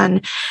of my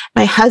son.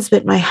 My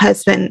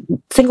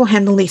husband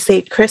single-handedly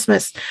saved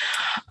Christmas.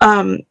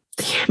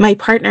 My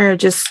partner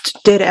just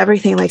did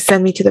everything,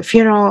 send me to the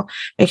funeral,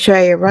 make sure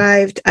I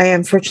arrived. I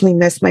unfortunately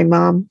missed my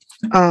mom.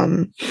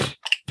 I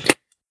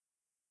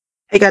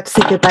got to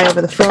say goodbye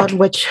over the phone,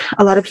 which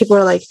a lot of people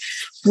are like,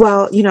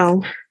 well,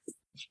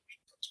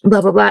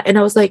 blah, blah, blah. And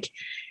I was like,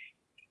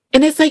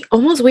 and it's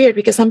almost weird,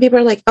 because some people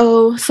are like,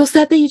 oh, so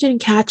sad that you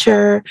didn't catch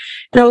her.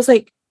 And I was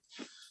like,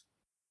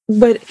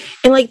 but,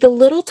 and the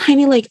little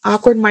tiny,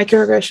 awkward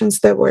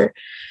microaggressions that were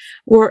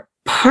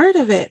part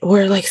of it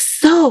were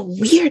so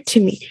weird to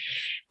me,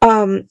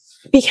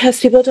 because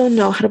people don't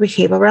know how to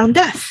behave around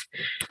death.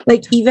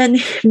 Even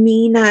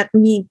not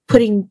me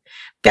putting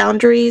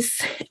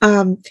boundaries,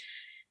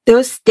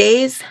 those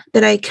days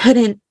that I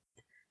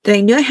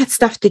knew I had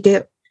stuff to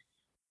do,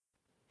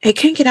 I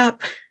couldn't get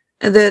up.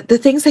 The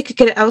things I could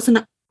get, I was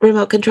in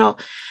remote control.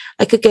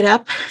 I could get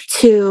up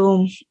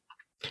to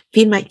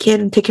feed my kid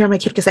and take care of my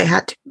kid because I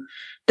had to.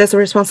 That's a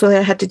responsibility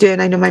I had to do.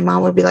 And I know my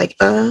mom would be like,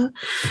 but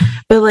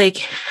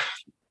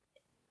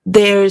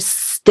there's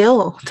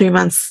still 3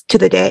 months to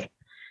the day.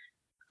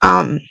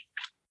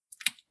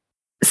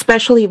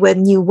 Especially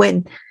when you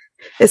win,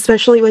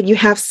 especially when you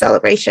have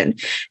celebration,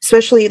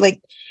 especially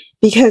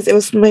because it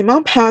was my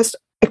mom passed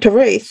October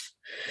 8th,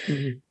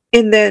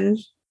 and then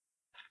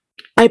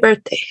my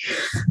birthday.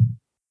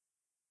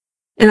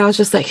 And I was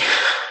just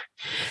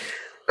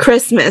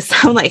Christmas.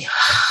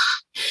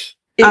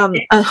 I'm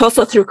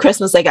also through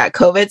Christmas, I got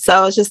COVID. So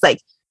I was just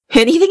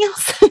anything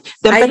else?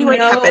 I'm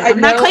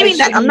not claiming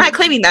that. I'm not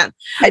claiming that.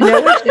 I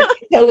know what you're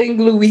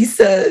telling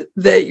Louisa,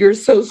 that you're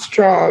so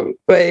strong,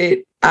 but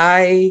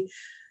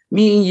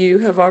me and you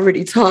have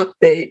already talked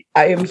that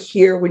I am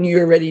here when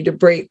you're ready to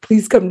break.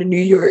 Please come to New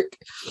York.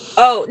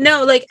 Oh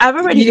no, I've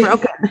already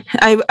broken.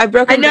 I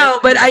broke. I know,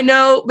 but I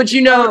know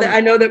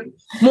that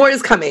more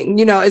is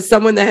coming. As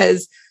someone that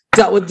has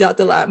dealt with death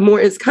a lot, more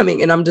is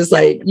coming, and I'm just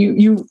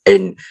you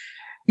and.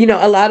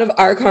 A lot of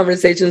our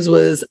conversations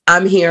was,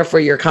 I'm here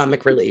for your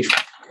comic relief.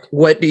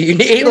 What do you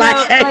need?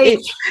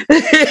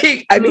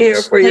 I'm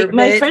here for your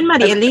my friend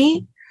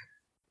Marieli.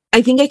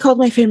 I think I called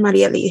my friend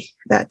Marieli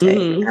that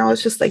day. And I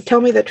was just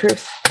tell me the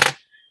truth.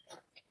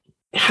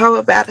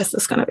 How bad is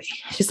this going to be?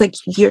 She's like,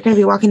 you're going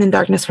to be walking in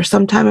darkness for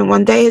some time. And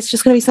one day it's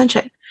just going to be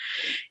sunshine.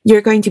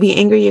 You're going to be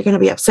angry. You're going to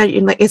be upset.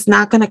 You're like, it's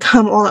not going to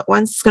come all at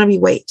once. It's going to be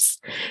waves.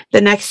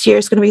 The next year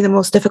is going to be the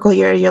most difficult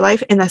year of your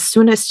life. And as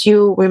soon as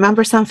you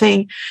remember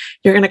something,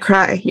 you're going to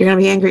cry. You're going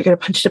to be angry. You're going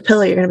to punch the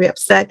pillow. You're going to be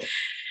upset.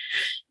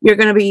 You're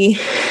going to be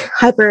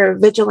hyper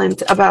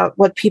vigilant about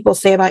what people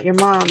say about your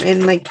mom.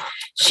 And like,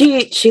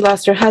 she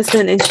lost her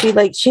husband, and she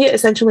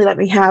essentially let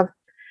me have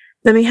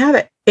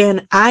it.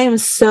 And I am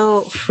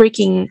so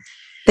freaking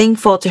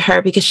thankful to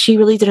her, because she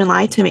really didn't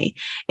lie to me.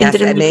 And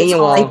didn't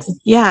manual.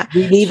 Yeah.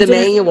 We need the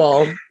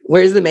manual.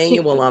 Where's the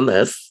manual on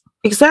this?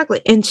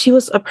 Exactly. And she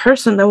was a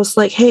person that was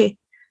like, hey,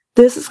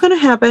 this is going to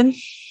happen.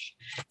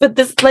 But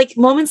this, like,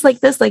 moments like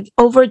this, like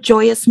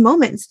overjoyous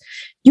moments,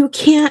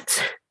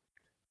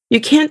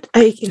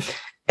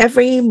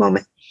 every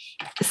moment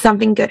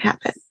something good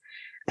happened.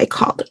 I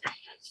called her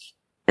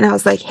and I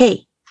was like,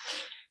 hey,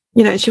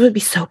 she would be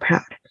so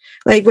proud.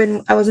 Like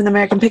when I was in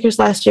American Pickers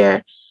last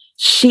year,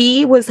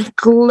 she was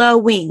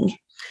glowing.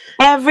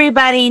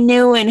 Everybody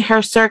knew in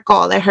her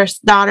circle that her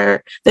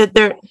daughter,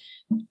 that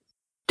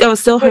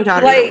was still her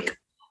daughter. Like,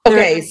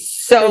 okay,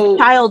 so their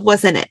child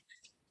was in it.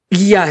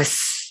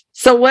 Yes.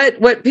 So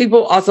what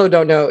people also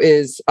don't know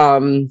is,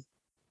 did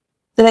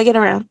I get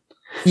around?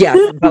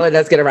 Yes, Bella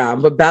does get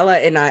around, but Bella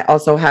and I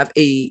also have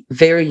a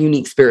very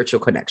unique spiritual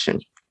connection.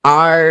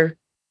 Our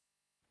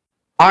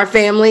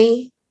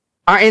family,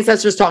 our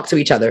ancestors talk to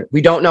each other.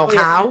 We don't know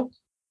how.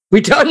 We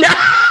don't know.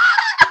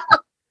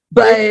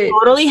 But we're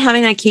totally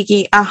having a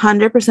Kiki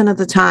 100% of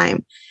the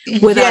time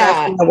without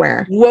us being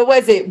aware. What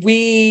was it?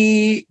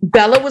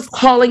 Bella was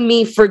calling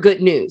me for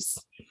good news.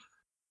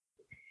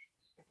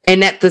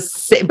 And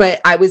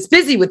but I was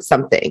busy with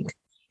something.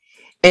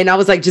 And I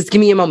was like, just give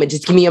me a moment.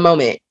 Just give me a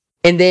moment.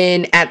 And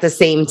then at the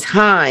same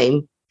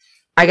time,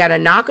 I got a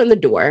knock on the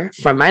door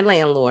from my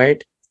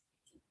landlord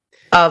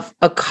of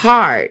a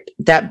card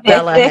that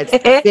Bella had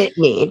sent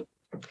me.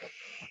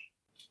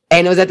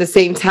 And it was at the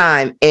same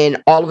time.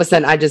 And all of a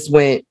sudden I just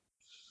went,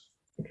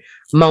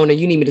 Mona,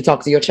 you need me to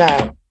talk to your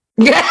child.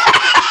 I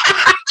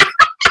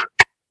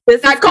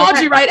called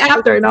you right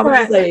after. And I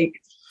was like,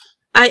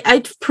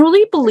 I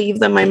truly believe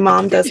that my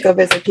mom does go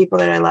visit people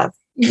that I love.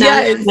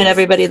 Yes. And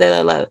everybody that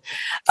I love.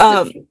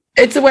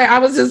 It's where I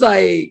was just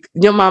like,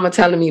 your mama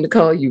telling me to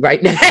call you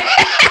right now.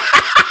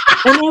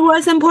 And it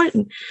was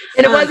important.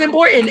 And it was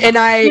important. And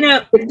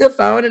I picked the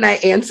phone and I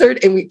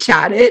answered and we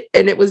chatted.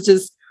 And it was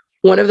just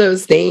one of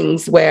those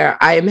things where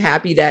I am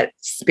happy that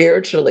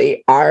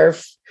spiritually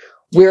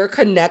we're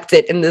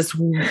connected in this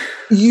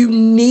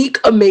unique,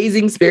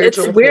 amazing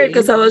spiritual. It's weird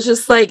because I was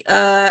just like,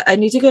 I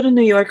need to go to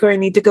New York, or I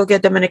need to go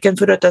get Dominican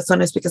food at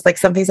Tazones because like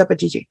something's up with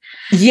Gigi.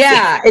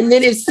 Yeah. And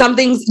then if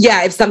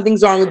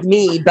something's wrong with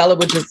me, Bella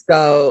would just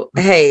go,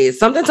 hey,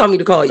 something told me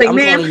to call you. Like, I'm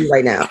calling you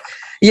right now.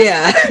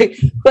 Yeah.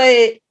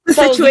 But the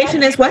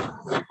situation is what?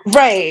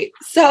 Right.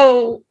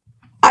 So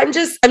I'm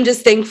just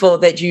thankful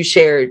that you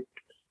shared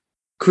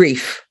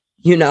grief,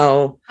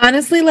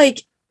 Honestly,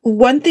 like,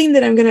 one thing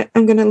that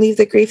I'm gonna leave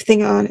the grief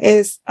thing on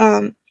is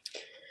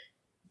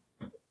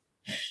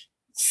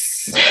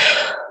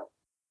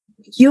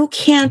you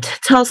can't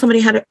tell somebody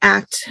how to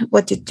act,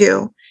 what to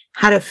do,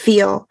 how to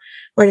feel,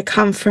 where to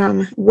come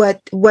from, what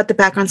the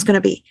background's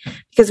gonna be,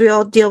 because we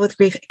all deal with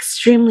grief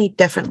extremely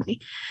differently.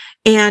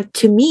 And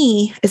to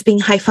me, as being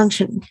high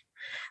functioning,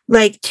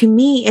 like to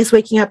me is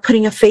waking up,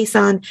 putting a face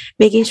on,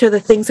 making sure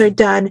that things are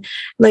done,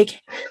 like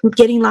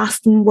getting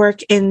lost in work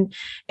and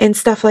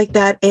stuff like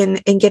that, and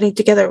getting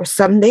together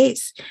some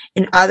days.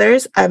 And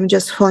others, I'm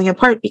just falling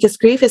apart, because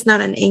grief is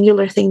not an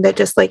angular thing that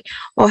just like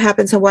all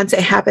happens at once.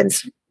 It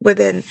happens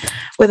within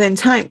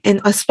time.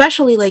 And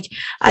especially like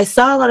I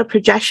saw a lot of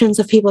projections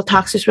of people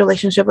toxic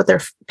relationship with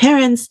their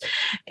parents.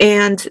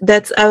 And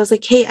I was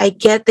like, hey, I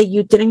get that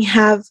you didn't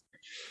have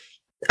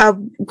a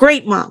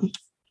great mom,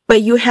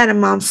 but you had a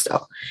mom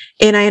still.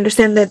 And I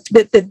understand that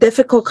the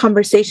difficult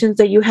conversations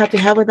that you have to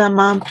have with that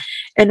mom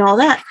and all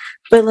that.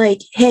 But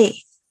like, hey,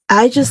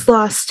 I just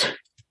lost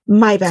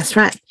my best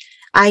friend.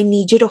 I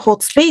need you to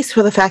hold space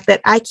for the fact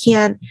that I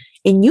can,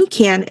 and you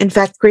can, in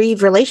fact,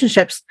 grieve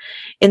relationships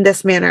in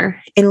this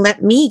manner, and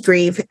let me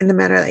grieve in the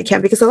manner that I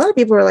can. Because a lot of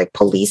people are like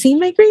policing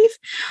my grief.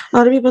 A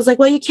lot of people's like,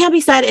 well, you can't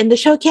be sad, and the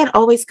show can't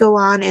always go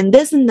on, and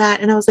this and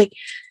that. And I was like,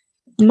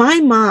 my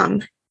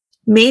mom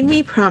made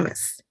me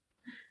promise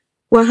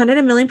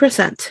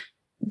 100,000,000%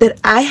 that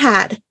I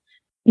had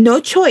no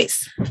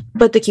choice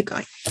but to keep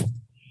going.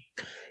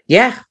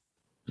 Yeah.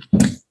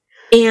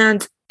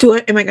 And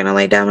am I going to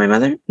lay down my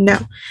mother? No.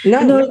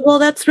 No. Well,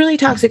 that's really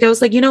toxic. I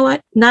was like, you know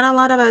what? Not a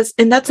lot of us.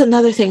 And that's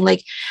another thing.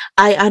 Like,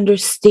 I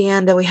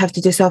understand that we have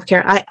to do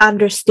self-care. I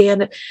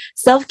understand that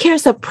self-care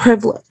is a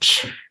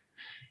privilege.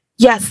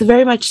 Yes,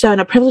 very much so.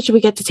 And a privilege we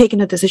get to take,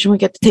 and a decision we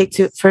get to take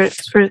for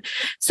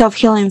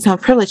self-healing and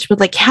self-privilege. But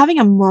like having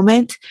a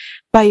moment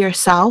by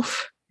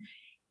yourself,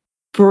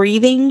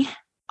 breathing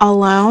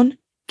alone,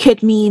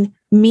 could mean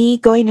me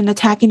going and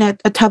attacking a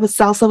tub of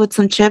salsa with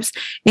some chips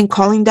and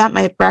calling that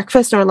my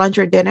breakfast or lunch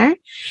or dinner,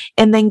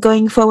 and then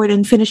going forward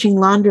and finishing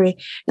laundry.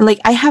 And like,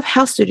 I have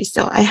house duties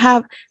still. I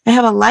have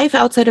a life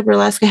outside of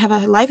burlesque. I have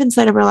a life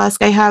inside of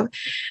burlesque. I have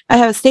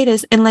a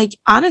status. And like,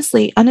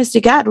 honestly, honest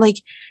to God, like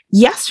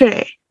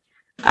yesterday,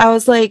 I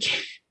was like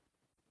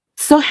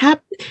so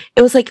happy.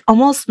 It was like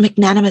almost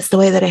magnanimous the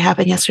way that it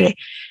happened yesterday.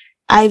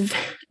 I've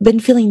been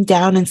feeling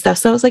down and stuff.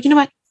 So I was like, you know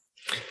what?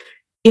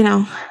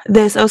 I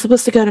was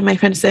supposed to go to my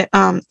friend's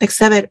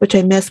exhibit, which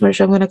I missed, which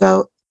I'm going to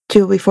go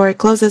to before it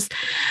closes.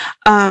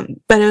 But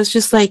it was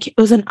just like, it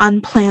was an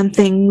unplanned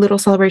thing, little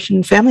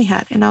celebration family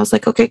had. And I was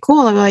like, okay,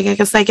 cool. I'm like, I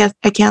guess I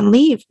can't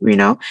leave,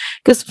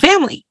 because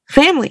family.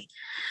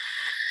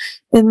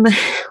 And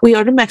we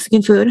ordered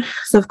Mexican food.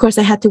 So of course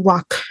I had to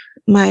walk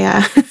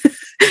my,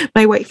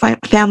 my white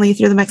family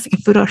through the Mexican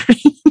food ordering.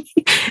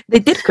 They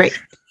did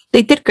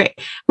great.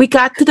 We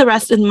got to the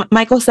restaurant.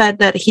 Michael said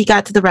that he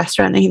got to the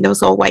restaurant and there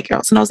was all white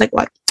girls. And I was like,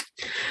 what?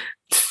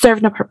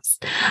 Served no purpose.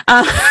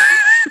 But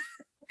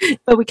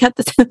we got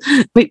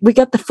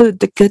the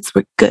food. The goods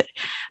were good.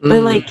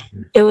 But like,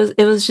 it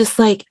was just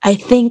like, I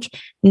think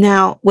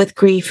now with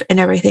grief and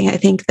everything, I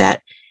think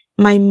that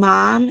my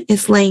mom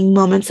is laying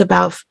moments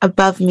above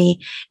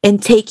me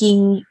and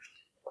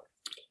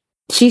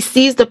she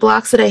sees the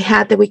blocks that I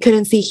had that we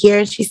couldn't see here.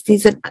 And she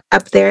sees it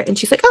up there and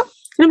she's like, oh,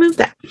 I'm gonna move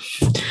that.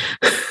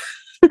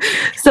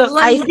 So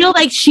I feel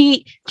like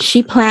she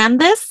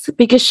planned this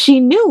because she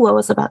knew what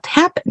was about to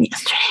happen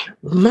yesterday.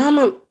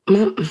 Mother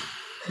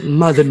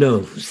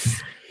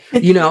knows.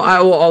 I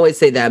will always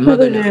say that.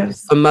 Mother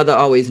knows. A mother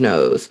always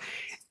knows.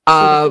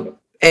 And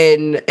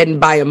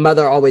by a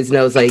mother always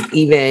knows, like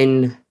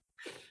even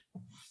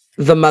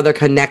the mother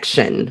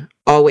connection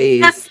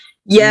always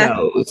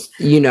knows.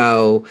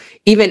 Even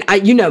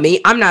you know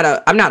me. I'm not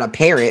a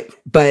parent,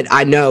 but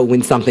I know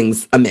when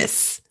something's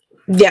amiss.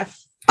 Yeah.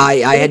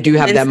 I do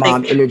have that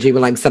mom energy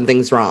when like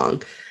something's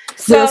wrong.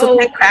 So also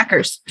pack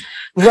crackers.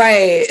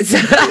 Right.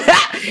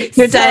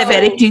 You're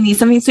diabetic. Do you need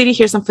something, sweetie?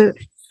 Here's some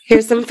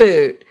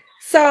food.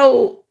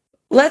 So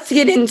let's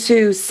get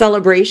into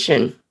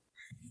celebration.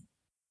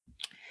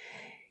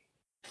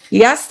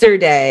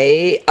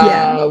 Yesterday,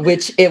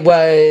 which it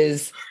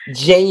was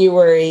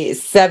January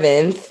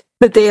 7th.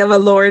 The day of our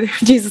Lord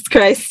Jesus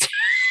Christ.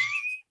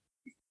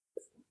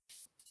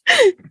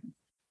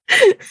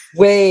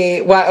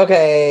 Wait, what?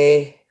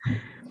 Okay.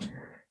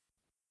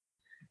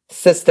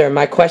 Sister,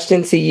 my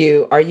question to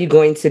you, are you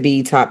going to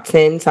be top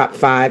 10, top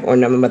 5, or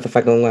number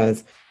motherfucking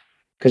was?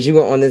 Because you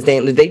were on this day.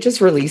 Did they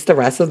just release the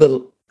rest of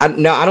the...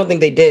 No, I don't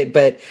think they did,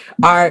 but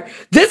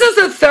this is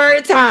the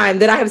third time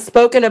that I have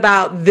spoken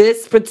about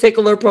this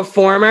particular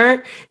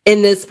performer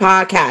in this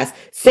podcast.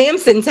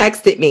 Samson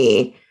texted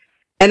me,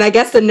 and I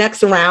guess the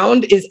next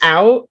round is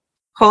out.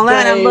 Hold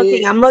on, I'm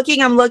looking.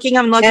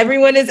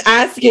 Everyone is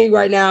asking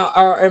right now,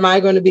 am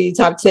I going to be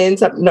top 10,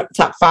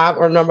 top 5,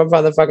 or number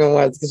motherfucking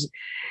was?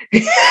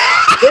 This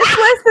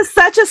list is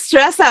such a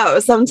stress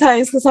out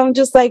sometimes because I'm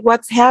just like,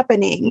 what's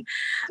happening?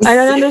 I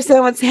don't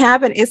understand what's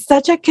happening. It's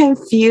such a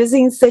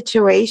confusing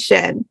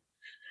situation.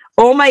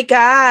 Oh my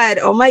God.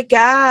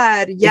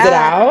 Yeah. Is it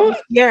out?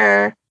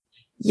 Here.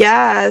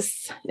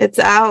 Yes, it's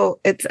out.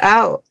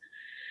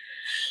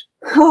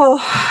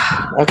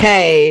 Oh.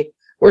 Okay.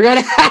 We're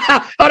going to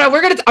hold on. I'm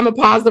going to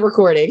pause the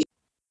recording.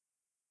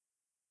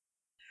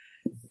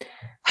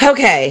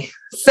 Okay.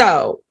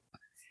 So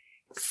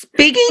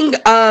speaking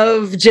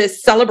of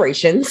just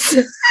celebrations,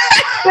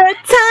 good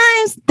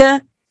times.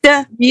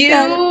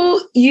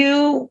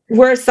 You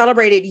were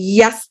celebrated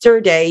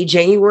yesterday,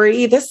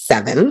 January the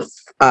 7th,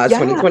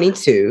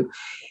 2022,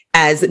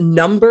 as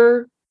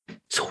number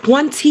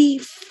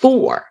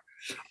 24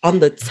 on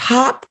the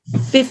top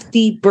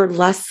 50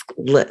 burlesque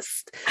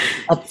list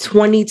of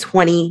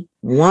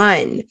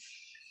 2021.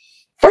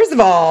 First of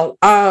all,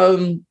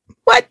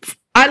 what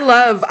I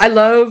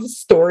love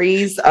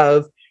stories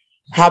of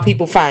how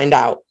people find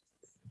out.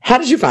 How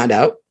did you find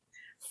out?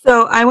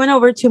 So I went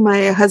over to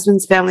my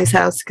husband's family's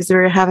house because we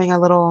were having a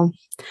little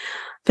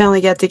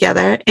family get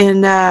together,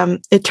 and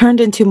it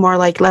turned into more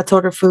like let's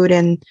order food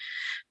and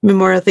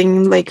memorial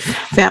thing, like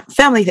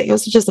family thing. It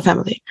was just a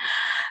family thing.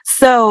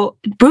 So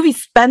Ruby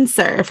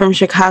Spencer from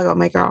Chicago,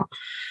 my girl,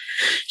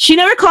 she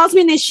never calls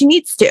me and she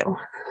needs to.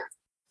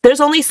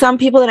 There's only some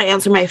people that I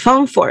answer my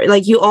phone for.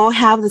 Like you all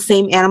have the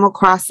same Animal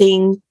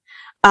Crossing,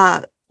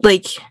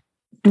 like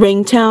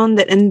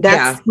ringtone and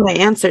that's what I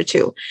answer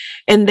to.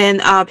 And then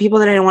people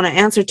that I don't want to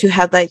answer to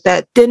have like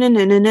that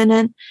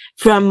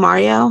from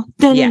Mario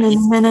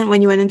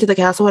when you went into the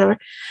castle, whatever.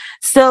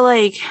 So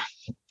like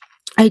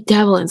I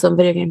dabble in some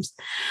video games.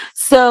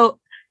 So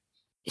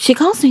she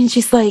calls me and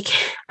she's like,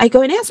 I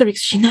go and answer because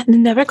she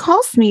never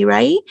calls me,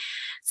 right?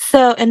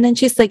 So and then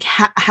she's like,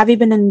 have you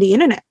been in the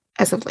internet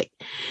as of late?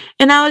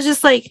 And I was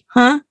just like,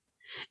 huh?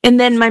 And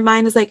then my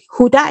mind is like,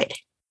 who died?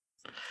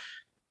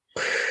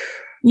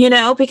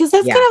 Because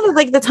that's kind of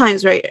like the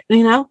times, right?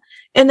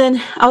 And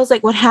then I was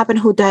like, what happened?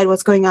 Who died?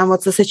 What's going on?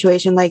 What's the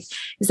situation? Like,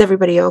 is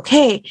everybody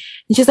okay?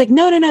 And she's like,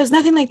 no, it's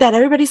nothing like that.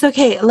 Everybody's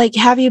okay. Like,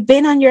 have you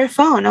been on your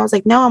phone? I was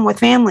like, no, I'm with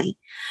family.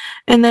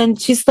 And then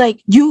she's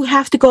like, you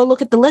have to go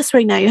look at the list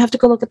right now. You have to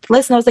go look at the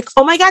list. And I was like,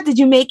 oh my God, did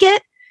you make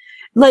it?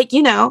 Like,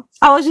 I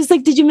was just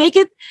like, did you make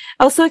it?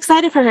 I was so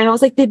excited for her. And I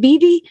was like, did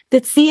BB,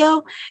 did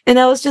CO? And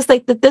I was just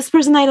like, did this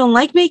person I don't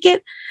like make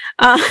it?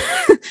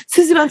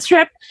 Susie Von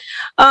Strip.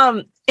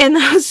 And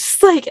I was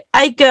just like,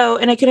 I go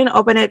and I couldn't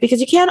open it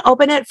because you can't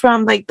open it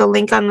from like the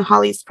link on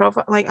Holly's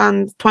profile, like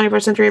on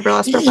 21st Century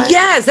Burlesque profile.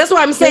 Yes, that's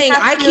what I'm saying.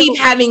 I keep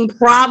having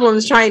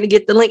problems trying to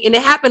get the link, and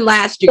it happened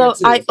last year.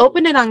 So I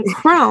opened it on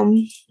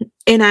Chrome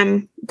and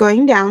I'm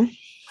going down.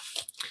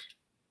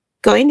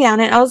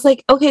 And I was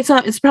like, okay, so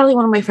it's probably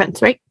one of my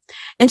friends, right?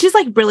 And she's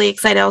like really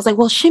excited. I was like,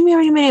 well, show me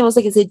right a minute. I was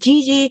like, is it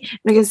Gigi?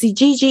 I'm gonna see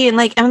Gigi, and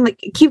like I'm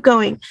like, keep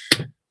going.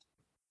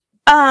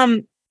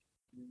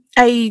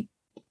 I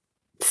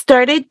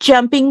started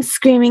jumping,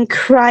 screaming,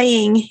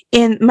 crying,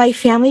 and my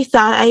family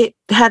thought I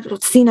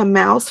had seen a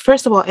mouse.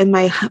 First of all, in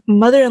my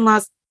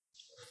mother-in-law's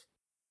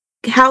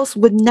house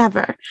would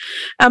never.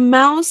 A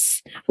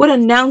mouse would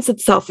announce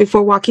itself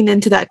before walking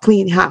into that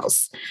clean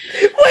house.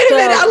 Wait a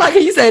minute. I like how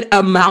you said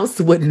a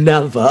mouse would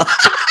never.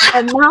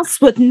 A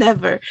mouse would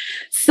never.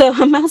 So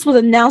a mouse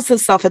would announce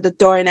itself at the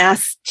door and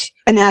ask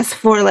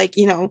for like,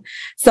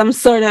 some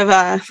sort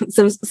of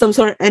some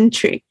sort of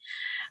entry.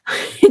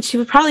 And she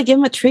would probably give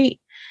him a treat.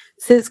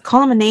 Says,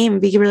 call him a name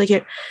and be really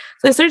cute.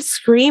 So I started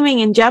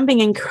screaming and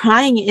jumping and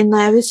crying. And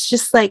I was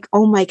just like,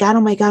 oh my God,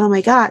 oh my God, oh my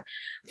God.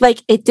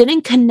 Like it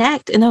didn't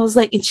connect. And I was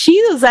like, and she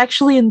was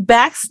actually in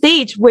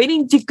backstage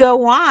waiting to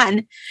go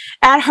on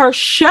at her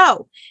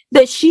show,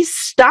 that she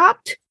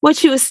stopped what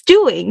she was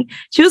doing.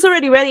 She was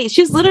already ready.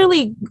 She was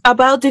literally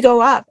about to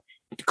go up,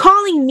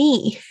 calling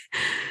me.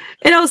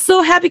 And I was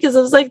so happy because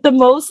it was like the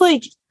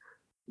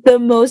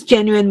most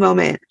genuine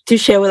moment to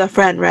share with a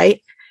friend,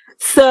 right?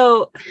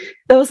 So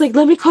I was like,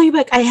 let me call you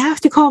back. I have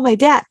to call my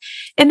dad.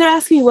 And they're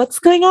asking me, what's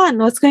going on?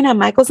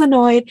 Michael's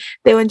annoyed.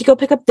 They went to go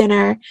pick up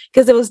dinner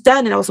because it was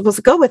done and I was supposed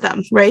to go with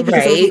them, right?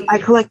 Because I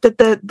collected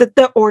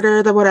the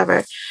order, the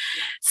whatever.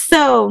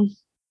 So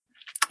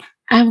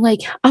I'm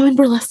like, I'm in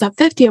Burlesque Top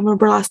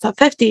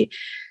 50.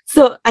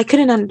 So I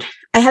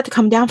had to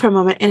come down for a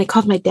moment and I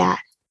called my dad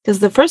because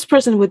the first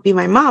person would be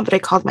my mom, but I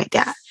called my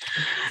dad.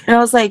 And I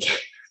was like,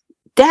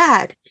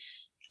 Dad,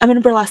 I'm in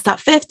Burlesque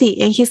Top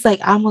 50. And he's like,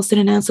 I almost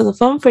didn't answer the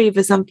phone for you,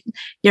 but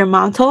your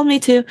mom told me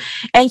to.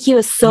 And he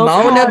was so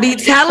Mona proud. be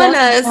telling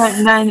us.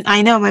 And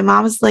I know my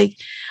mom was like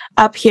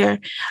up here.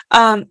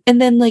 And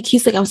then like,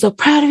 he's like, I'm so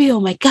proud of you.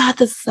 Oh my God,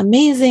 this is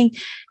amazing.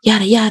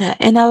 Yada, yada.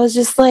 And I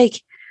was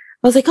like,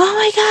 oh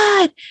my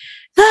God.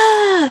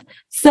 Ah.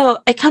 So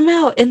I come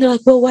out and they're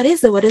like, well, what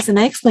is it? What is it? And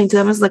I explained to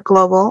them it's the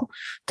global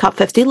top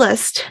 50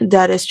 list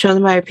that is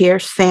chosen by our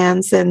peers,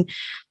 fans, and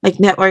like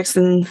networks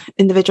and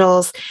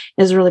individuals.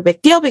 Is a really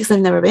big deal because I've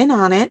never been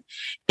on it.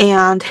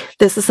 And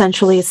this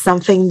essentially is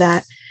something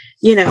that,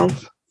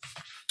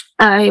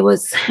 I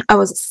was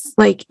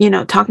like,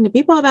 talking to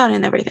people about it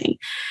and everything.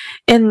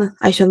 And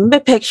I showed them a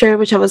picture,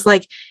 which I was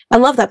like, I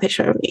love that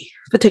picture of me,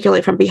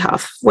 particularly from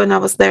Beehuff when I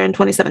was there in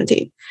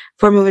 2017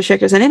 for Movers,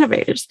 Shakers, and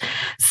Innovators.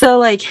 So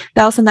like,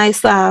 that was a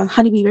nice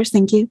Honey Beavers,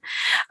 thank you,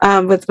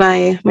 with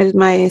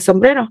my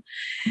sombrero.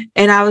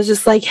 And I was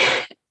just like,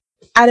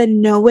 out of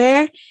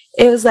nowhere,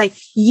 it was like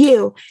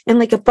you and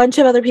like a bunch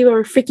of other people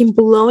were freaking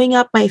blowing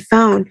up my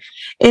phone.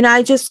 And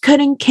I just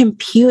couldn't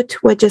compute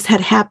what just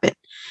had happened.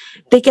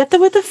 They get there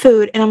with the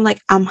food and I'm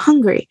like, I'm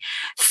hungry.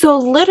 So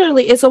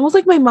literally, it's almost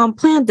like my mom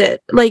planned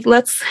it. Like,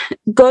 let's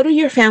go to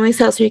your family's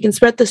house so you can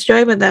spread this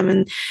joy with them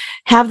and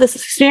have this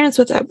experience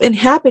with them and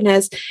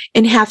happiness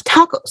and have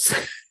tacos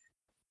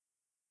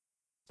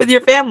with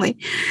your family.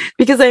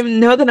 Because I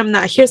know that I'm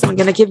not here, so I'm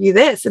going to give you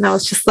this. And I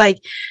was just like,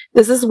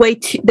 this was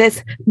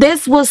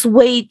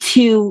way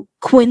too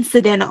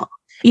coincidental,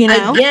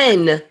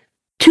 Again.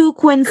 Too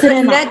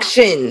coincidental.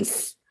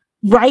 Connections.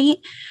 Right?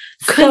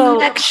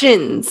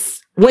 Connections.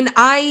 When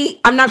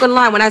I'm not gonna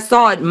lie, when I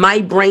saw it,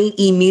 my brain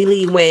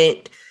immediately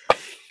went,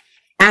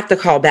 I have to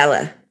call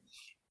Bella.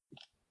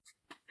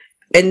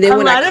 And then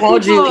when I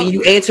called you and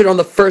you answered on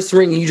the first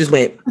ring and you just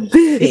went,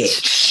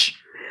 bitch.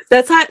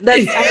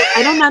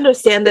 I don't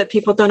understand that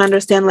people don't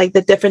understand like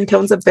the different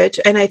tones of bitch.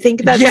 And I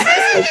think that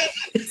like,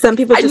 some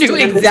people just knew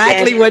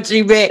exactly what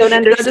you meant. Don't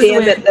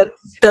understand that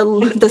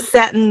the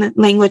satin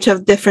language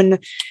of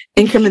different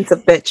increments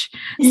of bitch.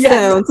 Yes.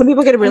 So some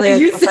people get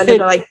really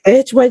offended. They're like,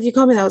 bitch, why did you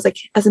call me that? I was like,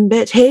 as in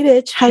bitch. Hey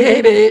bitch.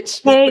 Hey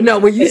bitch. Hey. No,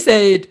 when you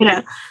said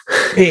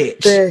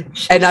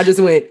bitch. And I just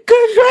went,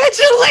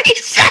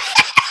 congratulations.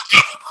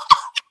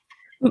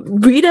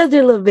 Rita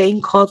de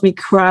Levine called me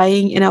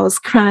crying and I was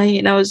crying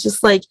and I was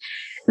just like,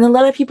 and a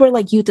lot of people are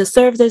like, you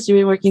deserve this. You've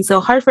been working so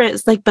hard for it.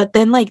 It's like, but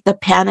then like the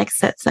panic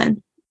sets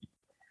in.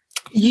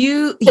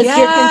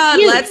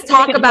 Let's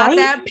talk about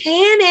that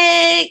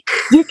panic.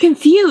 You're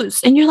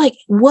confused and you're like,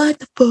 what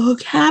the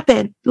fuck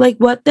happened? Like,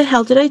 what the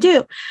hell did I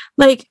do?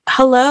 Like,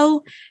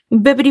 hello,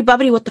 bibbity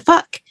bobbity, what the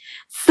fuck?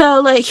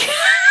 So like,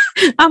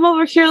 I'm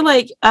over here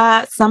like,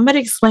 somebody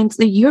explains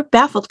that you're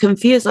baffled,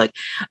 confused. Like,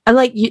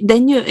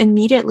 then you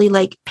immediately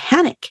like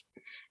panic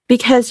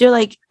because you're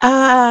like,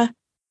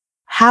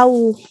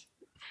 how?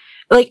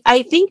 Like,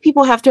 I think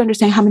people have to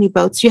understand how many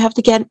votes you have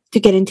to get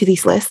into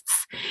these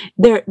lists.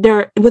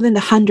 They're within the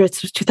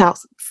hundreds to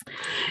thousands,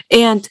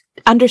 and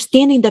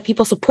understanding that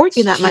people support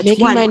you that much. You're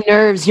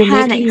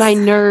making my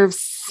nerves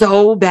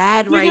so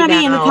bad right now. You're gonna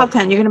be in the top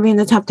 10. You're gonna be in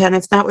the top 10.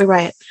 It's not we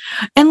riot,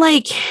 and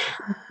like,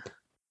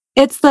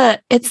 it's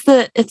the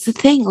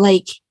thing.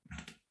 Like,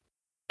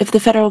 if the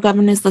federal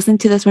government is listening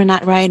to this, we're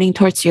not rioting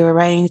towards you. We're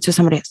rioting to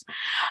somebody else.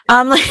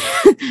 Like,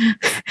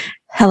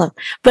 hello.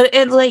 But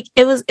it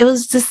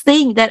was this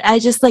thing that I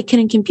just like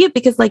couldn't compute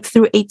because like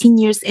through 18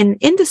 years in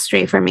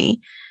industry for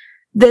me,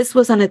 this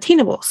was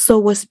unattainable. So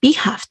was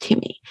Beehive to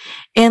me.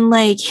 And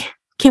like,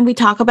 can we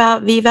talk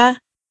about Viva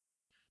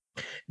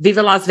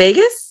Las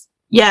Vegas?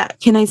 Yeah.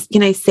 Can I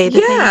say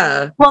the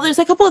thing? Well, there's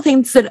a couple of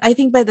things that I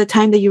think by the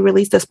time that you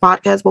release this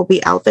podcast will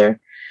be out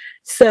there.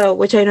 So,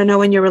 which I don't know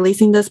when you're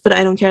releasing this, but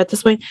I don't care at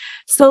this point.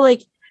 So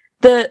like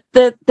the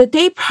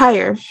day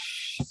prior,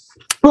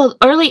 well,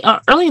 early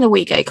in the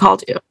week, I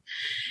called you,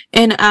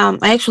 and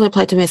I actually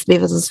applied to Miss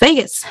Viva Las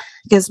Vegas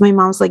because my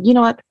mom was like, you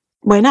know what,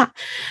 why not?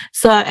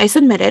 So I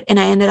submitted, and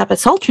I ended up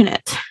as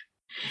alternate.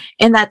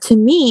 And that to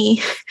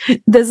me,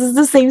 this is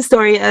the same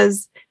story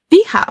as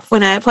Beehive.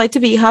 When I applied to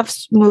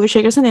Beehive's Movie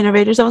Shakers and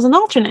Innovators, I was an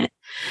alternate,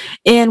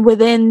 and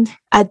within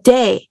a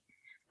day,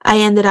 I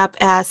ended up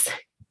as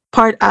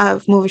part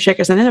of Movie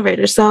Shakers and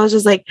Innovators. So I was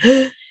just like.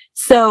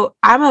 So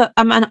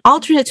I'm an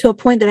alternate to a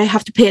point that I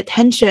have to pay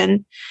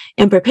attention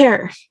and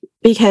prepare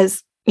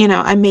because, you know,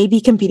 I may be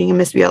competing in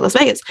Miss Viva Las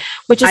Vegas,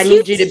 which is I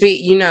need you to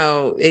be,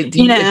 if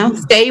you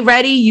stay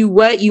ready,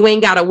 you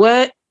ain't got to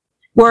worry.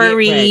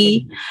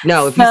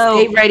 No, if you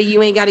stay ready,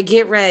 you ain't got to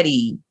get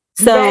ready.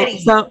 So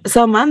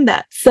I'm on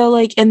that. So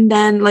like, and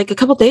then like a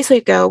couple of days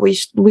ago,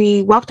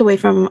 we walked away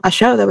from a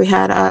show that we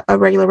had a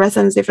regular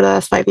residency for the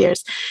last 5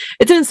 years.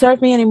 It didn't serve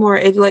me anymore.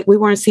 It like, we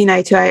weren't seeing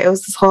eye to eye. It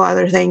was this whole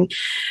other thing.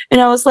 And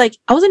I was like,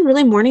 I wasn't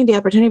really mourning the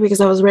opportunity because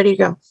I was ready to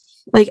go.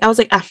 Like, I was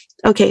like,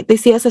 okay, they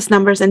see us as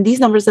numbers, and these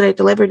numbers that I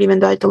delivered,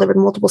 even though I delivered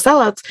multiple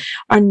sellouts,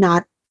 are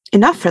not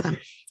enough for them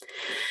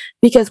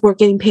because we're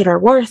getting paid our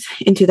worth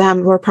into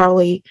them. We're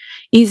probably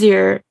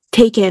easier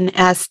taken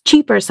as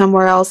cheaper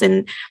somewhere else.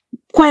 And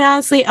quite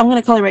honestly, I'm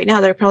going to call it right now,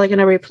 they're probably going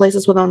to replace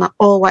us with an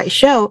all-white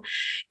show.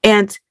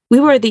 And we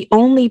were the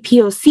only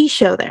POC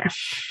show there.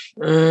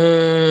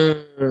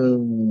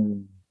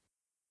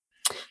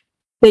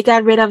 They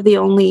got rid of the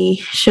only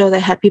show that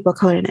had people of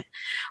color in it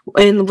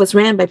and was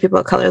ran by people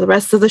of color. The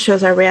rest of the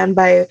shows are ran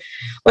by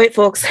white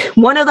folks.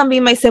 One of them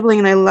being my sibling,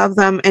 and I love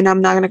them, and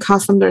I'm not going to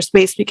cost them their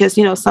space because,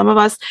 you know, some of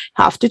us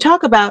have to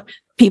talk about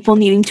people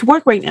needing to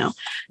work right now.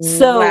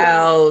 So,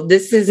 well,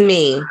 this is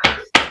me.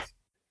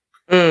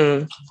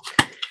 It's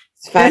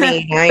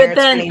funny. but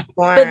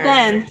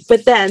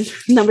then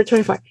number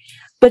 24.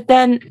 But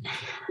then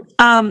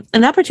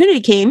an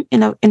opportunity came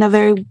in a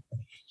very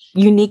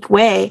unique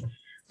way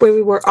where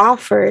we were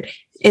offered,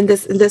 and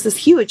this is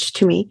huge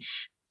to me.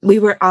 We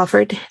were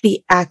offered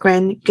the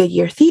Akron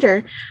Goodyear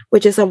Theater,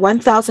 which is a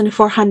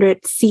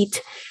 1,400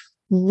 seat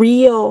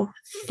real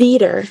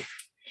theater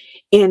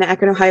in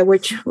Akron, Ohio,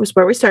 which was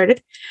where we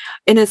started.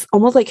 And it's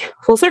almost like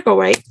full circle,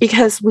 right?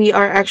 Because we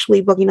are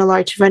actually booking a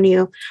large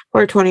venue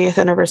for our 20th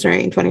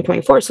anniversary in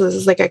 2024. So this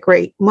is like a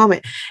great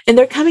moment. And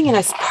they're coming in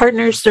as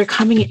partners. They're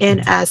coming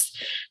in as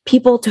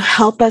people to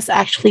help us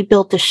actually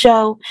build the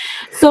show.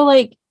 So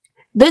like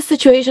this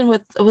situation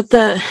with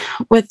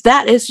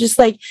that is just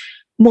like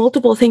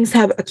multiple things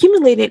have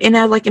accumulated. And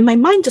I like in my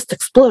mind just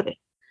exploded.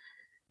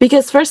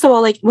 Because first of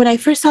all, like when I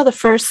first saw the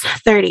first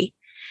 30,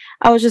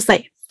 I was just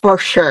like, for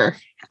sure,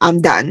 I'm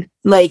done.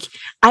 Like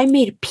I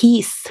made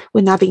peace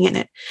with not being in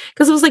it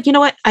because it was like, you know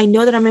what? I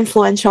know that I'm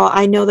influential.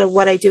 I know that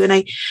what I do. And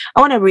I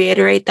want to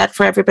reiterate that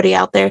for everybody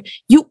out there.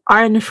 You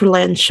are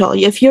influential.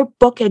 If you're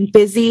booked and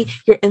busy,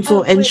 you're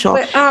influential.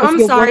 I'm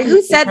sorry.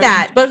 Who said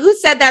that? But who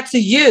said that to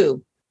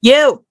you?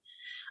 You.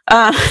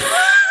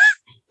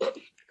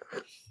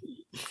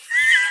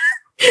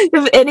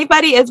 If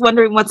anybody is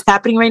wondering what's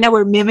happening right now,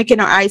 we're mimicking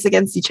our eyes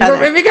against each other.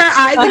 We're mimicking our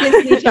eyes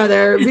against each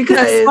other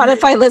because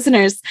Spotify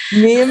listeners,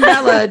 me and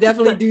Bella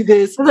definitely do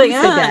this. Who said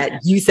that?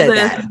 You said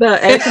that.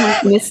 The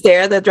every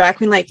stare, the drag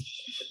queen, like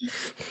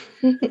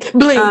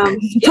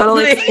blink,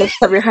 totally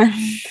of your heart,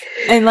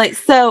 and like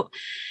so,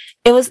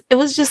 it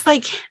was just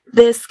like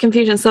this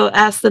confusion. So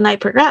as the night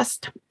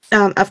progressed,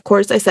 of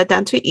course, I sat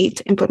down to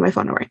eat and put my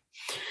phone away,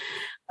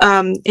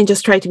 and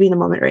just tried to be in the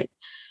moment, right?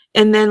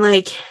 And then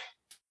like.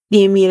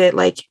 The immediate,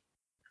 like,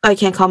 I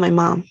can't call my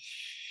mom.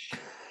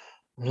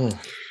 And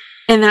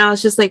then I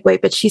was just like,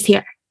 wait, but she's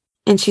here.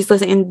 And she's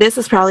listening. And this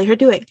is probably her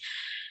doing.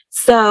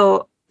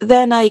 So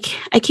then, like,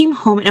 I came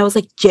home and I was,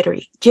 like,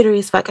 jittery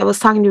as fuck. I was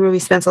talking to Ruby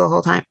Spencer the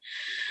whole time.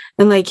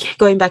 And, like,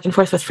 going back and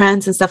forth with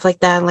friends and stuff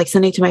like that. And, like,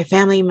 sending to my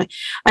family.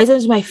 I sent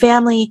it to my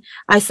family.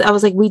 I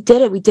was like, we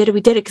did it.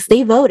 Because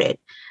they voted.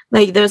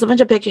 Like, there was a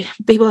bunch of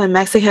people in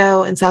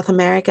Mexico and South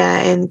America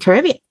and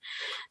Caribbean.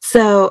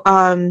 So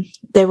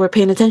they were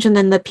paying attention.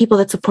 Then the people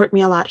that support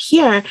me a lot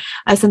here,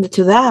 I sent it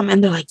to them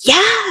and they're like,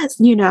 yes,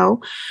 you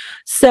know.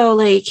 So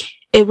like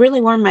it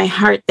really warmed my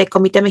heart that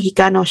Comité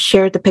Mexicano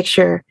shared the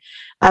picture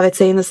of it,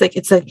 saying this like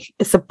it's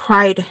a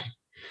pride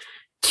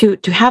to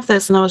have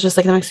this. And I was just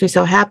like, that makes me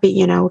so happy,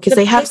 you know, because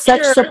they have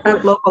such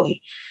support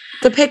locally.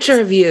 The picture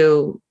of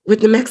you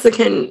with the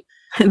Mexican,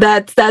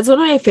 that's one of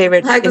my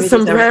favorite. Like the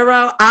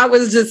sombrero. I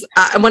was just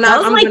I'm gonna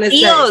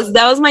say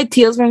that was my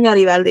tíos from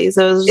Garibaldi.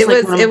 So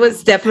it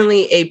was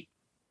definitely a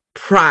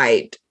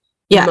pride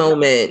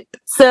moment.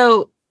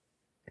 So,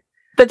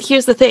 but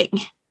here's the thing: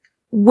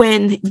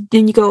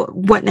 then you go,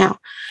 what now?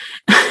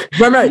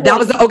 Remember, that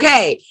was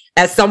okay.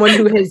 As someone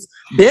who has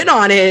been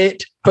on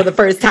it for the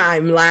first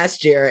time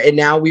last year, and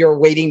now we are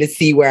waiting to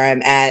see where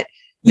I'm at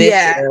this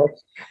year.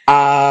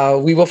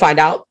 We will find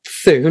out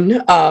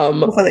soon.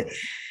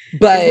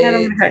 But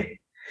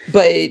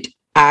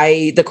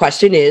the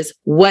question is,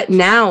 what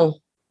now,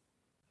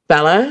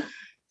 Bella?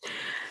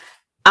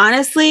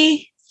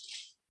 Honestly,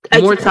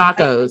 more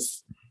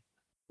tacos.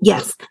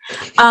 Yes.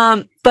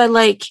 But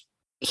like,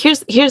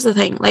 here's the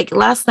thing. Like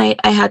last night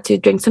I had to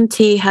drink some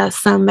tea, have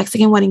some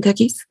Mexican wedding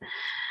cookies,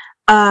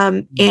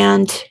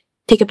 and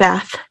take a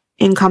bath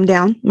and calm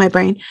down my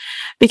brain,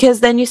 because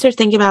then you start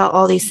thinking about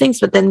all these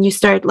things, but then you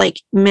start like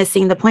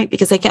missing the point,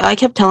 because I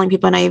kept telling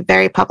people, and I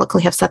very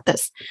publicly have said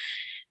this,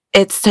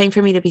 it's time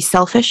for me to be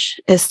selfish.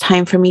 It's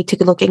time for me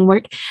to look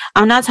inward.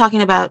 I'm not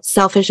talking about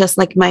selfish as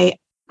like my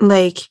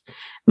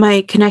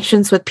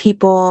connections with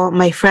people,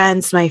 my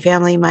friends, my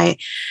family, my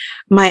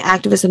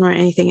activism or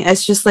anything.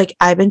 It's just like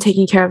I've been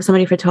taking care of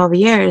somebody for 12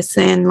 years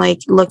and like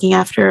looking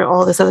after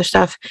all this other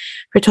stuff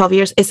for 12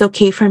 years. It's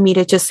okay for me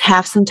to just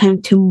have some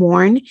time to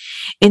mourn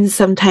and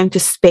some time to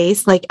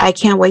space. Like I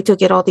can't wait to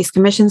get all these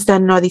commissions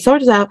done and all these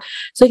orders out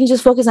so I can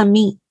just focus on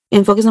me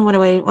and focus on what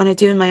I want to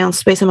do in my own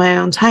space and my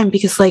own time.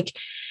 Because like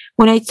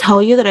when I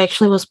tell you that I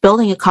actually was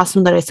building a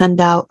costume that I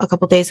sent out a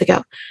couple days ago,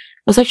 I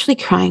was actually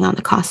crying on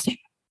the costume.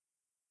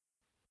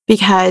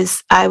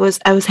 Because I was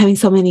having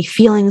so many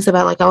feelings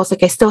about like, I was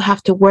like, I still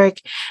have to work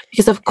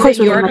because of course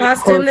your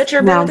costume that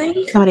you're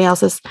building? Somebody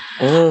else's.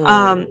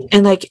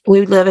 And like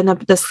we live in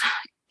this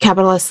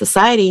capitalist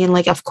society, and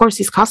like of course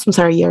these costumes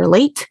are a year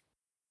late.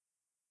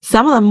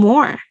 Some of them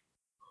more.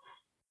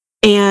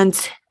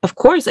 And of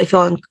course I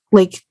feel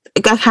like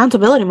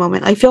accountability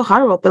moment. I feel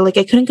horrible, but like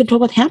I couldn't control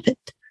what happened,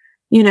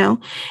 you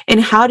know?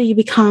 And how do you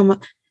become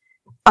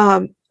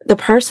the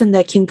person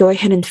that can go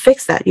ahead and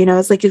fix that? You know,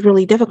 it's like, it's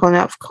really difficult.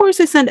 Now, of course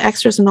I send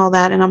extras and all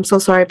that, and I'm so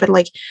sorry, but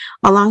like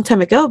a long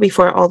time ago,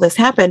 before all this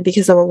happened,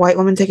 because of a white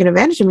woman taking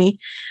advantage of me,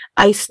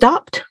 I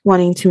stopped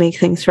wanting to make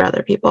things for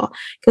other people,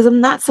 because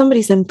I'm not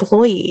somebody's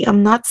employee.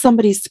 I'm not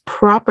somebody's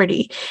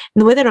property.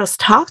 And the way that I was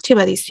talked to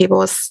by these people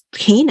was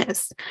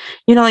heinous.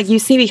 You know, like you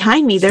see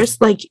behind me,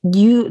 there's like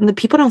the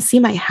people don't see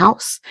my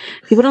house.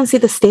 People don't see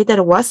the state that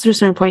it was to a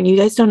certain point. You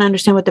guys don't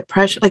understand what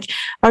depression, like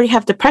I already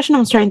have depression.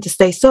 I'm trying to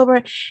stay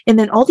sober. And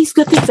then all these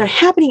good things are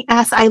happening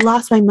as I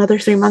lost my mother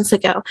 3 months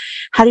ago.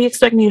 How do you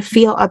expect me to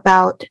feel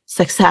about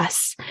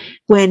success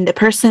when the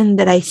person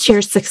that I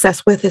shared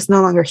success with is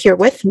no longer here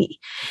with me?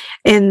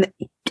 And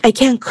I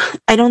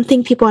don't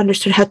think people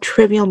understood how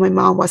trivial my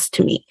mom was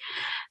to me.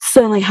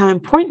 So like how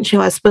important she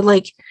was. But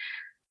like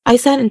I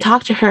sat and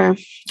talked to her,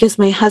 because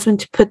my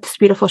husband put this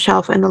beautiful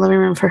shelf in the living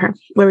room for her,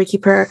 where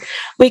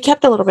we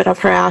kept a little bit of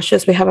her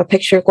ashes. We have a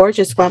picture,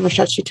 gorgeous glamour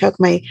shot she took,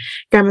 my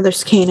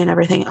grandmother's cane and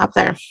everything up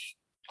there.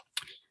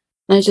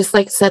 And I just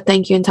like said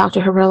thank you and talked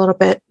to her for a little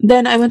bit.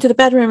 Then I went to the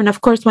bedroom, and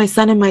of course my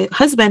son and my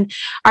husband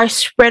are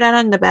spread out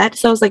on the bed.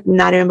 So I was like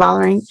not even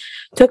bothering.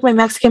 Took my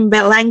Mexican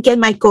blanket,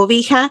 my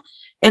cobija,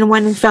 and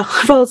went and fell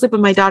asleep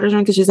in my daughter's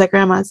room because she's at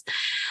grandma's.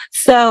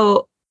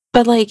 So,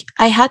 but like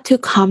I had to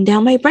calm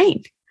down my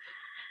brain,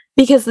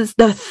 because it's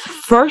the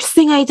first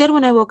thing I did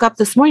when I woke up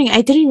this morning.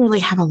 I didn't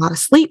really have a lot of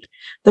sleep.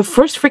 The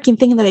first freaking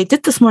thing that I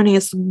did this morning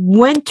is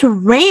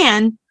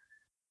ran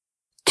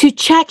to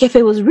check if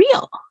it was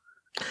real.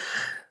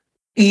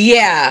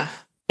 Yeah.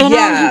 And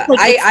yeah.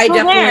 I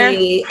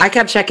definitely, I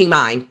kept checking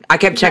mine. I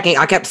kept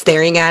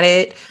staring at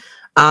it.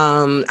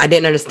 I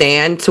didn't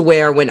understand, to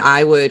where when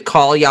I would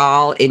call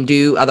y'all and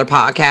do other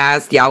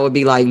podcasts, y'all would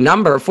be like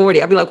number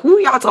 40. I'd be like, who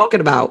y'all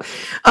talking about?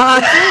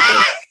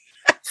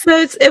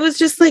 So it was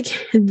just like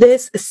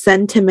this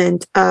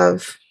sentiment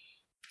of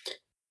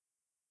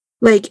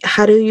like,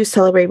 how do you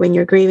celebrate when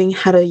you're grieving?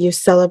 How do you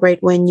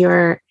celebrate when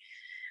you're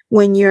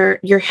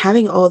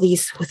having all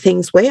these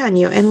things weigh on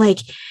you? And like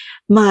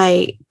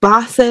my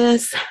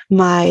bosses,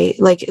 my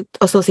like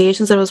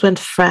associations that I was with,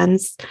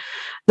 friends,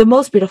 the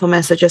most beautiful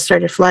messages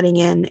started flooding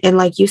in. And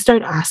like you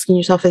start asking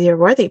yourself if you're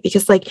worthy,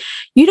 because like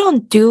you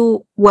don't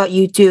do what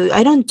you do.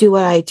 I don't do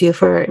what I do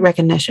for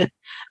recognition.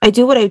 I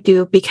do what I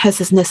do because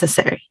it's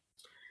necessary.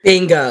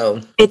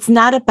 Bingo. It's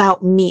not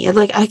about me.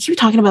 Like I keep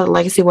talking about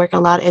legacy work a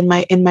lot in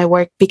my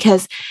work,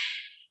 because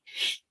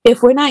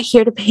if we're not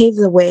here to pave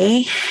the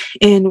way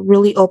and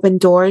really open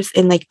doors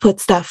and like put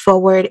stuff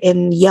forward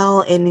and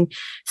yell and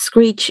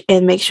screech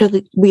and make sure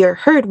that we are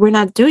heard, we're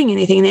not doing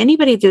anything. And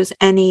anybody does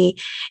any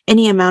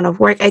amount of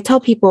work. I tell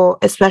people,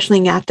 especially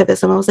in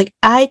activism, I was like,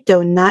 I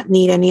do not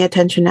need any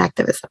attention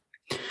activism.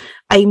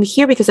 I'm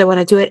here because I want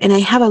to do it. And I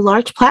have a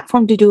large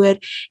platform to do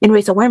it and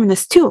raise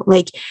awareness too.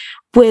 Like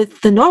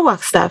with the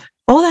Norwalk stuff,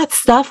 all that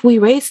stuff we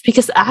raised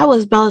because I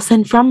was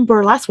Bellison from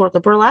Burlesque World.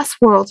 The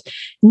Burlesque World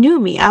knew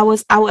me. I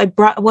was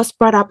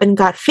brought up and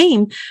got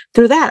fame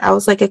through that. I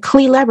was like a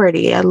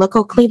celebrity, a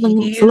local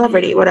Cleveland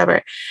celebrity,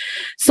 whatever.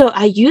 So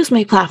I used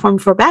my platform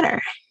for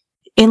better.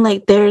 And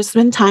like, there's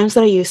been times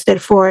that I used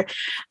it for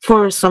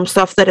some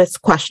stuff that is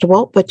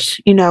questionable, but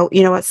you know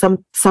what?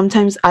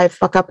 Sometimes I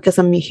fuck up because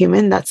I'm a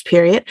human. That's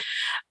period.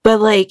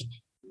 But like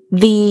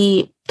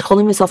the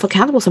holding myself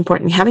accountable is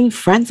important. Having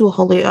friends will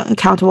hold you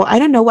accountable. I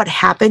don't know what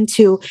happened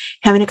to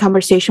having a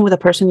conversation with a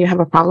person you have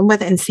a problem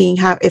with and seeing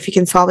if you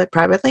can solve it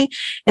privately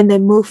and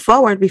then move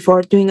forward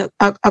before doing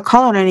a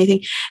call out or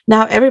anything.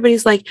 Now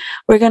everybody's like,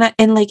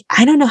 and like,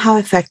 I don't know how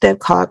effective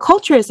call out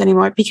culture is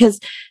anymore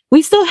because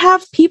we still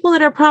have people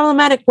that are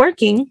problematic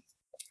working,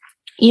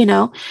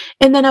 and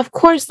then of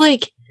course,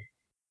 like,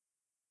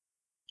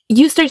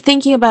 you start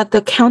thinking about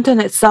the countdown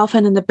itself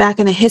and in the back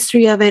and the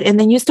history of it. And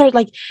then you start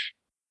like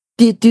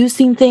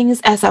deducing things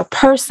as a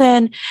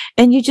person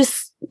and you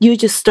just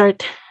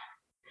start.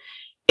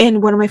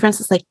 And one of my friends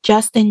is like,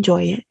 just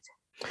enjoy it.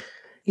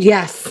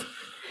 Yes.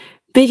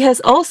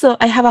 Because also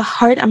I have a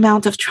hard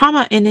amount of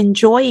trauma in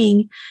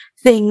enjoying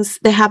things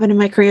that happen in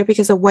my career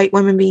because of white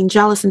women being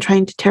jealous and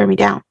trying to tear me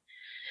down.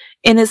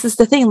 And this is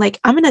the thing, like,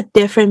 I'm in a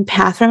different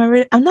path from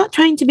everybody. I'm not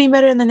trying to be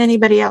better than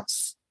anybody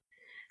else.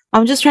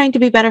 I'm just trying to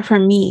be better for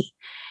me.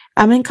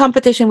 I'm in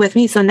competition with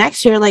me. So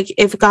next year, like,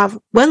 if God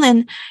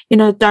willing,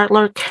 Dart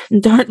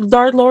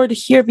Lord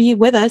here be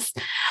with us,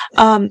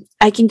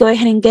 I can go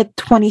ahead and get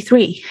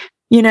 23,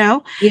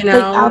 like,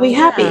 I'll be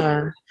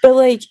happy. But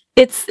like,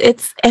 it's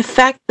a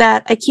fact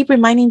that I keep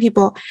reminding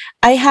people,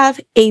 I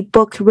have a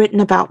book written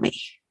about me.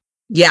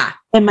 Yeah.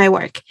 In my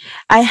work.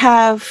 I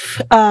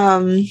have,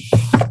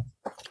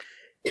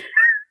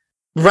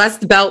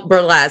 Rust Belt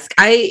Burlesque.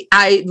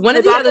 One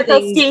of the other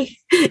things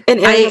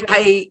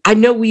I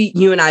know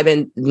you and I have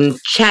been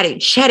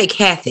chatty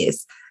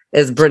Cathy's,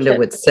 as Brenda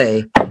would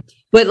say.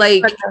 But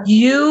like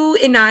you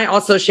and I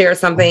also share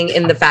something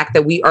in the fact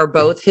that we are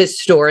both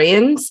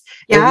historians.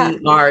 Yeah.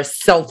 And we are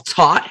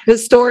self-taught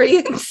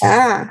historians.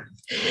 Yeah.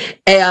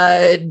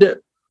 And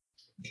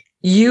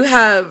you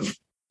have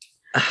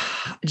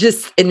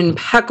just an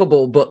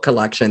impeccable book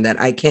collection that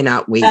I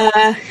cannot wait.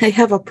 I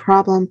have a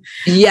problem.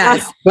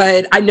 Yes,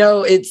 but I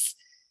know it's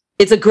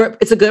a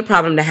good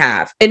problem to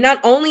have. And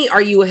not only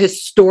are you a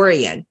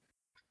historian,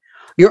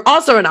 you're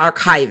also an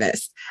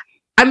archivist.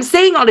 I'm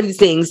saying all of these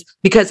things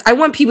because I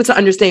want people to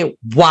understand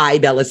why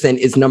Bellison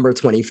is number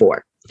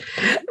 24.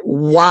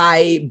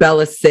 Why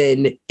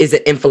Bellison is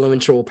an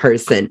influential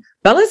person.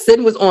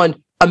 Bellison was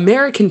on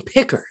American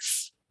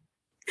Pickers.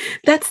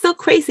 That's so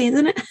crazy,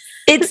 isn't it?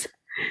 It's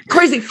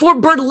crazy for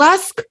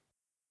burlesque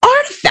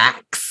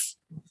artifacts.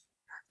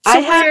 I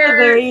have a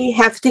very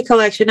hefty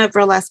collection of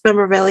burlesque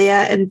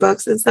memorabilia and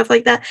books and stuff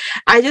like that.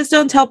 I just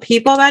don't tell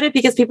people about it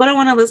because people don't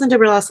want to listen to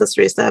burlesque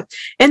history stuff.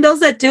 And those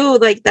that do,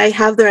 like, they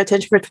have their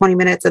attention for 20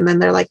 minutes and then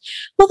they're like,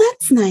 well,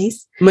 that's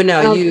nice. But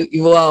no,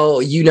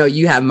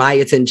 you have my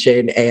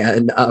attention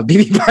and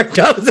BB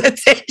Barto's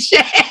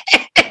attention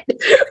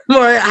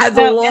more as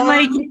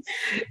long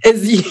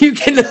as you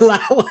can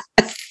allow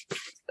us.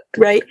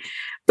 Right.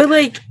 But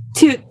like,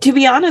 to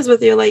be honest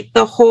with you, like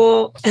the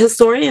whole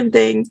historian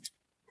thing,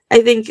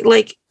 I think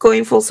like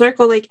going full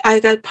circle, like I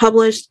got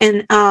published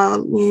in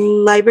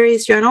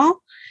Libraries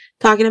Journal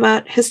talking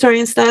about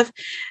historian stuff.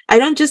 I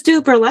don't just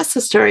do burlesque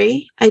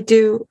history. I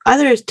do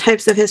other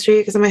types of history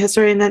because I'm a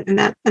historian in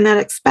that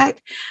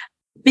aspect,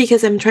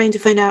 because I'm trying to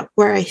find out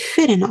where I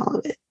fit in all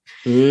of it.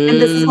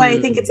 And this is why I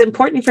think it's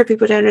important for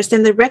people to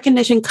understand the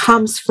recognition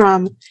comes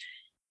from,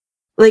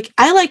 like,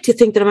 I like to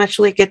think that I'm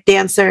actually a good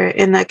dancer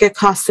and a good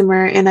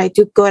costumer, and I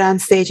do go on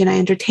stage and I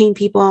entertain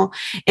people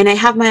and I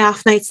have my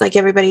off nights like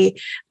everybody,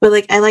 but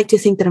like, I like to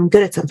think that I'm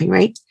good at something,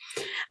 right?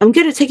 I'm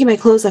good at taking my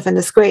clothes off and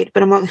that's great,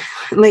 but I'm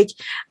like,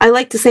 I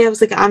like to say,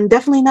 I'm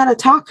definitely not a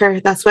talker.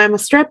 That's why I'm a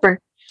stripper.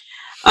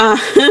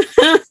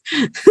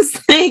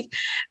 It's like,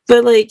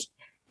 but like,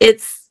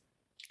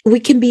 we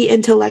can be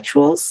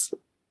intellectuals,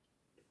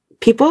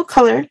 people of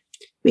color,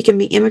 we can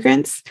be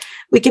immigrants,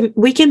 we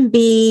can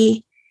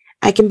be,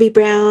 I can be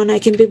brown, I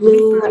can be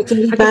blue, I can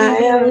be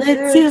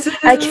violet too.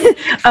 I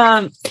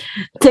can,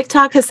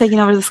 TikTok has taken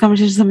over this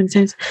conversation so many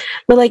times,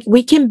 but like,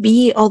 we can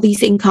be all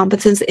these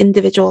incompetent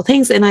individual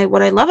things. And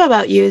what I love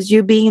about you is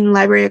you being in the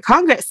Library of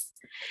Congress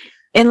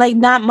and like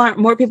not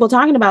more people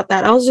talking about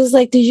that. I was just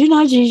like, did you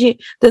know Gigi,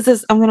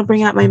 I'm going to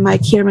bring out my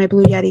mic here, my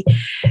Blue Yeti.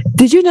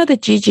 Did you know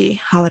that Gigi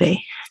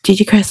Holiday,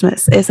 Gigi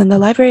Christmas is in the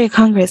Library of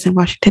Congress in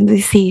Washington,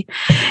 D.C.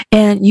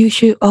 And you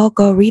should all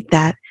go read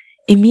that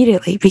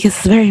immediately because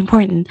it's very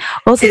important.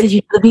 Also, did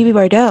you know the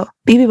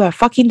BB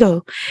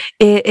Barfucking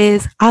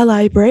is a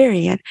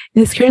librarian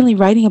and is currently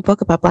writing a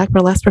book about Black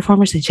burlesque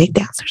performers and jig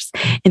dancers.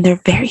 And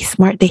they're very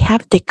smart. They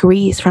have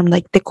degrees from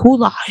like the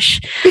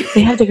Coolage.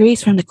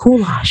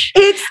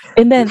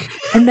 And then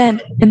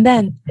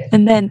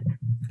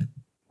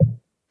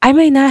I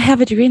may not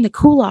have a degree in the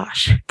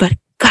Coolage, but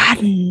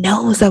God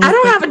knows I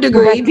don't have a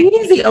degree.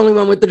 BB's the only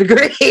one with the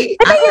degree. I think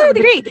you had a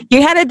degree.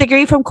 You had a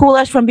degree from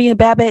Coolidge from being a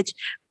bad bitch,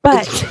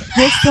 but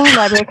you're still in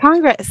Library of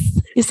Congress.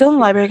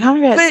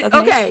 But,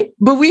 okay,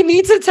 but we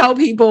need to tell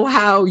people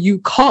how you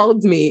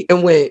called me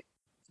and went,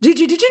 did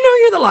you know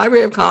you're the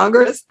Library of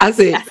Congress? I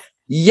said,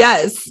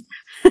 yes.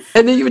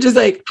 And then you were just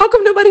like, how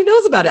come nobody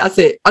knows about it? I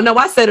said, oh no,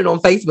 I said it on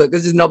Facebook.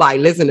 It's just nobody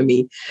listened to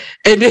me.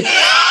 And then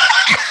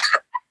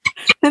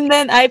and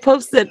then I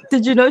posted,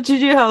 did you know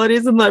Gigi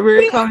Holiday's in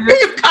Library of Congress?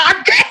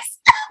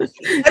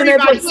 And I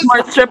put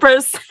smart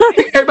strippers.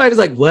 Everybody was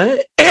like,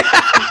 what?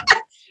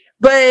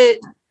 But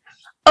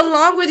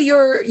along with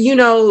your,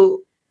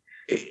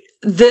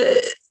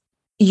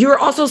 you're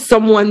also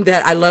someone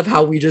that I love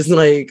how we just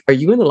like, are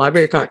you in the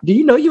Library of Congress? Do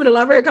you know you in the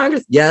Library of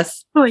Congress?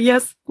 Yes. Oh,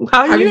 yes.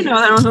 How do you know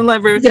that I'm in the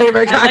Library of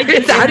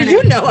Congress? How do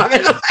you know I'm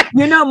in the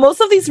Library?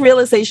 Most of these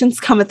realizations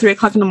come at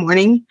 3:00 in the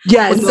morning.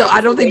 Yeah, so I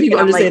don't think people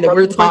understand that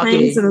we're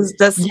talking.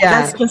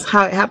 That's just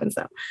how it happens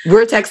though.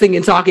 We're texting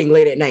and talking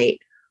late at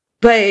night.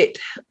 But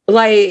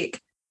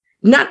like,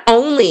 not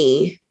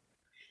only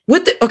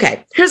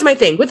here's my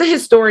thing. With the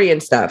historian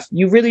stuff,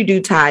 you really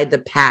do tie the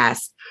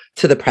past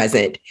to the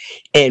present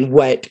and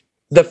what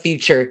the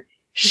future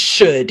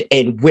should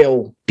and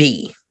will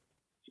be.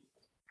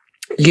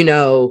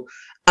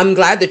 I'm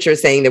glad that you're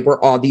saying that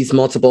we're all these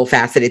multiple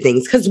faceted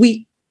things because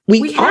we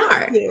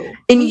are.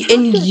 And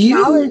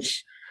you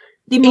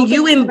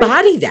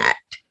embody that.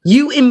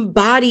 You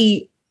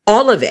embody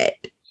all of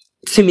it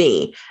to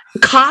me.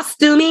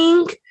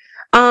 Costuming.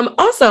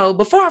 Also,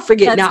 before I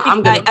forget,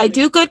 I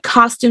do good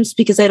costumes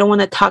because I don't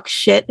want to talk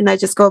shit and I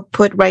just go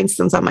put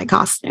rhinestones on my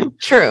costume.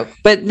 True.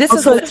 But this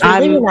is what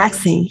really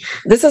relaxing.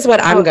 This is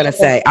what I'm going to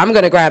say. I'm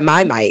going to grab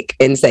my mic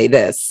and say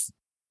this.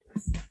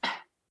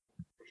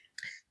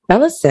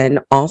 Bellison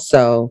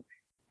also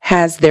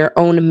has their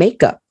own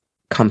makeup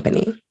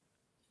company.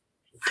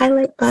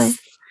 Highlight by,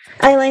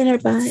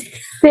 eyeliner by.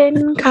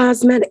 Sin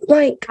Cosmetics.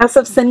 Like House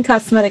of Sin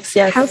Cosmetics,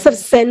 yes. House of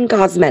Sin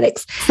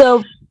Cosmetics.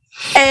 So,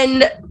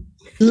 and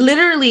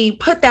literally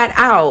put that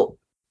out.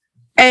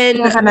 And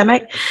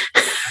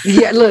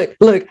yeah,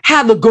 look,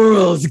 have the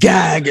girls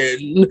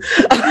gagging.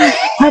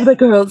 Have the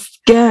girls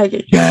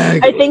gagging.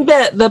 I think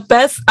that the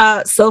best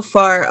so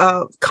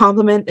far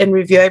compliment and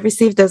review I've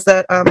received is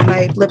that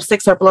my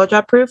lipsticks are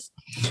blowjob proof.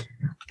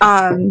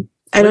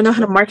 I don't know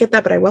how to market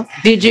that, but I will.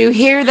 Did you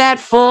hear that,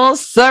 full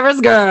service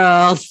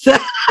girls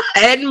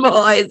and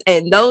boys,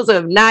 and those who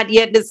have not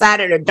yet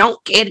decided or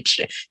don't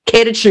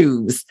care to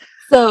choose?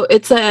 So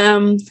it's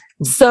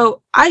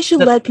so I should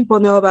let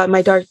people know about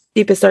my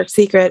deepest dark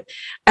secret.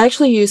 I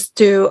actually used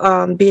to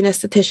be an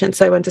esthetician,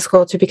 so I went to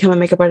school to become a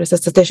makeup artist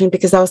esthetician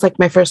because that was like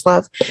my first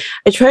love.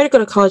 I tried to go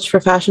to college for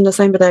fashion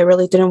design, but that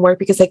really didn't work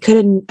because I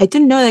didn't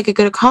know that I could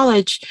go to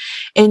college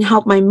and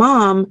help my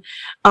mom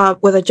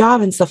with a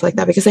job and stuff like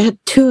that because I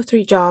had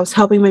 2-3 jobs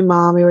helping my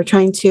mom. We were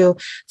trying to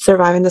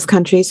survive in this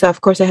country, so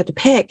of course I had to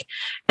pick.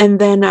 And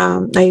then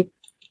I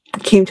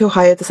came to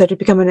Ohio, decided to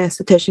become an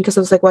esthetician because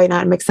I was like, why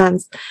not? It makes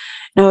sense.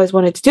 And I always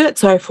wanted to do it.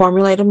 So I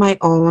formulated my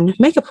own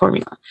makeup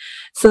formula.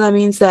 So that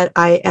means that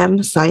I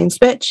am science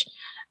bitch.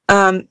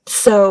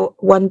 So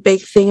one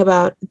big thing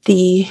about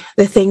the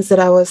things that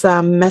I was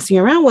messing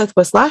around with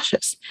was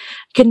lashes.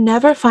 I could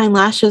never find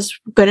lashes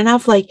good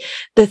enough. Like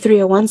the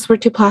 301s were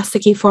too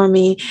plasticky for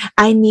me.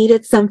 I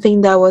needed something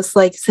that was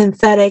like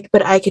synthetic,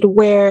 but I could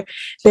wear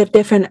the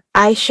different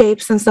eye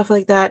shapes and stuff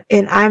like that.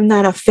 And I'm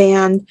not a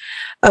fan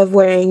of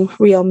wearing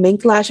real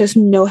mink lashes.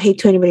 No hate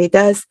to anybody who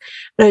does,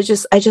 but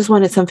I just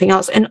wanted something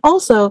else. And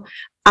also,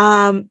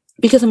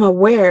 because I'm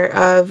aware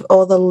of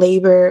all the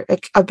labor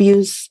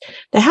abuse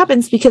that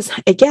happens because,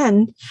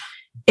 again,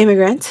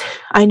 immigrant,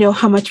 I know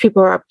how much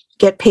people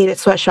get paid at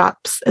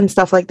sweatshops and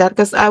stuff like that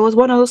because I was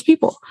one of those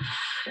people.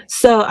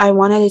 So I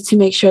wanted to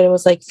make sure it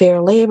was like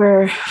fair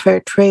labor,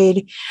 fair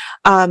trade,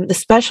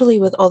 especially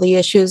with all the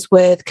issues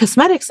with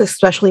cosmetics,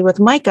 especially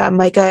with mica.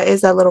 Mica is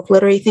that little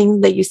glittery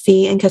thing that you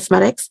see in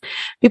cosmetics.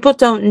 People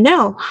don't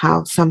know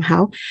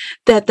somehow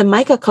that the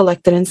mica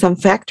collected in some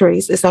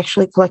factories is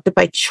actually collected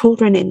by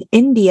children in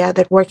India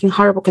that work in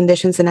horrible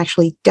conditions and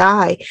actually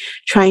die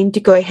trying to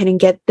go ahead and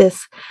get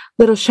this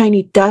little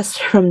shiny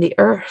dust from the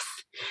earth.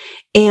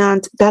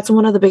 And that's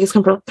one of the biggest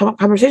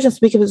conversations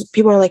because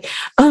people are like,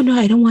 oh no,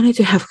 I don't want it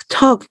to have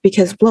talc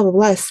because blah, blah,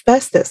 blah,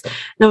 asbestos. And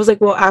I was like,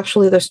 well,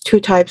 actually there's 2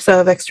 types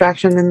of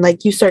extraction. And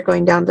like, you start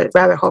going down the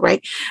rabbit hole,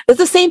 right? It's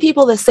the same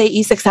people that say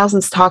E6000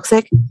 is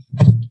toxic.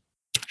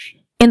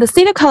 In the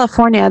state of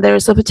California,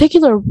 there's a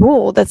particular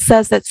rule that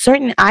says that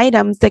certain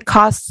items that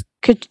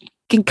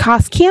can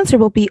cause cancer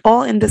will be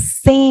all in the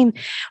same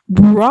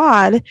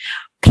broad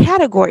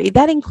category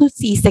that includes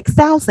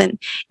E6000.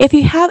 If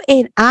you have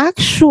an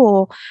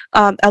actual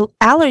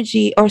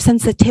allergy or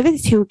sensitivity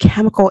to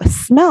chemical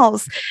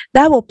smells,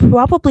 that will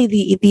probably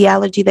be the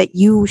allergy that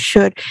you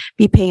should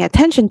be paying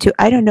attention to.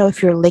 I don't know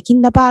if you're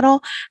licking the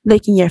bottle,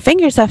 licking your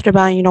fingers after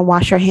bottle, you don't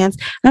wash your hands.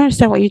 I don't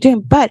understand what you're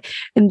doing, but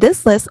in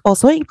this list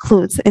also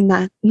includes, and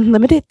not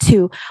limited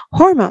to,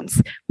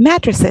 hormones,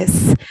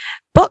 mattresses,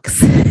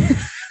 books,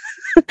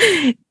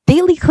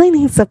 daily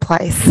cleaning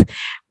supplies,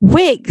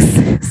 wigs,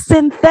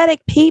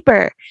 synthetic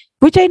paper,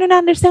 which I don't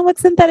understand what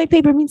synthetic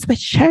paper means, but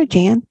sure,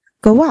 Jan,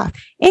 go off.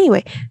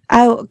 Anyway,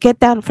 I'll get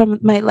down from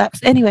my laps.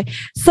 Anyway,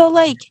 so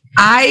like,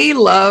 I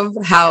love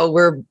how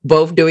we're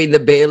both doing the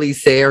Bailey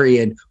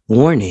Sarian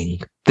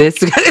warning.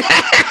 This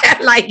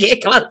like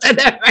get close to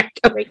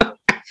the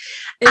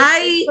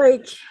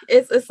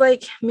it's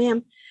like,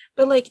 ma'am,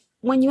 but like,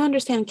 when you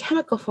understand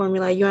chemical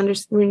formula, you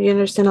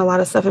understand a lot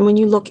of stuff. And when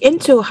you look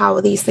into how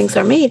these things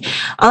are made,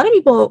 a lot of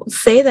people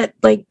say that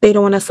like they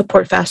don't want to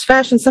support fast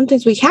fashion.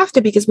 Sometimes we have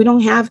to, because we don't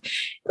have,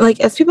 like,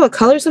 as people of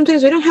color,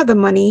 sometimes we don't have the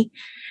money.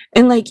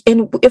 And like,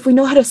 and if we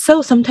know how to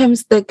sew,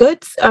 sometimes the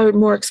goods are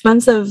more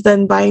expensive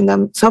than buying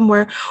them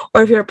somewhere.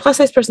 Or if you're a plus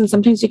size person,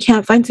 sometimes you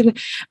can't find something.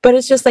 But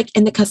it's just like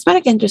in the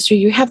cosmetic industry,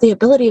 you have the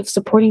ability of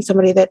supporting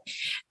somebody that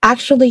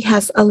actually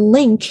has a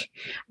link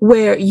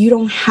where you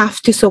don't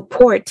have to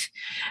support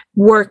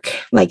work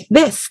like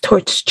this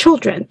towards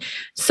children.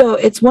 So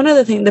it's one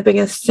of the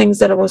biggest things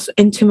that was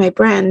into my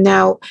brand.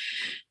 Now,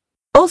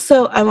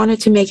 also, I wanted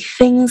to make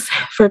things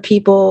for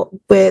people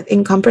with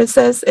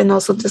encumbrances and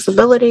also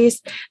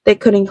disabilities. They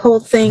couldn't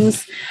hold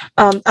things.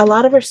 A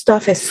lot of our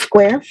stuff is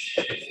square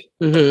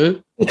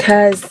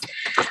because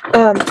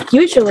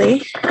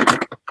usually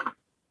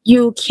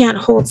you can't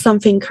hold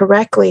something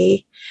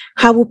correctly.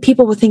 How will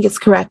people think it's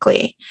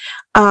correctly?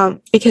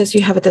 Because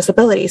you have a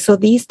disability. So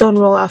these don't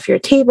roll off your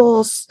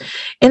tables.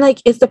 And like,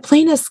 it's the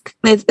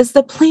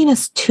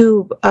plainest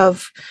tube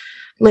of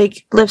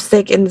like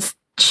lipstick and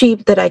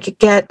cheap that I could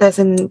get that's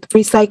in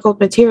recycled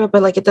material,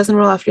 but like it doesn't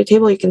roll off your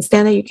table. You can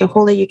stand it, you can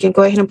hold it, you can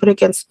go ahead and put it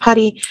against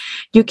putty,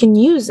 you can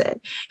use it.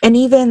 And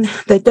even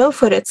the doe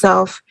foot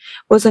itself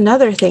was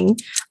another thing.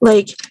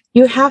 Like,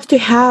 you have to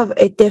have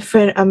a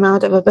different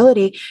amount of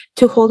ability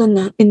to hold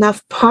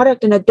enough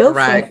product in a doe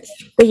foot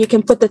that you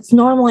can put that's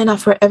normal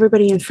enough for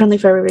everybody and friendly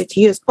for everybody to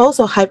use.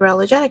 Also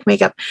hyperallergenic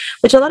makeup,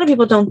 which a lot of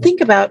people don't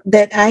think about,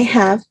 that I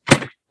have.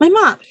 My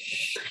mom,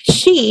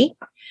 she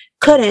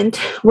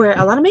couldn't wear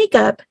a lot of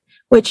makeup,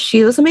 which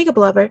she was a makeup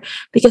lover,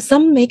 because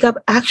some makeup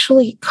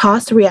actually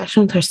caused a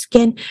reaction with her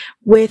skin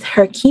with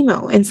her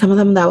chemo. And some of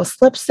them that was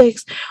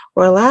lipsticks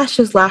or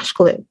lashes, lash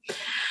glue.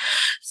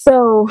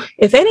 So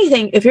if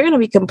anything, if you're going to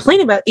be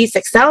complaining about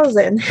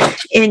E6000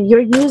 and you're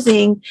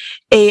using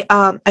a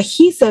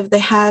adhesive that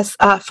has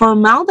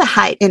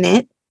formaldehyde in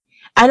it,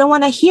 I don't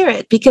want to hear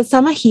it, because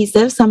some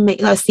adhesives,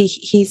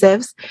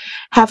 adhesives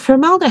have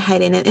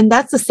formaldehyde in it. And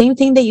that's the same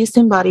thing they use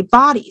to embody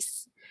bodies.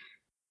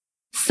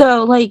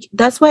 So, like,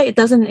 that's why it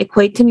doesn't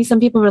equate to me. Some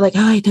people were like, oh,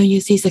 I don't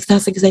use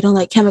E6000 because I don't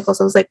like chemicals.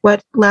 I was like,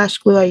 what lash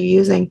glue are you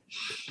using?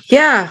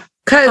 Yeah,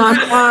 because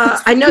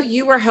I know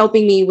you were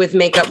helping me with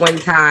makeup one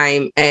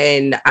time,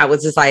 and I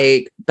was just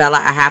like, Bella,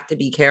 I have to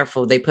be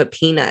careful. They put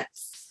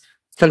peanuts.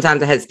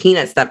 Sometimes it has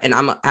peanut stuff, and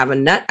I have a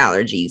nut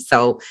allergy.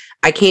 So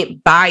I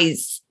can't buy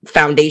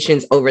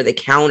foundations over the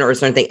counter or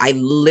something. I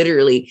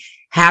literally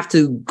have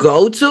to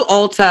go to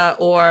Ulta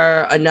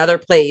or another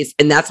place.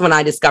 And that's when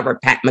I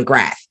discovered Pat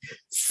McGrath.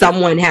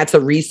 Someone had to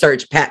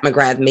research Pat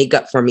McGrath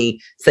makeup for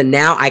me. So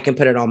now I can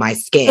put it on my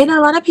skin. And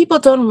a lot of people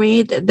don't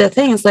read the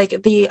things. Like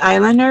the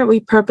eyeliner,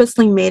 we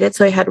purposely made it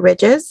so it had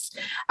ridges.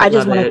 I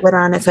just want to put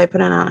on it, so I put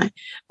it on it.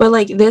 But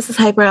like, this is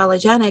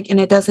hyperallergenic and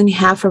it doesn't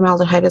have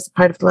formaldehyde as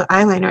part of the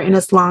eyeliner, and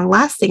it's long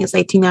lasting. It's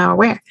 18-hour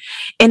wear.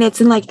 And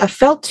it's in like a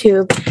felt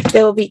tube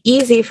that will be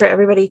easy for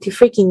everybody to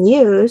freaking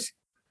use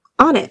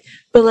on it.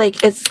 But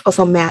like, it's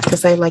also matte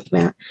because I like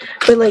matte.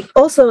 But like,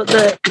 also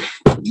the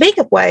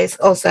makeup wise,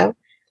 also,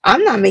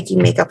 I'm not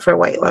making makeup for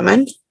white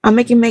women. I'm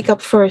making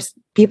makeup for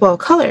people of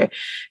color,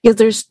 because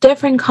there's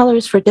different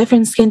colors for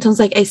different skin tones.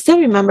 Like, I still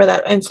remember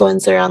that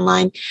influencer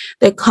online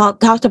that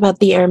talked about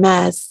the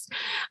Hermes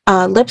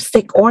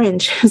lipstick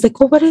orange. I was like,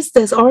 well, what is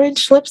this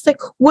orange lipstick?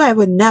 Well, I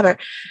would never.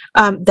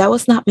 That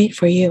was not made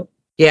for you.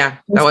 Yeah,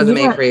 that wasn't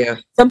made for you.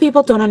 Some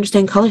people don't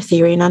understand color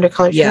theory and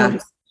undercolor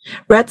tones.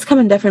 Reds come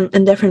in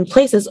different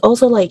places.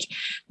 Also, like,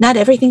 not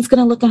everything's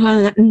gonna look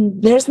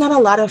there's not a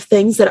lot of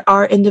things that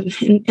are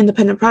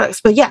independent products.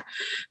 But yeah,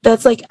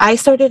 that's like, I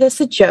started as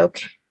a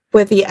joke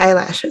with the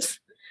eyelashes,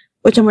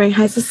 which I'm wearing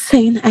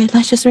saying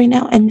eyelashes right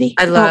now. Envy.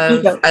 I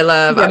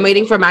love. I'm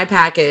waiting for my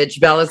package.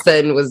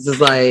 Bellison was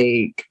just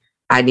like,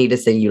 I need to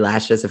send you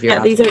lashes if you're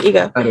these are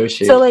Ego photo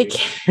shoot. So like,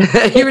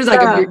 he was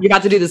like, you're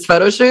about to do this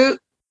photo shoot.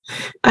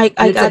 I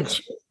got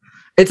you.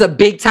 It's a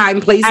big time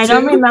place. I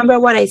don't remember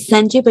what I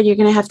sent you, but you're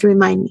gonna have to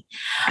remind me.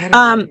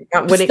 When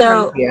it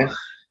comes here.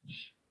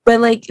 But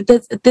like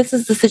this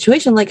is the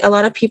situation. Like a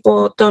lot of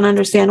people don't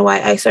understand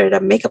why I started a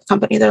makeup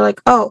company. They're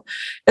like, oh,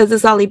 is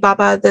this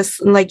Alibaba,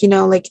 this like,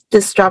 like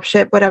this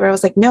dropship, whatever. I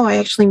was like, no, I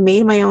actually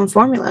made my own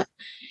formula.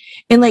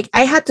 And like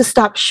I had to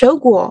stop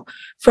Showgirl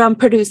from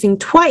producing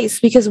twice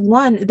because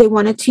one, they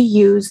wanted to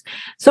use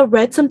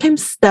red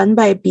sometimes stung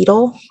by a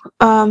beetle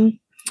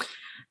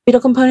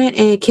component,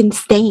 and it can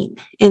stain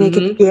and it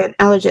could be an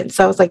allergen.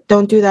 So I was like,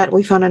 don't do that.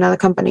 We found another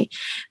company.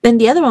 Then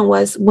the other one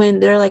was when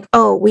they're like,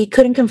 oh, we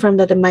couldn't confirm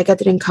that the mica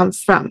didn't come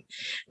from. And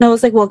I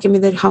was like, well, give me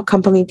the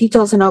company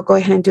details and I'll go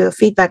ahead and do a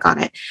feedback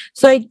on it.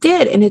 So I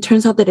did. And it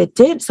turns out that it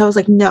did. So I was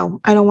like, no,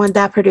 I don't want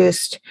that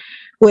produced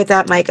with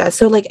that mica.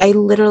 So like I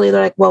literally,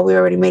 they're like, well, we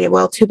already made it.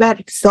 Well, too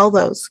bad. Sell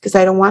those because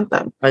I don't want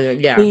them.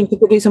 Yeah, we need to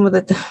produce them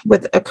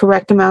with a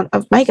correct amount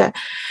of mica,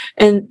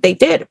 and they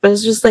did. But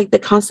it's just like the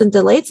constant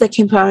delays that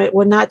came from it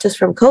were not just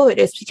from COVID.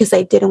 It's because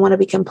I didn't want to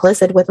be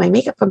complicit with my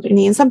makeup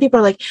company. And some people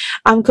are like,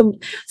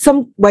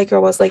 some white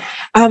girl was like,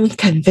 I'm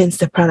convinced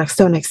the products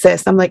don't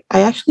exist. I'm like,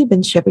 I actually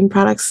been shipping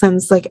products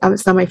since like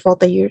it's not my fault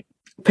that you're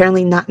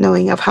apparently not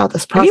knowing of how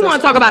this process. If you want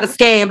to talk about a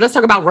scam, let's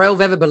talk about Royal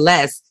Velvet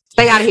Burlesque.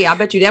 Stay out of here. I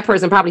bet you that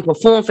person probably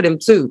performed for them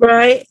too.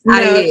 Right?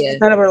 Out of here.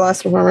 None of our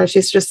last performer.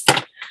 She's just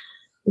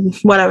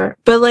whatever.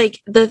 But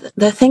like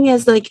the thing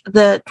is, like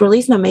the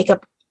releasing a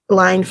makeup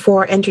line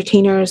for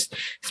entertainers,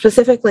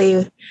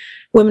 specifically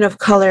women of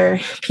color,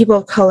 people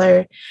of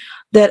color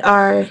that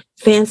are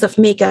fans of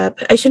makeup.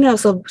 I shouldn't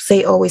also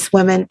say always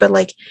women, but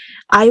like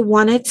I've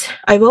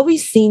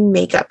always seen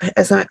makeup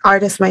as an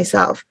artist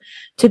myself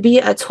to be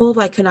a tool of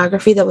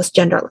iconography that was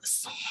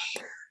genderless.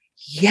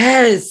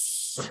 Yes.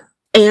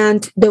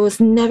 And there was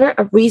never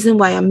a reason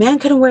why a man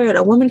couldn't wear it,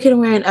 a woman couldn't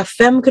wear it, a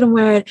femme couldn't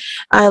wear it,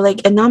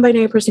 like a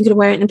non-binary person couldn't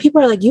wear it. And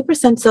people are like, you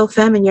present so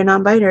femme and you're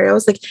non-binary. I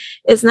was like,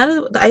 it's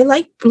not, I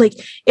like,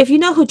 if you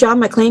know who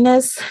John McClane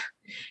is,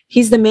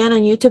 he's the man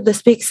on YouTube that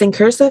speaks in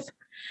cursive.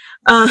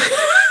 But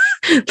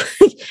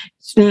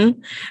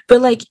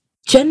like,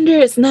 gender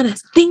is not a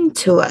thing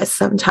to us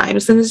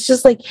sometimes. And it's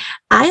just like,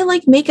 I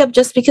like makeup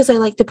just because I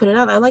like to put it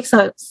on. I like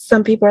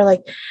some people are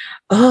like,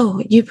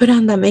 oh, you put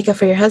on that makeup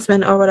for your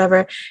husband or whatever.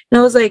 And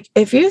I was like,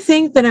 if you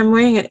think that I'm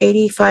wearing an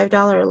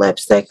 $85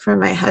 lipstick for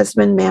my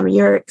husband, ma'am,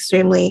 you're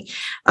extremely,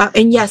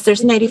 and yes,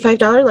 there's an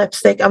 $85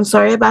 lipstick. I'm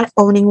sorry about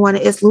owning one.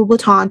 It's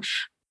Louboutin,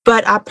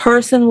 but a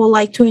person will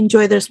like to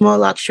enjoy their small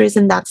luxuries,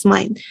 and that's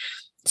mine.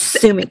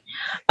 Sue me.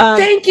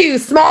 Thank you.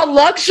 Small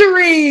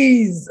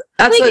luxuries.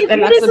 That's a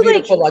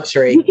beautiful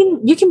luxury.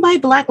 You can buy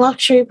Black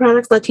luxury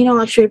products, Latino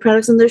luxury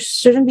products, and there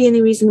shouldn't be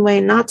any reason why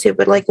not to.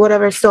 But like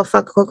whatever, still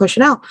fuck Coco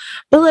Chanel.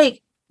 But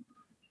like,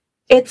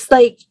 it's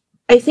like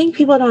I think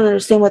people don't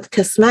understand with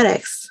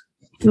cosmetics.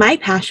 My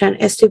passion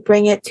is to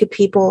bring it to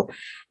people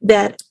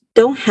that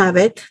don't have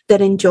it,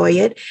 that enjoy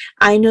it.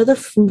 I know the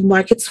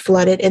market's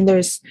flooded and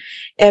there's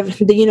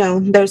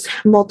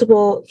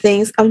multiple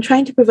things. I'm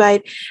trying to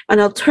provide an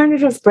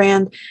alternative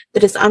brand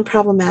that is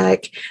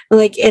unproblematic.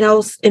 Like,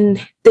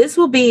 and this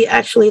will be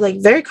actually like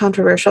very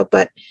controversial,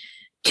 but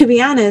to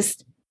be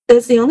honest,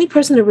 that's the only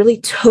person that really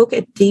took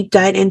a deep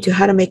dive into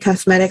how to make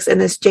cosmetics, and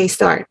it's Jay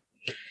Star.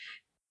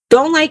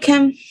 Don't like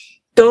him.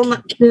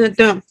 Don't.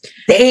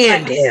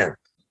 Damn him.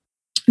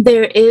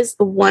 There is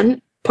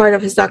one part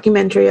of his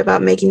documentary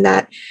about making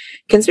that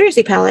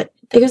conspiracy palette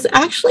that was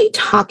actually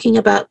talking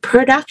about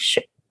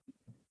production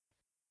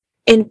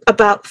and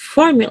about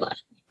formula.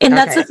 And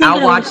that's the thing.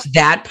 I'll watch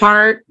that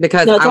part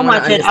because don't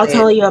watch it. I'll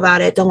tell you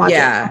about it. Don't watch it.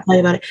 I'll tell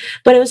you about it.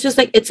 But it was just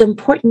like, it's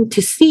important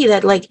to see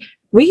that like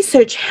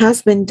research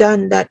has been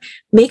done that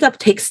makeup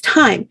takes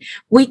time.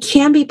 We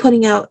can be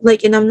putting out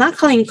like, and I'm not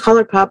calling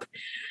ColourPop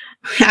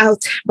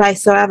out by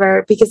so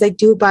ever because I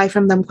do buy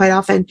from them quite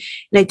often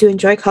and I do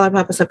enjoy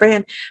ColourPop as a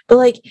brand, but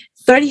like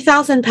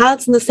 30,000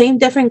 palettes in the same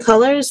different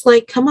colors,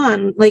 like come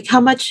on, like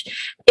how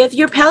much, if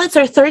your palettes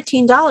are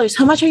 $13,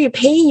 how much are you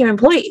paying your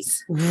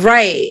employees?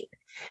 Right.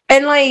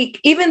 And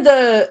like even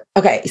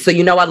okay, so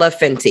I love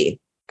Fenty.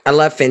 I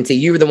love Fenty.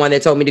 You were the one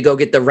that told me to go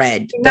get the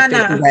red.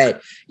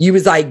 Red. You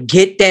was like,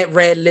 get that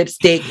red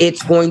lipstick.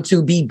 It's going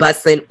to be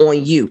busting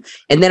on you.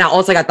 And then I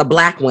also got the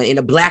black one, and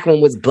the black one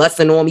was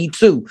busting on me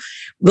too.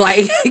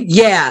 Like,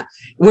 yeah.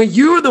 When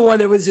you were the one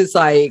that was just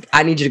like,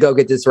 I need you to go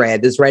get this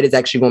red. This red is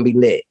actually going to be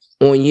lit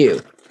on you.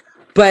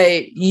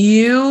 But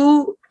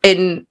you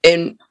and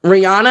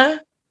Rihanna,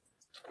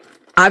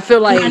 I feel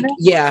like,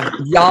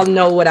 y'all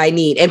know what I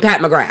need. And Pat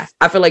McGrath.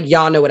 I feel like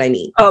y'all know what I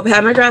need. Oh,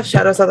 Pat McGrath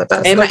shadows are the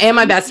best. And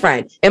my best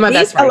friend. A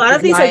lot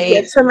of these are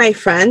gifts for my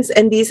friends.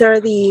 And these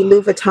are the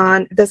Louis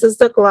Vuitton. This is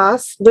the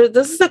gloss.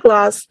 This is the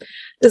gloss.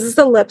 This is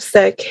the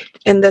lipstick.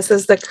 And this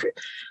is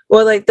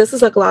this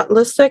is a gloss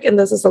lipstick. And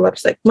this is a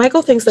lipstick.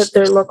 Michael thinks that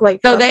they look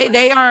like. So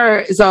they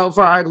are. So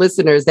for our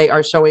listeners, they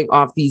are showing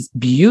off these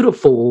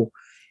beautiful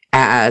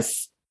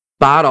ass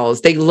bottles.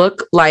 They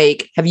look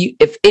like,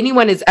 if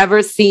anyone has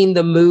ever seen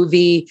the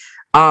movie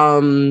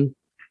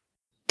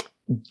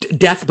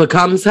Death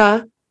Becomes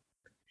Her?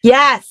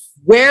 Yes.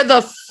 Where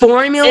the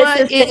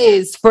formula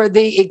is for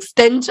the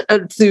extension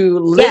to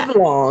live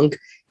long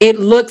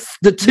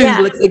the tube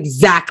looks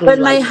exactly but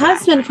like my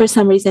husband for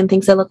some reason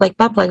thinks I look like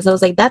butt plugs. I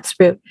was like, that's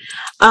rude.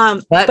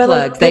 butt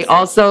plugs. They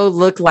also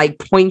look like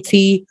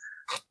pointy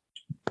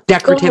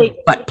decorative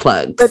butt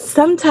plugs. But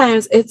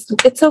sometimes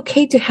it's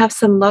okay to have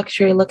some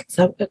luxury. Look at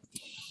some.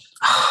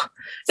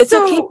 It's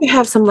okay to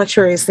have some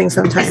luxurious things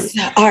sometimes.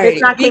 All right,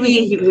 it's not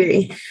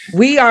Phoebe,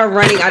 we are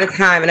running out of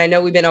time, and I know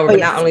we've been over.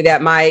 But not only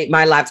that, my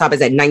laptop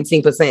is at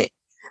 19%.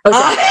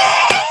 Okay.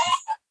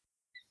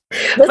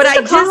 But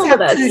that's the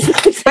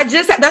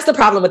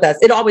problem with us.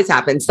 It always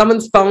happens.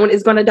 Someone's phone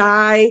is going to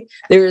die.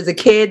 There is a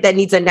kid that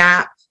needs a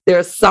nap.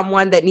 There's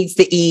someone that needs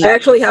to eat. I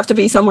actually have to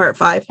be somewhere at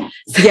 5.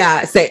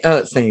 Yeah,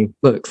 same.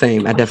 Look,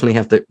 same. I definitely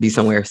have to be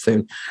somewhere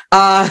soon.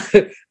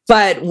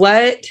 But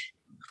what?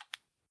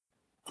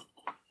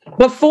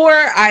 Before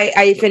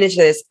I finish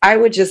this, I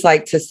would just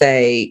like to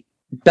say,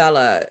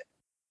 Bella,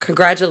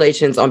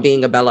 congratulations on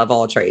being a Bella of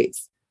all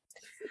trades.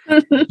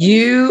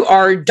 You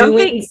are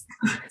doing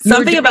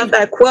something about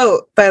that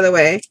quote, by the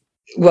way.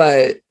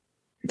 What?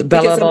 The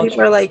Bella of all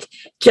people are like,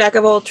 jack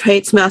of all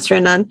trades, master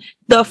of none.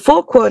 The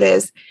full quote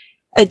is,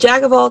 a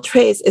jack of all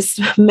trades is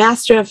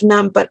master of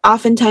none, but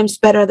oftentimes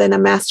better than a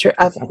master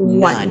of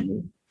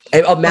one.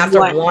 A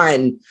master of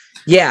one.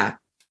 Yeah.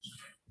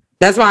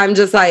 That's why I'm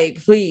just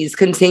like, please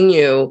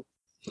continue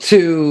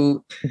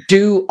to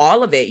do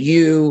all of it.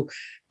 You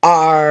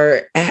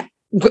are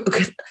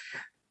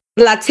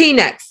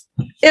Latinx,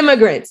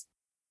 immigrants,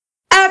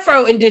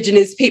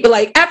 Afro-Indigenous people,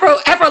 like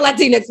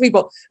Afro-Latinx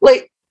people,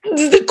 like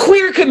the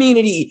queer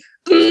community,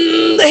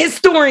 the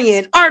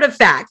historian,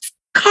 artifacts,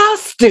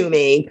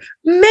 costuming,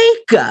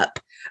 makeup,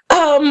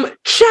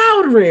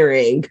 child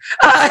rearing,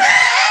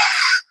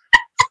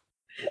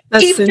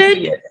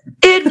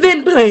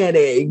 event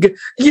planning,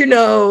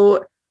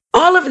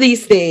 all of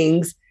these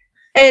things.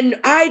 And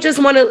I just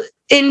want to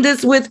end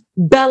this with,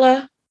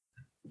 Bella,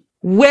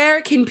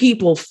 where can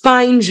people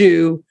find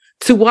you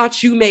to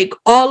watch you make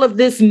all of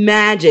this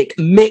magic?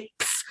 Mix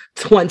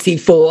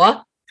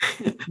 24.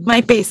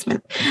 My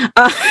basement.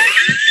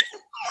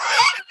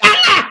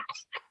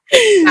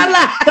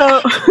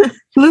 So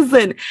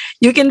listen,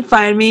 you can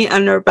find me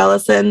under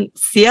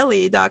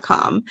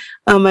bellasoncle.com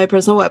on my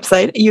personal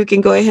website. You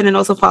can go ahead and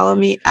also follow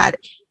me at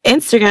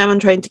Instagram. I'm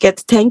trying to get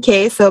to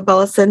 10K, so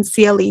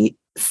bellasoncle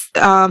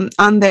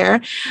on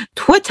there.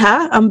 Twitter,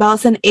 I'm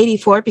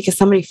Bellason84 because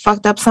somebody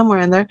fucked up somewhere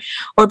in there,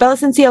 or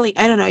BellasonCLE.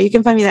 I don't know. You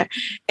can find me there.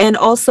 And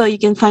also you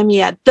can find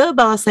me at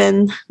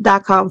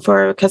thebellason.com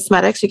for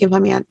cosmetics. You can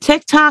find me on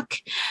TikTok,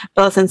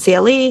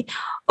 BellasonCLE.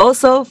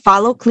 Also,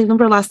 follow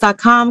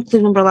ClevelandBurlesque.com,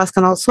 Cleveland Burlesque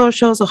on all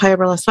socials, Ohio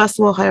Burlesque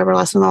Festival, Ohio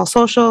Burlesque on all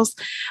socials.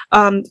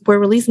 We're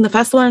releasing the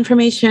festival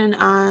information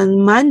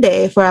on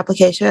Monday for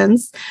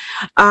applications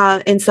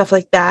and stuff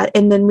like that.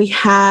 And then we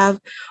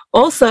have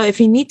also, if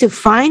you need to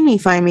find me,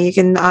 you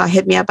can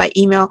hit me up by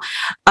email.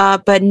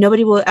 But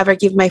nobody will ever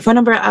give my phone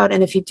number out.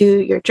 And if you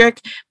do, you're a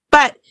jerk.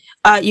 But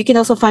you can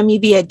also find me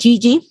via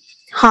Gigi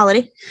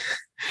Holiday.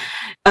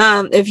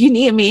 If you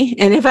need me,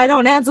 and if I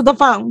don't answer the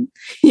phone,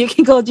 you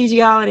can call Gigi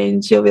Holiday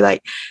and she'll be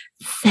like,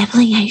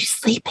 sibling, are you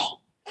sleeping?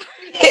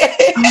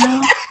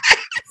 Oh,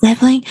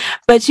 sibling.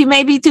 But she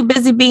may be too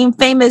busy being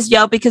famous,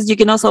 yo, because you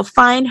can also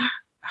find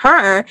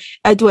her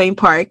at Duane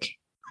Park.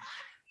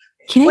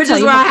 Which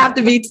is where I have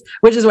to be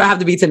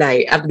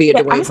tonight. I have to be at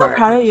Duane Park. I'm so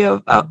proud of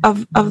you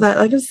of that.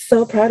 Like, I'm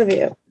so proud of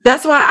you.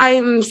 That's why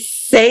I'm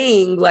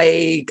saying,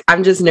 like,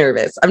 I'm just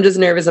nervous. I'm just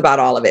nervous about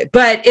all of it.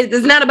 But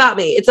it's not about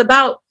me. It's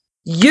about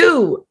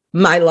you,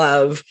 my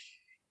love.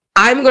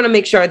 I'm going to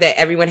make sure that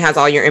everyone has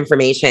all your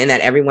information,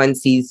 that everyone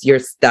sees your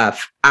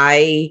stuff.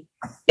 I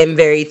am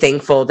very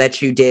thankful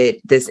that you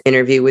did this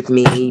interview with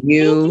me.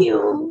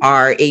 You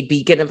are a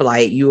beacon of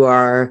light. You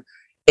are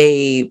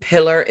a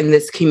pillar in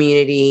this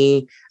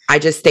community. I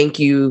just thank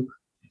you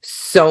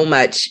so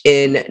much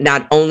in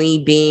not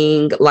only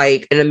being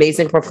like an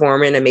amazing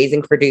performer, an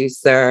amazing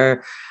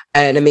producer,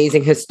 an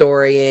amazing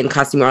historian,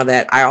 costume, all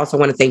that. I also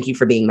want to thank you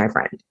for being my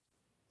friend.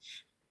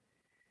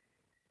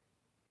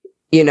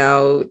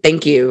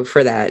 Thank you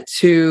for that.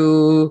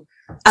 Too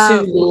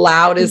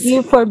loudest. Thank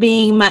you for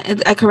being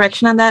a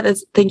correction on that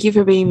is thank you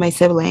for being my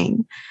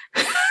sibling.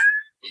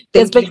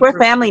 Because we're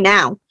family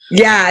now.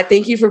 Yeah,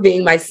 thank you for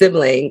being my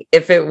sibling.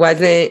 If it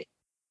wasn't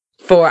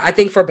I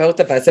think for both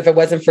of us, if it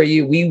wasn't for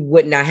you, we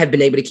would not have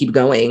been able to keep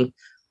going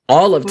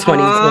all of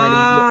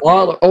 2020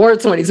 or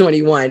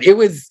 2021. It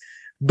was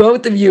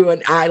both of you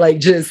and I, like,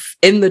 just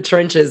in the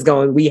trenches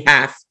going, we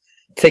have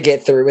to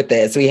get through with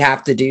this. We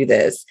have to do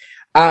this.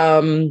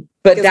 But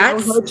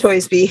that's no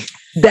choice.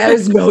 There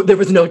was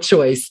no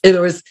choice.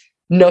 There was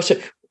no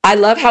choice. I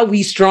love how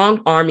we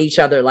strong arm each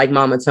other like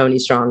Mama Tony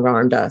strong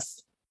armed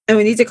us. And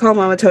we need to call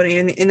Mama Tony,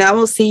 and I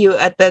will see you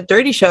at the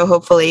Dirty Show,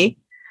 hopefully.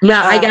 No,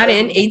 I got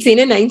in 18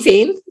 and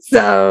 19.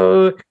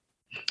 So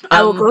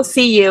I will go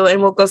see you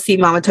and we'll go see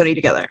Mama Tony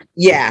together.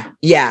 Yeah.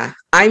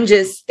 I'm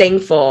just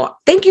thankful.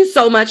 Thank you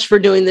so much for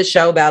doing the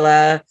show,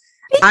 Bella.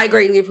 I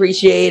greatly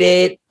appreciate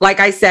it. Like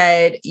I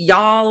said,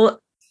 y'all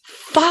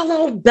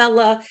follow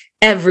Bella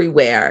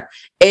everywhere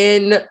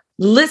and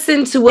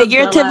listen to what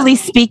figuratively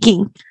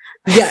speaking.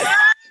 Yes.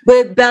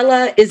 But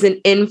Bella is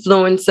an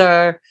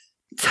influencer,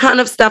 ton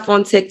of stuff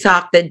on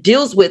TikTok that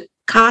deals with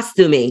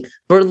costuming,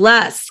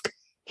 burlesque,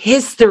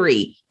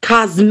 history,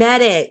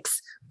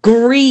 cosmetics,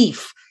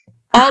 grief.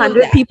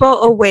 100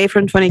 people away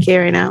from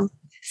 20K right now.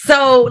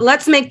 So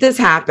let's make this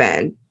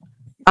happen.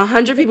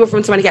 100 people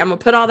from 20K. I'm going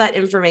to put all that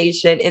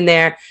information in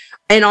there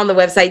and on the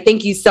website.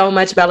 Thank you so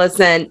much,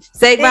 Bellacent.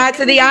 Say bye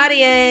to the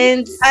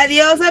audience.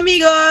 Adios,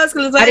 amigos.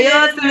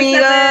 Adios,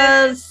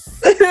 amigos.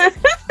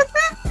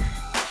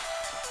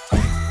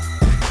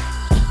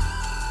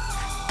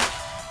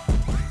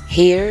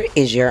 Here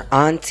is your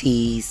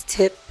auntie's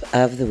tip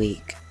of the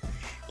week.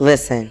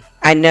 Listen,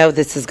 I know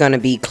this is going to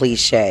be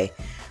cliche,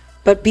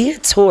 but be a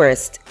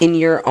tourist in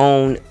your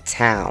own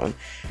town.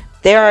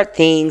 There are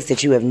things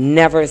that you have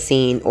never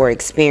seen or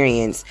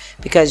experienced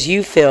because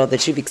you feel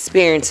that you've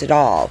experienced it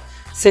all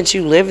since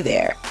you live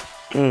there.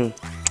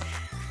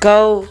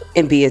 Go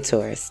and be a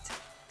tourist.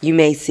 You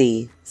may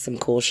see some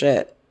cool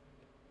shit.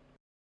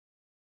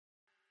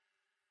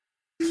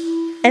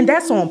 And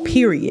that's on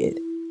Period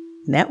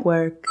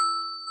Network.